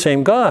 Is it the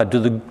same God?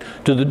 Do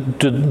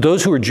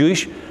those who are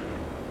Jewish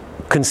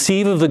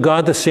conceive of the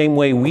God the same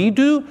way we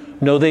do?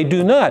 No, they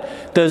do not.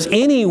 Does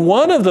any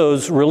one of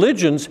those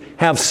religions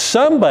have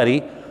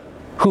somebody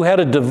who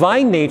had a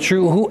divine nature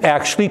who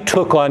actually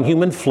took on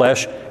human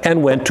flesh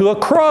and went to a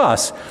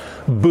cross?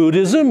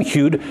 Buddhism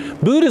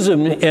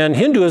and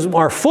Hinduism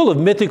are full of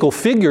mythical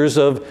figures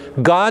of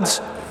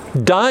gods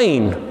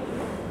dying.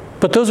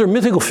 But those are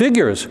mythical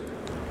figures.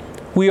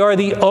 We are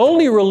the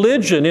only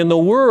religion in the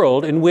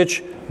world in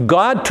which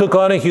God took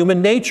on a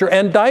human nature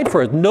and died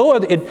for it. No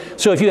other.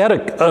 So if you had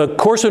a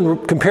course in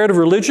comparative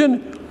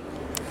religion,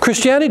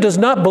 Christianity does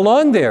not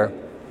belong there.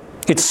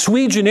 It's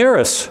sui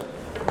generis.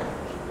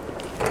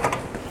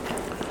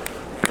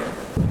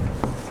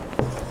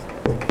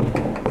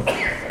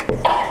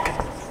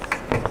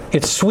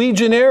 It's sui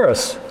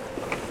generis.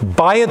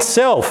 By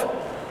itself.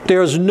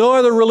 There's no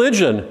other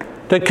religion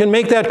that can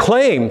make that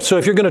claim. So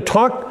if you're going to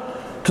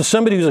talk to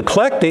somebody who's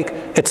eclectic,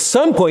 at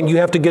some point you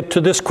have to get to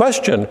this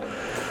question.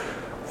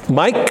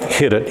 Mike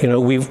hit it.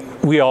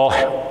 We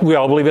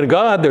all believe in a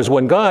God. There's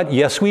one God.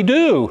 Yes, we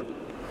do.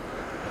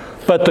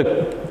 But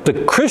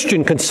the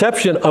Christian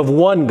conception of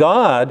one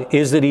God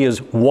is that he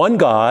is one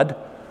God,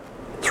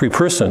 three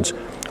persons.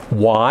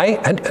 Why?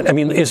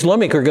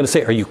 Islamic are going to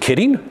say, are you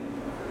kidding?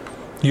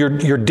 You're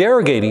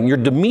derogating. You're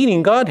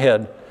demeaning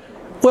Godhead.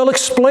 Well,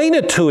 explain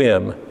it to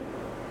him.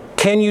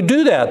 Can you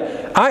do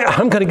that?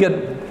 I'm going to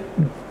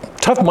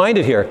get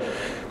tough-minded here.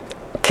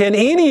 Can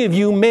any of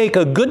you make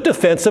a good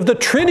defense of the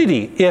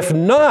Trinity? If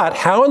not,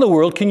 how in the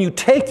world can you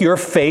take your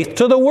faith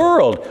to the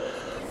world?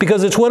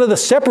 Because it's one of the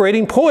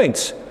separating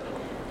points.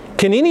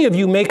 Can any of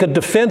you make a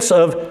defense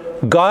of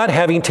God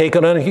having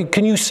taken on?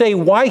 Can you say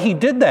why he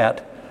did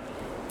that?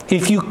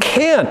 If you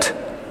can't,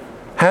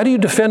 how do you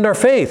defend our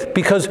faith?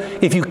 Because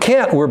if you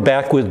can't, we're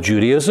back with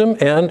Judaism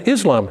and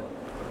Islam.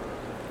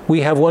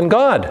 We have one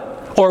God.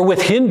 Or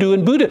with Hindu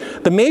and Buddha.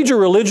 The major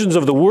religions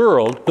of the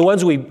world, the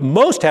ones we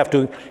most have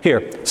to,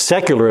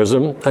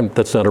 secularism,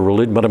 that's not a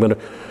religion, but I'm going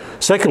to,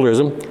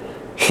 secularism,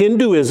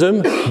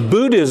 Hinduism,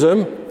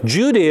 Buddhism,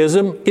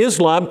 Judaism,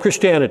 Islam,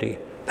 Christianity.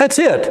 That's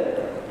it.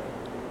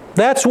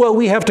 That's what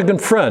we have to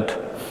confront.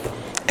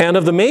 And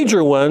of the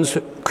major ones,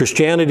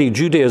 Christianity,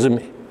 Judaism,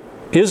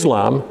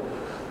 Islam,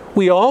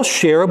 we all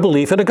share a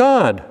belief in a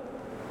God.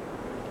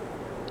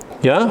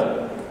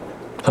 Yeah?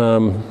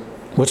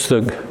 What's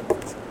the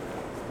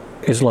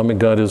Islamic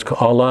God is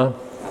called?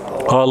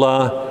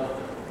 Allah,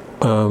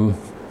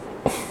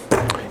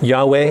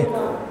 Yahweh,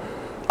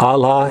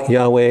 Allah,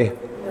 Yahweh,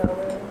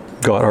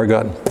 God, our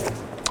God.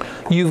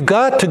 You've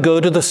got to go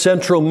to the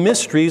central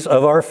mysteries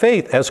of our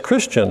faith as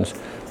Christians.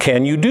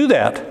 Can you do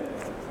that?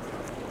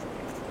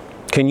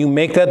 Can you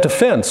make that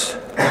defense?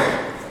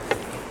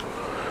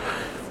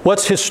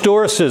 What's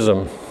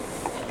historicism?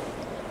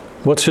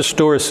 What's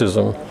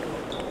historicism?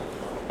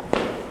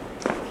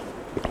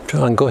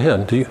 John, go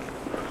ahead. Do you?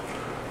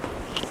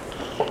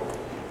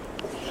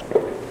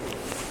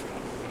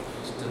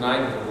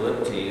 Denying the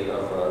validity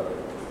of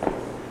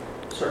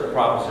a certain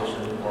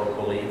proposition or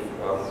belief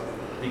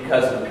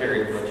because of the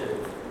period in which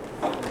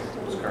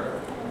it was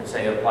current. And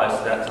saying it applies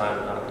to that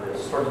time, not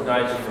this. Sort of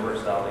denies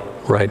universality.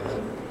 Right.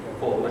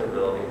 Full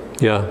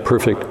applicability. Yeah,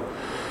 perfect.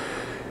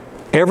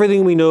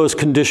 Everything we know is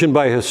conditioned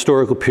by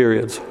historical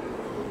periods.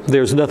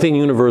 There's nothing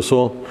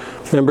universal.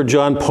 Remember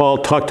John Paul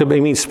talked about,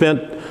 he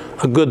spent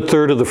a good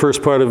third of the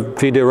first part of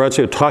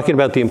Fides talking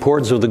about the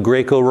importance of the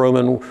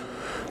Greco-Roman,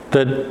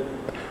 that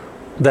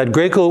that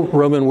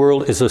Greco-Roman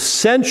world is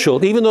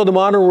essential. Even though the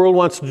modern world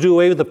wants to do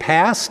away with the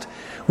past,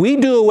 we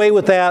do away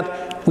with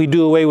that. We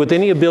do away with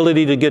any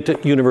ability to get to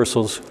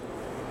universals.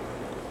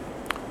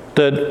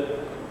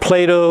 That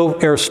Plato,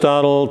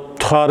 Aristotle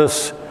taught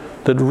us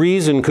that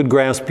reason could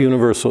grasp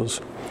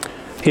universals.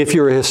 If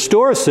you're a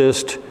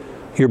historicist,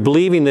 you're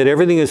believing that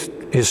everything is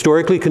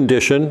historically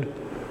conditioned,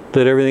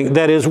 that everything,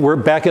 that is, we're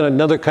back in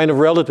another kind of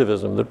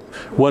relativism, that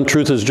one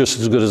truth is just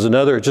as good as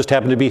another, it just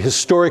happened to be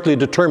historically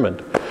determined.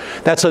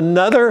 That's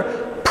another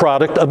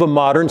product of a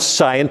modern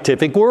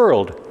scientific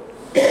world.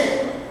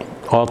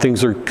 All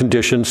things are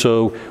conditioned,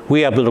 so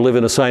we happen to live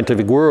in a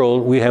scientific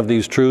world. We have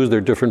these truths,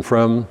 they're different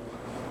from.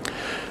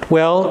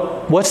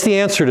 Well, what's the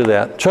answer to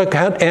that? Chuck,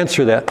 how to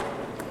answer that?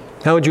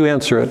 How would you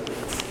answer it?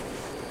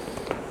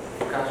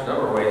 Gosh, a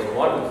number of ways.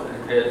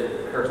 One,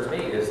 it occurs to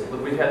me, is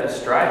that we've had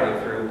this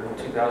striving through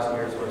 2,000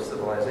 years of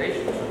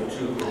civilization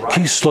to arrive.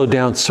 Can you slow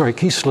down? Sorry,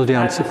 can you slow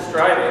down? We've had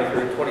striving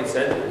through 20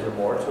 centuries or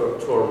more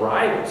to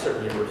arrive at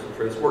certain universal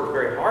truths, worked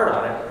very hard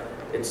on it.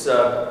 It's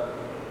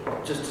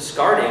just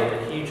discarding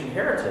a huge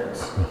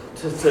inheritance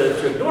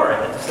to ignore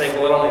it and to say,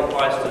 well, it only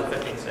applies to the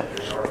 15th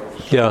century or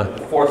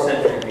 4th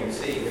century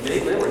BC. And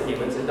they were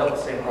humans and dealt with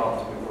the same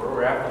problems we were.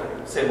 We're after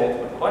the same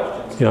ultimate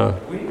questions. Yeah.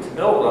 We need to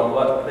build on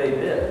what they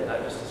did,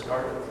 not just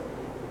discard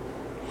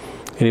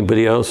it.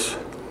 Anybody else?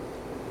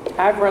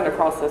 I've run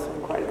across this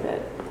one quite a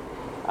bit.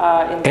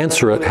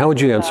 Answer it. How would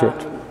you answer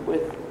it?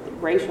 With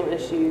racial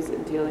issues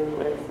and dealing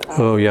with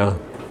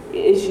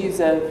issues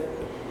of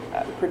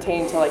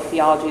pertaining to like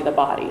theology of the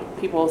body.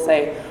 People will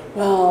say,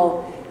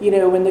 well, you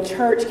know, when the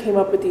church came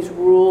up with these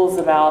rules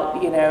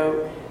about, you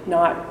know,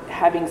 not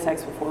having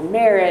sex before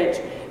marriage,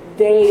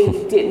 they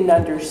didn't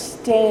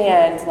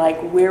understand like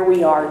where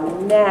we are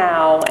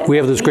now. And we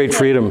have this great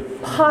freedom.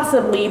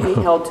 Possibly be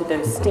held to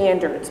those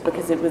standards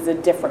because it was a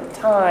different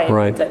time.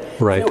 Right.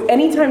 Right. So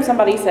anytime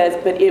somebody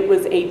says, but it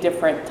was a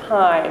different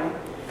time,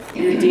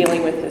 you're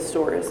dealing with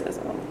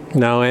historicism.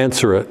 Now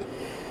answer it.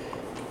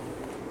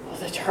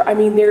 I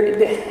mean,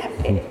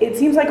 it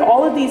seems like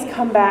all of these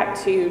come back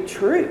to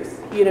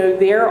truth. You know,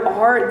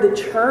 the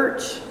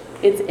church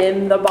is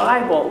in the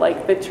Bible.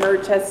 Like the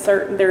church has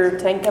there are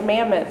 10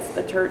 commandments.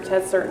 The church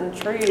has certain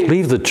truths.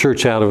 Leave the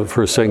church out of it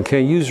for a second.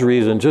 Can you use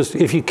reason? Just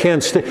if you can,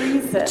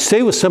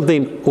 stay with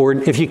something, or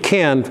if you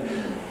can,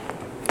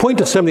 point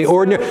to something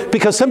ordinary,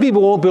 because some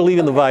people won't believe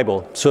in the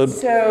Bible. So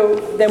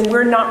then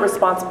we're not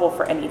responsible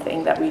for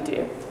anything that we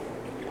do,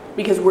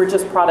 because we're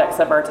just products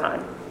of our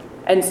time.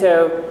 And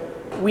so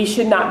we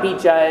should not be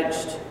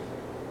judged,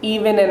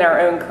 even in our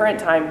own current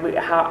time.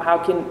 How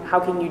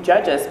can you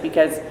judge us?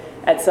 Because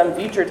at some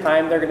future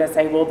time, they're going to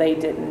say, well, they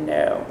didn't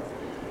know.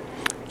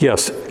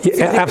 Yes.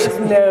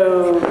 Absolutely.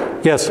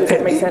 Yes. Does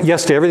that make sense?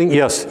 Yes to everything.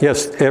 Yes.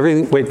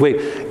 Everything.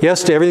 Wait.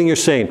 Yes to everything you're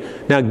saying.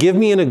 Now, give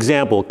me an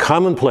example,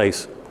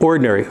 commonplace,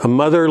 ordinary, a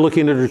mother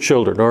looking at her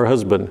children or her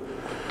husband,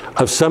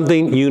 of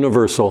something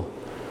universal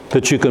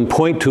that you can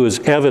point to as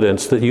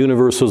evidence that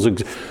universals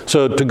exist.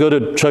 So to go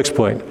to Chuck's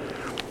point,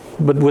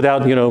 but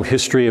without,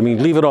 history,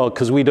 leave it all,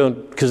 because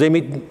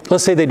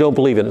let's say they don't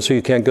believe in it, so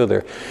you can't go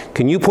there.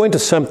 Can you point to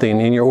something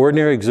in your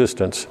ordinary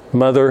existence,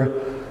 mother,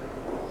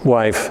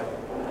 wife,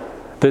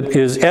 that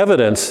is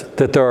evidence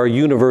that there are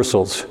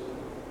universals?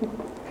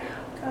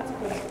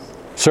 Consequences.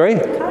 Sorry?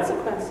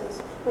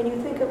 Consequences. When you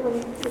think of when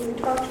you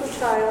talk to a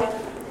child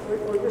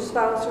or your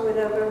spouse or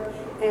whatever,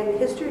 and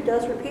history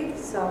does repeat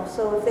itself.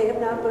 So if they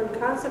have not learned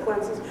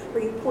consequences,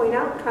 or you point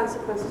out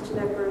consequences to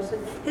that person,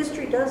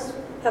 history does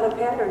have a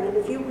pattern. And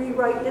if you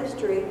rewrite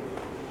history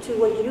to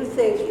what you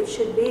think it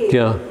should be,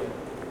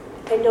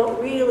 and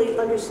don't really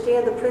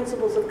understand the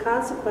principles of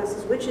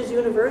consequences, which is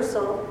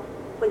universal,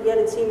 but yet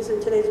it seems in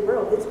today's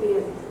world it's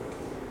being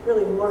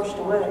really washed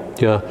away.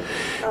 Yeah.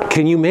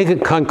 Can you make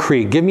it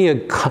concrete? Give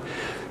me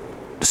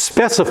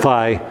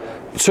specify.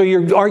 So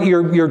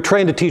you're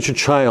trying to teach a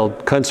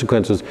child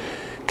consequences.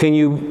 Can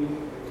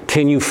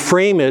you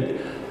frame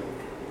it,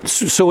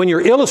 so when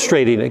you're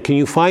illustrating it, can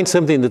you find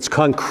something that's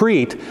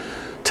concrete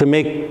to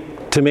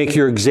make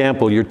your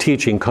example, your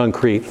teaching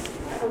concrete?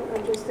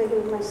 I'm just thinking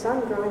of my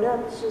son growing up.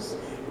 It's just,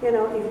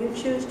 if you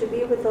choose to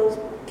be with those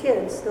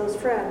kids, those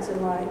friends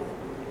in life,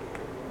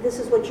 this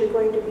is what you're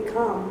going to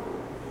become.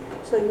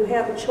 So you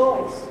have a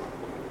choice.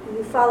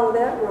 You follow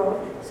that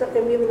road. So,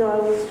 and even though I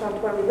always talked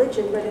about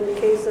religion, but in the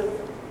case of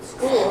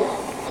school,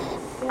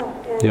 you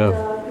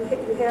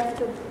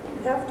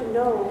have to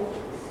know,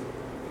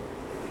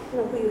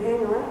 who you hang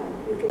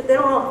around. They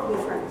don't all have to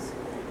be friends.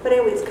 But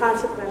anyway, it's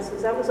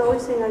consequences. That was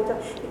always the thing I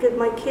thought, because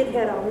my kid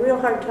had a real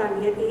hard time.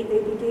 He had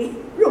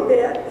ADD real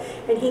bad,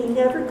 and he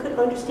never could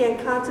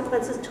understand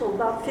consequences till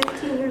about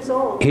 15 years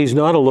old. He's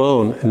not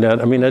alone in that.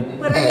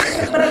 But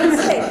I would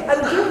say, I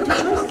would give him two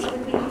choices. It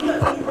would be,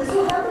 this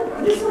will happen,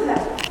 or this will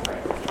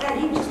happen. And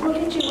he'd just look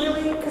at you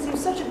really, because he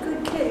was such a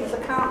good kid. He was a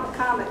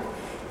comic.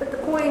 But the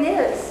point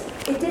is,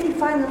 it didn't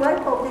find the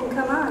light bulb didn't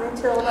come on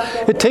until about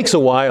that. It takes a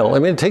while.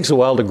 It takes a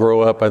while to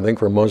grow up, I think,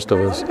 for most of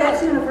us.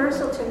 That's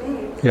universal to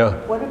me. Yeah.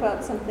 What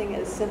about something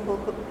as simple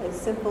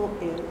as...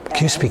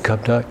 Can you speak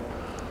up, Doc?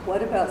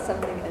 What about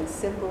something as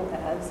simple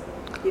as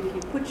if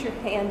you put your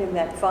hand in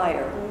that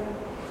fire,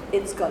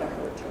 it's going to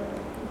hurt.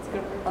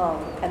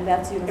 And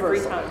that's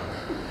universal.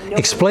 Every time.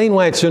 Explain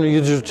why it's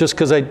universal, just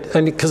because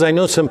I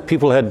know some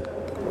people had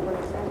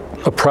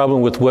a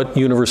problem with what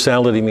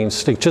universality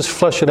means. Just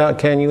flesh it out,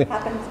 can you? It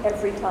happens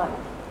every time.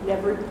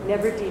 Never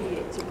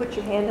deviates. You put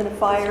your hand in a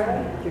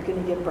fire, you're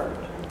going to get burned.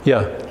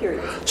 Yeah.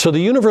 Period. So the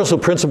universal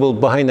principle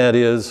behind that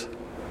is?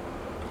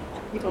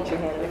 You put your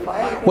hand in a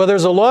fire. Well,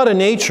 there's a law to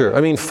nature.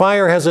 I mean,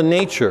 fire has a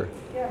nature.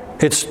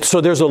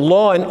 So there's a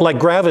law, like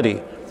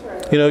gravity.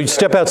 You know, you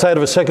step outside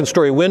of a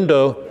second-story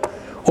window,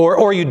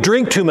 or you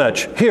drink too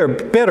much. Here,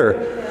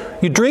 better.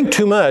 You drink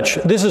too much.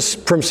 This is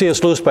from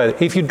C.S. Lewis, by the way.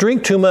 If you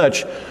drink too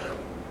much,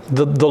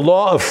 the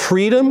law of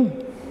freedom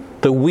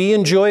that we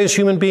enjoy as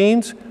human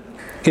beings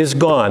is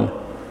gone.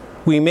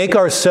 We make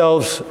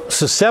ourselves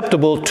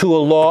susceptible to a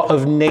law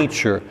of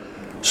nature.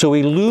 So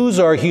we lose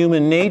our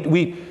human nature.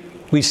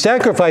 We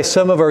sacrifice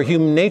some of our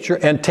human nature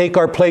and take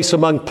our place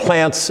among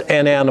plants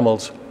and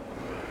animals.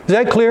 Is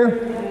that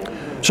clear?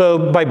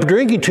 So by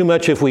drinking too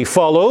much, if we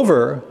fall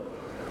over,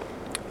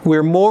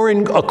 we're more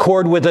in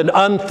accord with an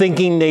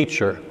unthinking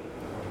nature.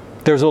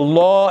 There's a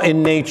law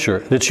in nature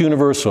that's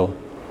universal.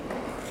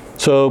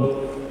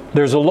 So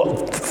there's a law.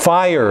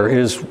 Fire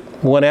is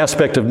one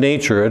aspect of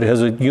nature. It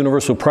has a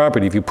universal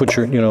property. If you put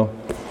your,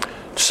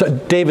 So,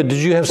 David, did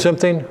you have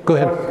something? Go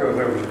ahead. I was going to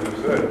say what you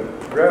just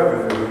said.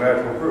 Gravity is a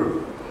natural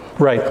proof.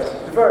 Right.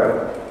 Define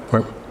it.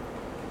 Right.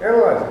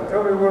 Analyze it.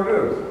 Tell me what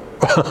it is.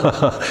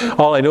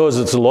 All I know is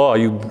it's a law.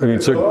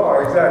 It's a law,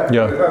 exactly.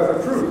 Yeah.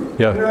 That's the truth.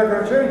 Yeah. You're not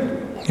going to change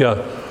it. Yeah.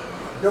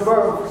 Go by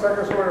the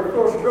second story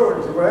building,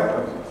 see what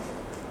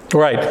happens.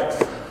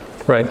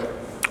 Right. Right.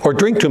 Or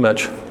drink too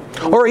much.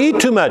 Or eat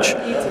too much.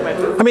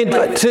 I mean,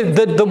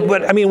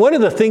 one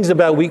of the things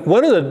about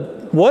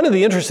one of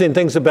the interesting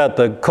things about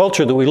the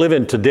culture that we live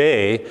in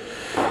today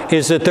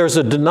is that there's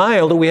a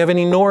denial that we have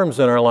any norms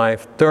in our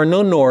life. There are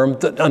no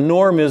norms. A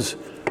norm is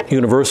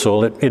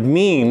universal. It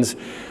means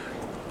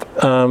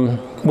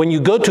when you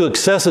go to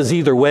excesses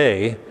either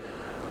way,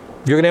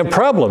 you're going to have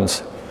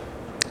problems.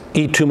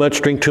 Eat too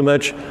much, drink too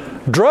much.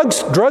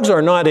 Drugs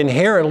are not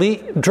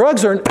inherently.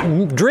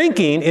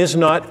 Drinking is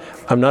not.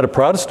 I'm not a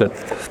Protestant.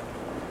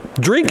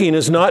 Drinking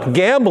is not,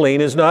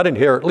 gambling is not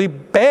inherently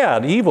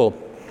bad, evil.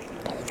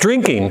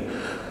 Drinking,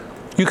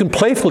 you can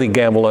playfully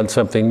gamble on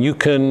something, you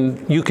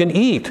can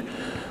eat.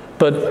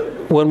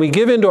 But when we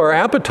give into our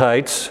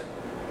appetites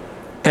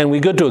and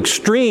we go to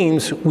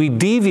extremes, we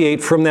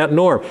deviate from that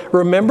norm.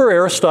 Remember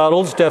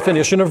Aristotle's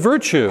definition of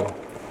virtue.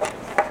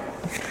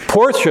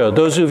 Portia,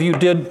 those of you who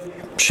did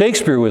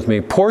Shakespeare with me,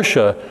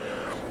 Portia,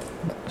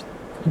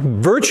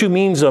 virtue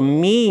means a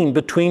mean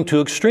between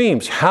two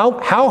extremes. How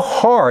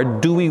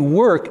hard do we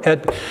work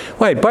at...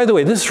 Wait, by the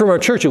way, this is from our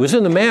church. It was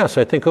in the Mass,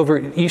 I think, over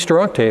Easter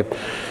octave.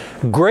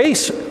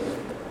 Grace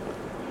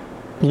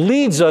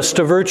leads us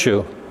to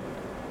virtue.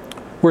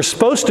 We're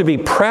supposed to be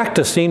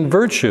practicing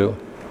virtue.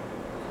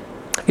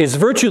 Is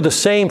virtue the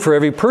same for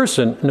every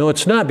person? No,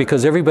 it's not,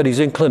 because everybody's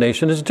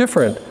inclination is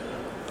different.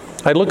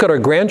 I look at our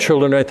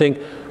grandchildren and I think,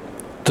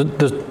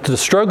 the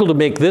struggle to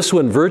make this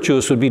one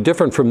virtuous would be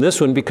different from this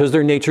one because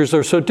their natures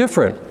are so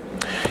different.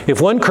 If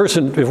one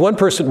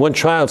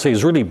child, say,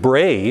 is really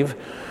brave,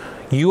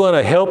 you want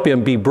to help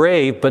him be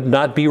brave but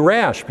not be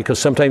rash, because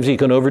sometimes he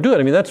can overdo it.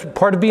 I mean, that's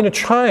part of being a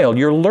child.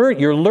 You're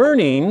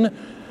learning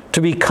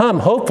to become,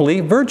 hopefully,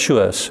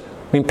 virtuous.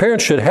 I mean,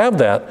 parents should have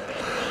that.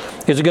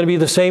 Is it going to be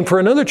the same for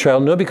another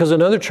child? No, because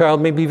another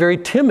child may be very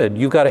timid.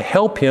 You've got to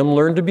help him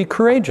learn to be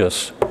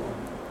courageous.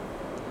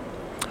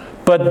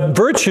 But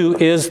virtue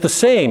is the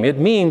same. It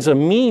means a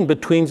mean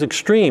between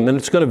extreme, and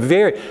it's going to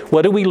vary.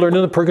 What did we learn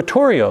in the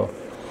Purgatorio?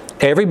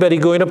 Everybody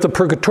going up the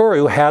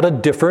Purgatorio had a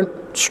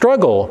different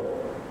struggle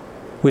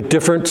with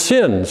different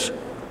sins.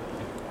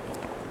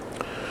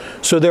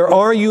 So there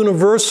are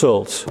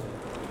universals.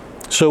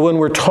 So when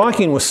we're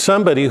talking with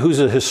somebody who's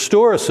a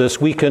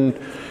historicist, we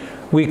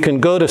can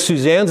go to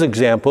Suzanne's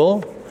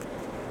example.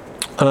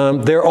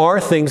 There are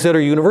things that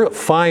are universal.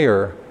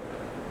 Fire,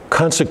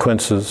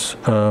 consequences,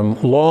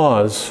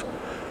 laws,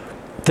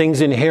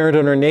 things inherent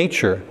in our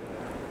nature.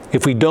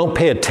 If we don't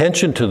pay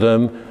attention to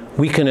them,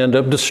 we can end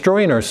up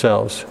destroying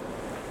ourselves.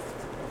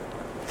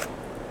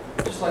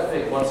 Just like I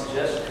think one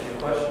suggestion to your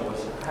question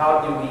was,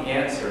 how do we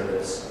answer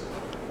this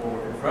when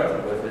we're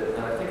confronted with it?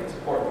 And I think it's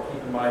important to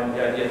keep in mind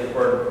the idea of the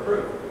burden of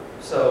proof.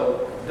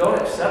 So don't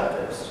accept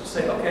this. Just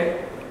say,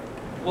 okay,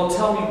 well,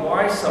 tell me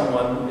why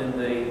someone in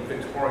the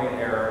Victorian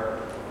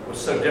era was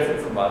so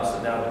different from us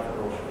that now different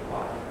rules should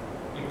apply.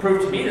 You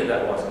proved to me that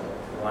that wasn't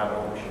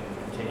reliable. We should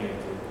continue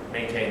to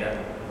maintain that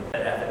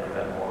ethic or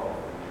that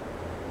moral.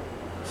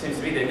 It seems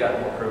to me they've got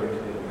more proving to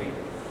do than we do.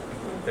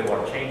 They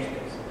want to change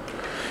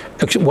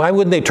things. Why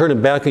wouldn't they turn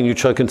it back on you,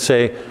 Chuck, and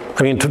say,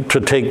 I mean, to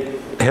take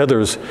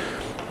Heather's,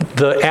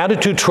 the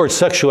attitude towards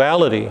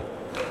sexuality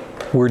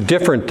were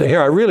different. Here,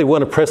 I really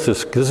want to press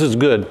this, because this is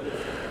good.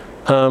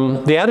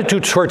 The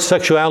attitude towards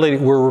sexuality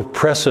were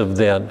repressive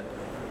then.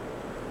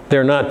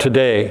 They're not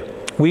today.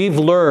 We've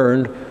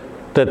learned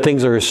that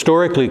things are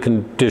historically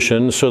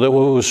conditioned so that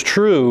what was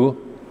true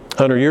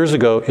 100 years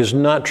ago is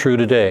not true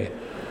today.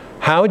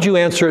 How would you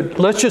answer it?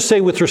 Let's just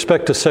say with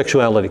respect to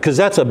sexuality, because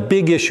that's a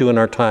big issue in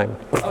our time.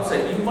 I would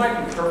say you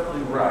might be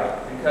perfectly right,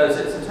 because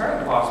it's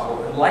entirely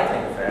possible, and likely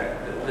in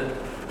fact,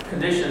 that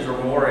conditions or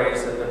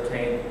mores that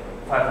obtained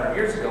 500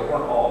 years ago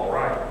weren't all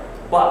right,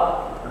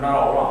 but they're not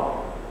all wrong.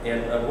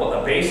 And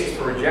a basis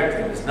for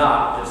rejecting them is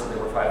not just that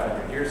they were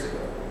 500 years ago.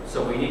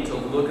 So we need to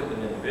look at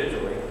them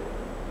individually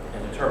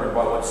and determine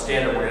by what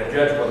standard we're going to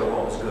judge whether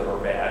one was good or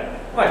bad.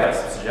 I might have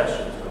some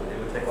suggestions, but it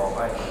would take all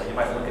night. You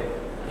might look at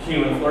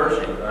human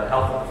flourishing,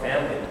 health of the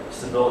family,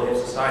 stability of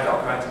society,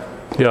 all kinds of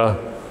things. Yeah.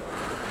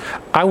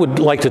 I would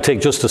like to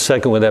take just a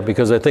second with that,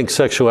 because I think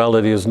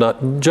sexuality is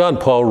not, John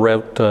Paul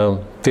wrote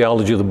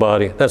Theology of the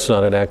Body. That's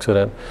not an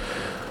accident.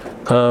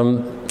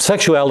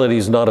 Sexuality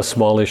is not a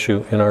small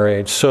issue in our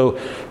age. So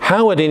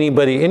how would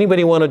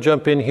anybody want to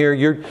jump in here?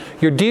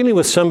 You're dealing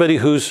with somebody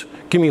who's,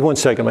 give me 1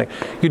 second, Mike.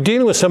 You're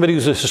dealing with somebody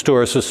who's a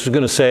historicist who's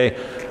going to say,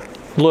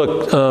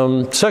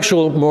 look,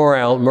 sexual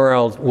morals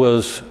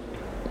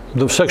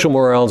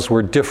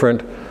were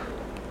different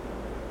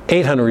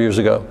 800 years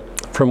ago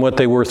from what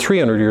they were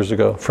 300 years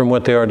ago, from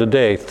what they are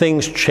today.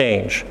 Things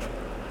change.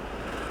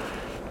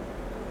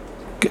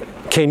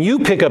 Can you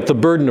pick up the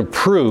burden of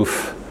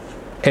proof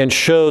and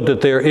show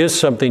that there is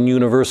something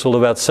universal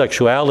about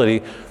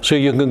sexuality, so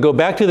you can go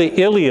back to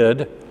the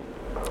Iliad,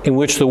 in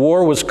which the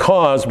war was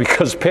caused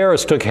because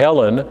Paris took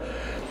Helen,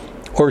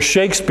 or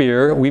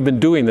Shakespeare, we've been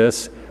doing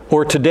this,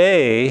 or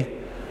today,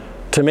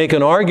 to make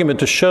an argument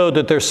to show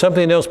that there's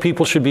something else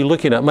people should be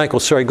looking at. Michael,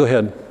 sorry, go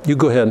ahead. You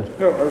go ahead.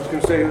 No, I was going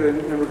to say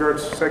that in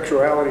regards to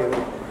sexuality,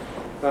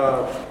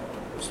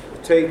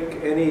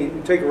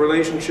 take a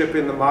relationship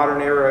in the modern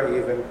era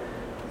even,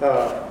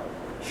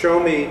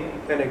 show me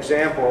an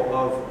example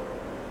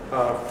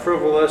of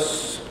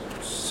frivolous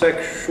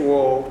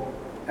sexual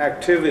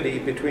activity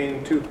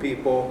between two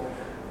people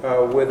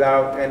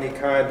without any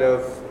kind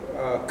of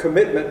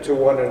commitment to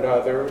one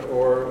another,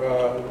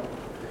 or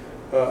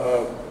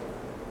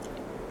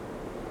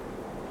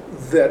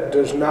that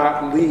does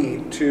not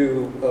lead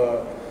to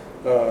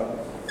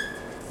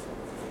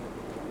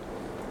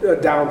a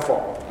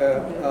downfall,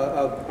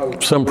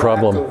 some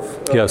problem,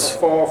 yes. A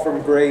fall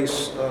from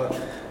grace.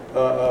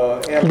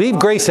 Leave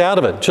grace out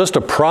of it. Just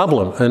a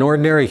problem, an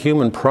ordinary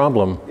human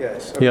problem.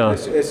 Yes. Yeah.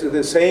 It's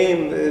the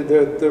same.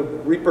 The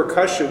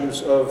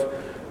repercussions of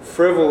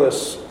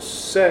frivolous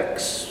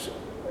sex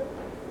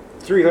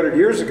 300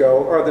 years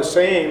ago are the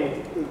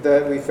same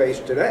that we face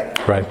today.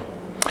 Right.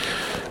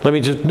 Let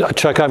me just,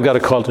 Chuck, I've got to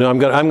call. No, I'm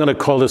going to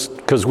call this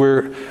because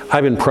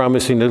I've been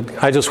promising to.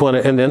 I just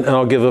want to, and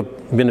I'll give a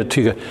minute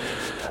to you.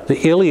 The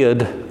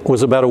Iliad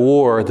was about a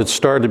war that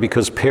started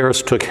because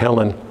Paris took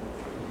Helen,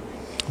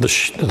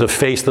 the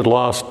face that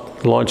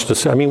launched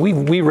us. I mean,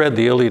 we read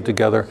the Iliad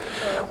together.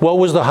 What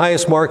was the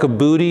highest mark of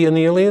booty in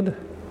the Iliad?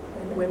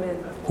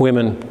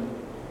 Women.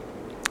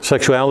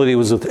 Sexuality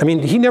was,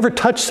 he never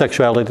touched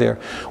sexuality there.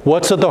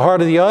 What's at the heart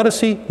of the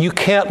Odyssey? You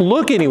can't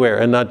look anywhere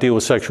and not deal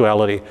with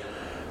sexuality.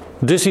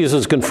 Odysseus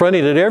is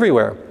confronting it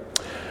everywhere.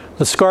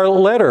 The Scarlet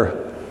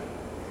Letter,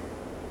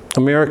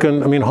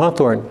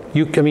 Hawthorne.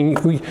 You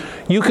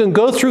can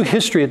go through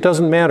history, it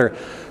doesn't matter.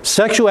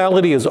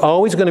 Sexuality is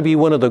always going to be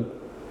one of the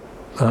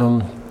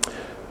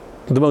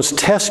most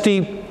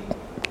testy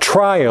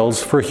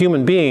trials for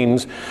human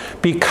beings,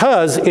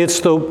 because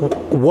it's the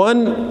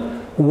one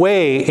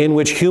way in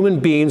which human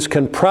beings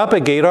can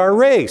propagate our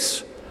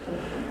race.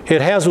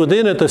 It has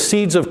within it the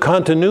seeds of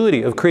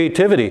continuity, of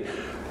creativity.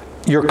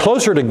 You're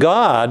closer to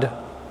God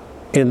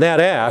in that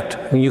act,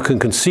 and you can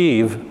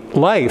conceive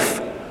life.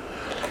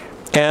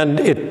 And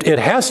it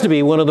has to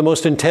be one of the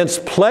most intense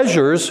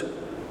pleasures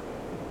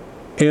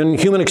in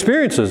human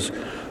experiences.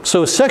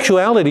 So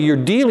sexuality, you're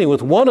dealing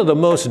with one of the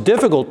most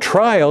difficult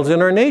trials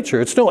in our nature.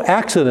 It's no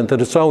accident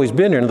that it's always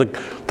been here.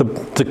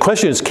 The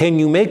question is, can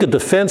you make a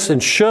defense and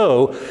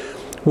show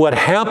what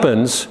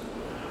happens?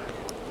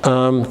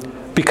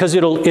 Because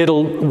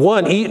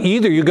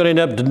either you're going to end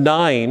up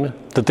denying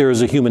that there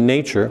is a human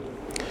nature.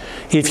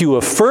 If you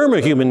affirm a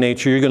human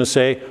nature, you're going to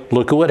say,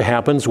 look at what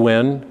happens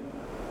when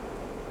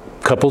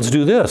couples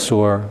do this,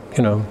 or,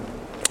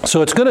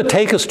 So it's going to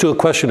take us to a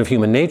question of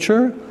human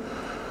nature.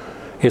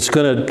 It's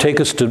going to take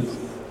us to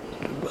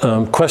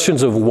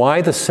questions of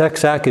why the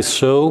sex act is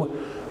so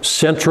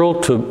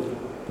central to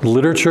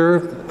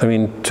literature,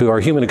 to our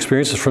human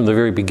experiences from the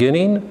very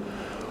beginning.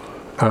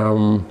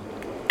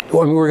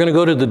 We're going to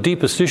go to the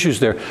deepest issues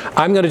there.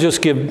 I'm going to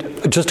just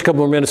give just a couple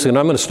more minutes, and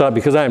I'm going to stop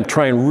because I am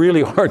trying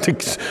really hard to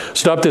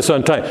stop this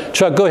on time.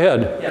 Chuck, go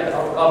ahead. Yeah,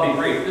 I'll be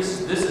brief.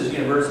 This is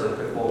universally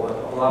applicable in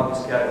a lot of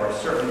these categories,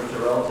 certainly to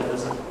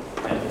relativism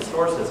and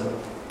historicism.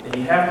 And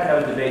you have to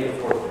have a debate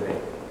before the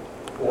debate,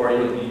 or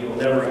you will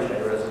never reach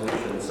any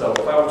resolution. So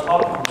if I were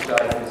talking to this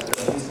guy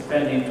he's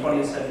defending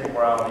 20th century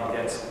morality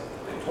against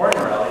Victorian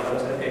morality, I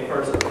would say, okay,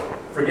 first,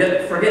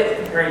 forget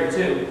comparing the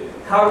two.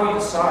 How do we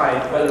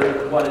decide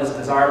whether one is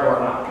desirable or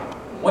not?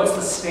 What's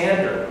the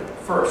standard,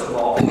 first of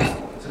all?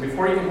 So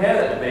before you can have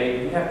that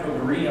debate, you have to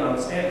agree on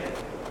the standard.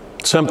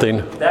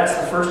 Something. That's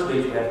the first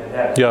debate you have to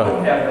have. If you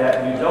don't have that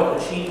and you don't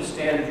achieve the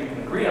standards you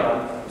can agree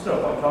on, there's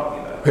no point talking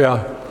about it.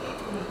 Yeah.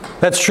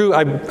 That's true.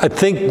 I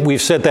think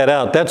we've set that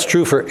out. That's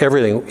true for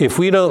everything. If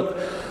we don't,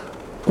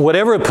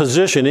 whatever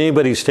position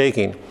anybody's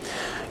taking,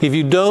 if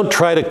you don't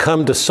try to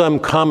come to some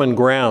common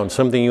ground,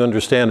 something you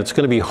understand, it's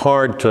going to be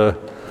hard to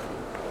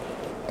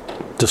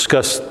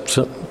discuss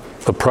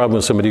a problem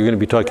with somebody you're going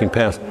to be talking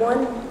past.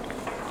 One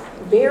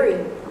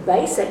very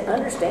basic,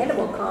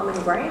 understandable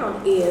common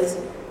ground is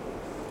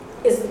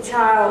the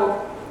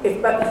child, if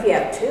you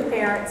have two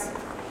parents,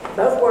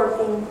 both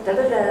working,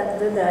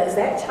 is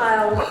that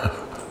child,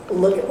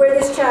 look at where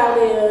this child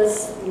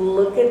is,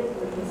 look at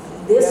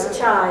this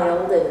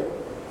child, and,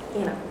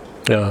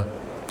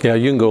 Yeah,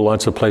 you can go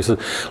lots of places.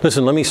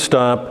 Listen, let me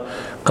stop.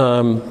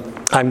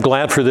 I'm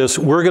glad for this.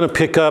 We're going to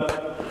pick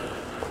up,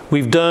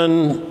 we've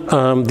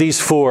done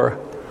these 4.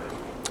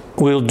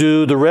 We'll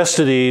do the rest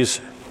of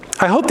these.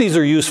 I hope these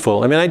are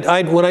useful. I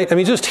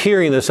mean, just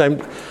hearing this,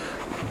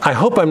 I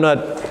hope I'm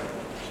not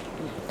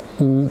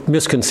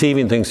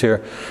misconceiving things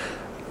here.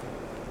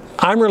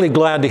 I'm really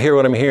glad to hear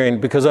what I'm hearing,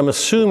 because I'm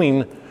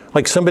assuming,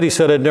 like somebody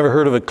said, I'd never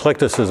heard of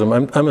eclecticism.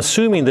 I'm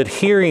assuming that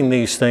hearing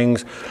these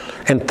things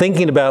and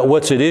thinking about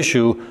what's at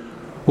issue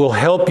will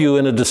help you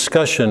in a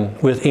discussion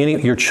with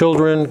your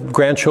children,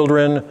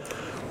 grandchildren,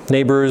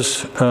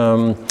 neighbors.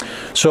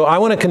 So I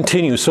want to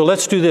continue. So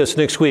let's do this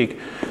next week.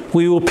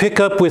 We will pick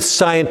up with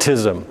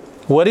scientism.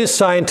 What is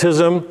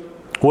scientism?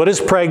 What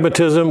is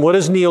pragmatism? What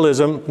is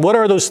nihilism? What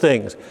are those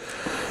things?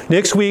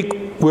 Next week,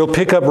 we'll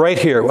pick up right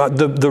here.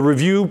 The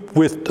review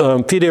with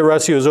Fide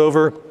Ratio is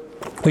over.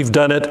 We've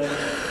done it.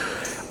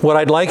 What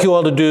I'd like you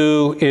all to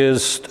do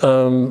is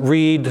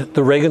read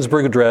the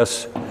Regensburg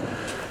Address.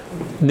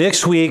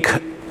 Next week,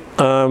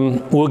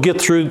 we'll get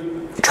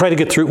through,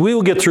 we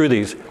will get through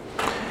these.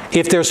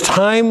 If there's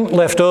time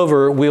left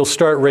over, we'll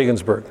start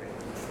Regensburg.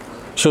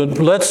 So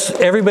let's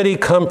everybody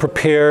come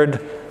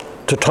prepared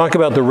to talk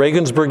about the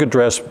Regensburg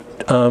Address.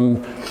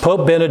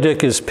 Pope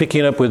Benedict is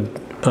picking up with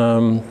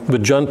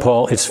John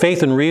Paul. It's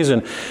faith and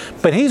reason,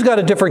 but he's got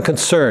a different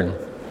concern.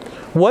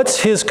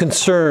 What's his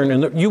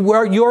concern? You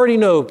already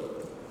know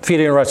Fide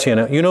and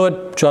Ratio. You know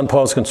what John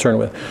Paul's concerned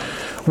with.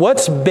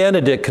 What's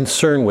Benedict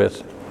concerned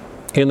with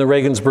in the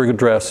Regensburg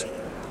Address?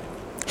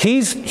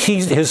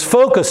 His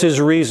focus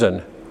is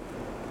reason,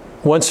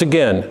 once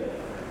again,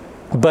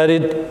 but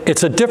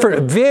it's a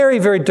different, very,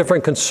 very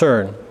different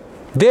concern.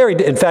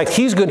 In fact,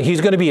 he's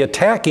going to be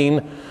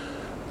attacking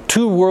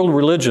 2 world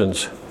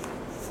religions.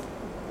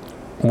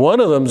 One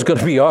of them is going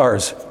to be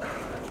ours,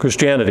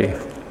 Christianity.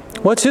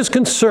 What's his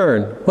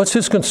concern? What's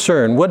his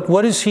concern?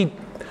 What is he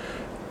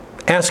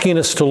asking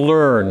us to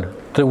learn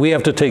that we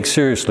have to take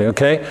seriously,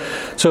 okay?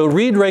 So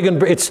read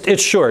Regensburg.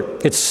 It's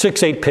short. It's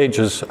 6-8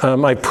 pages.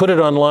 I put it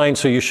online,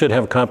 so you should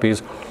have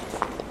copies.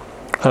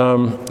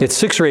 It's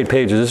 6 or 8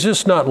 pages. It's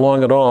just not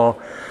long at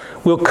all.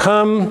 We'll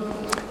come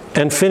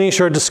and finish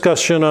our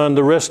discussion on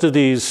the rest of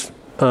these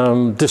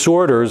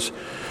disorders.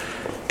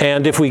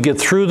 And if we get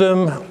through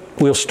them,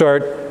 we'll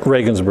start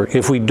Regensburg.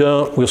 If we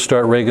don't, we'll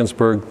start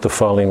Regensburg the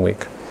following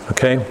week.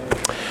 Okay?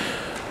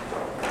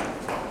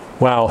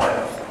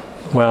 Wow,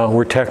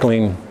 we're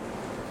tackling,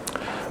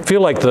 I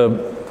feel like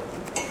the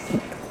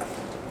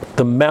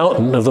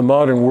mountain of the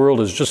modern world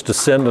has just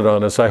descended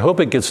on us. I hope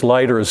it gets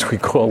lighter as we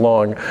go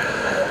along.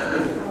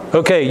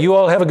 Okay, you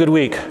all have a good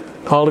week.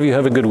 All of you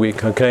have a good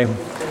week, okay?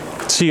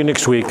 See you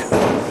next week.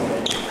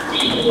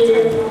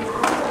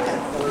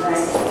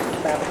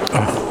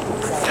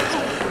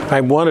 I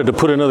wanted to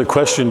put another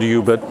question to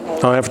you, but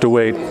I'll have to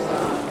wait.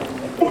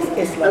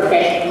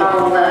 Okay,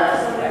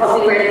 I'll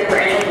be ready for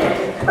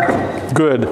any questions. Good.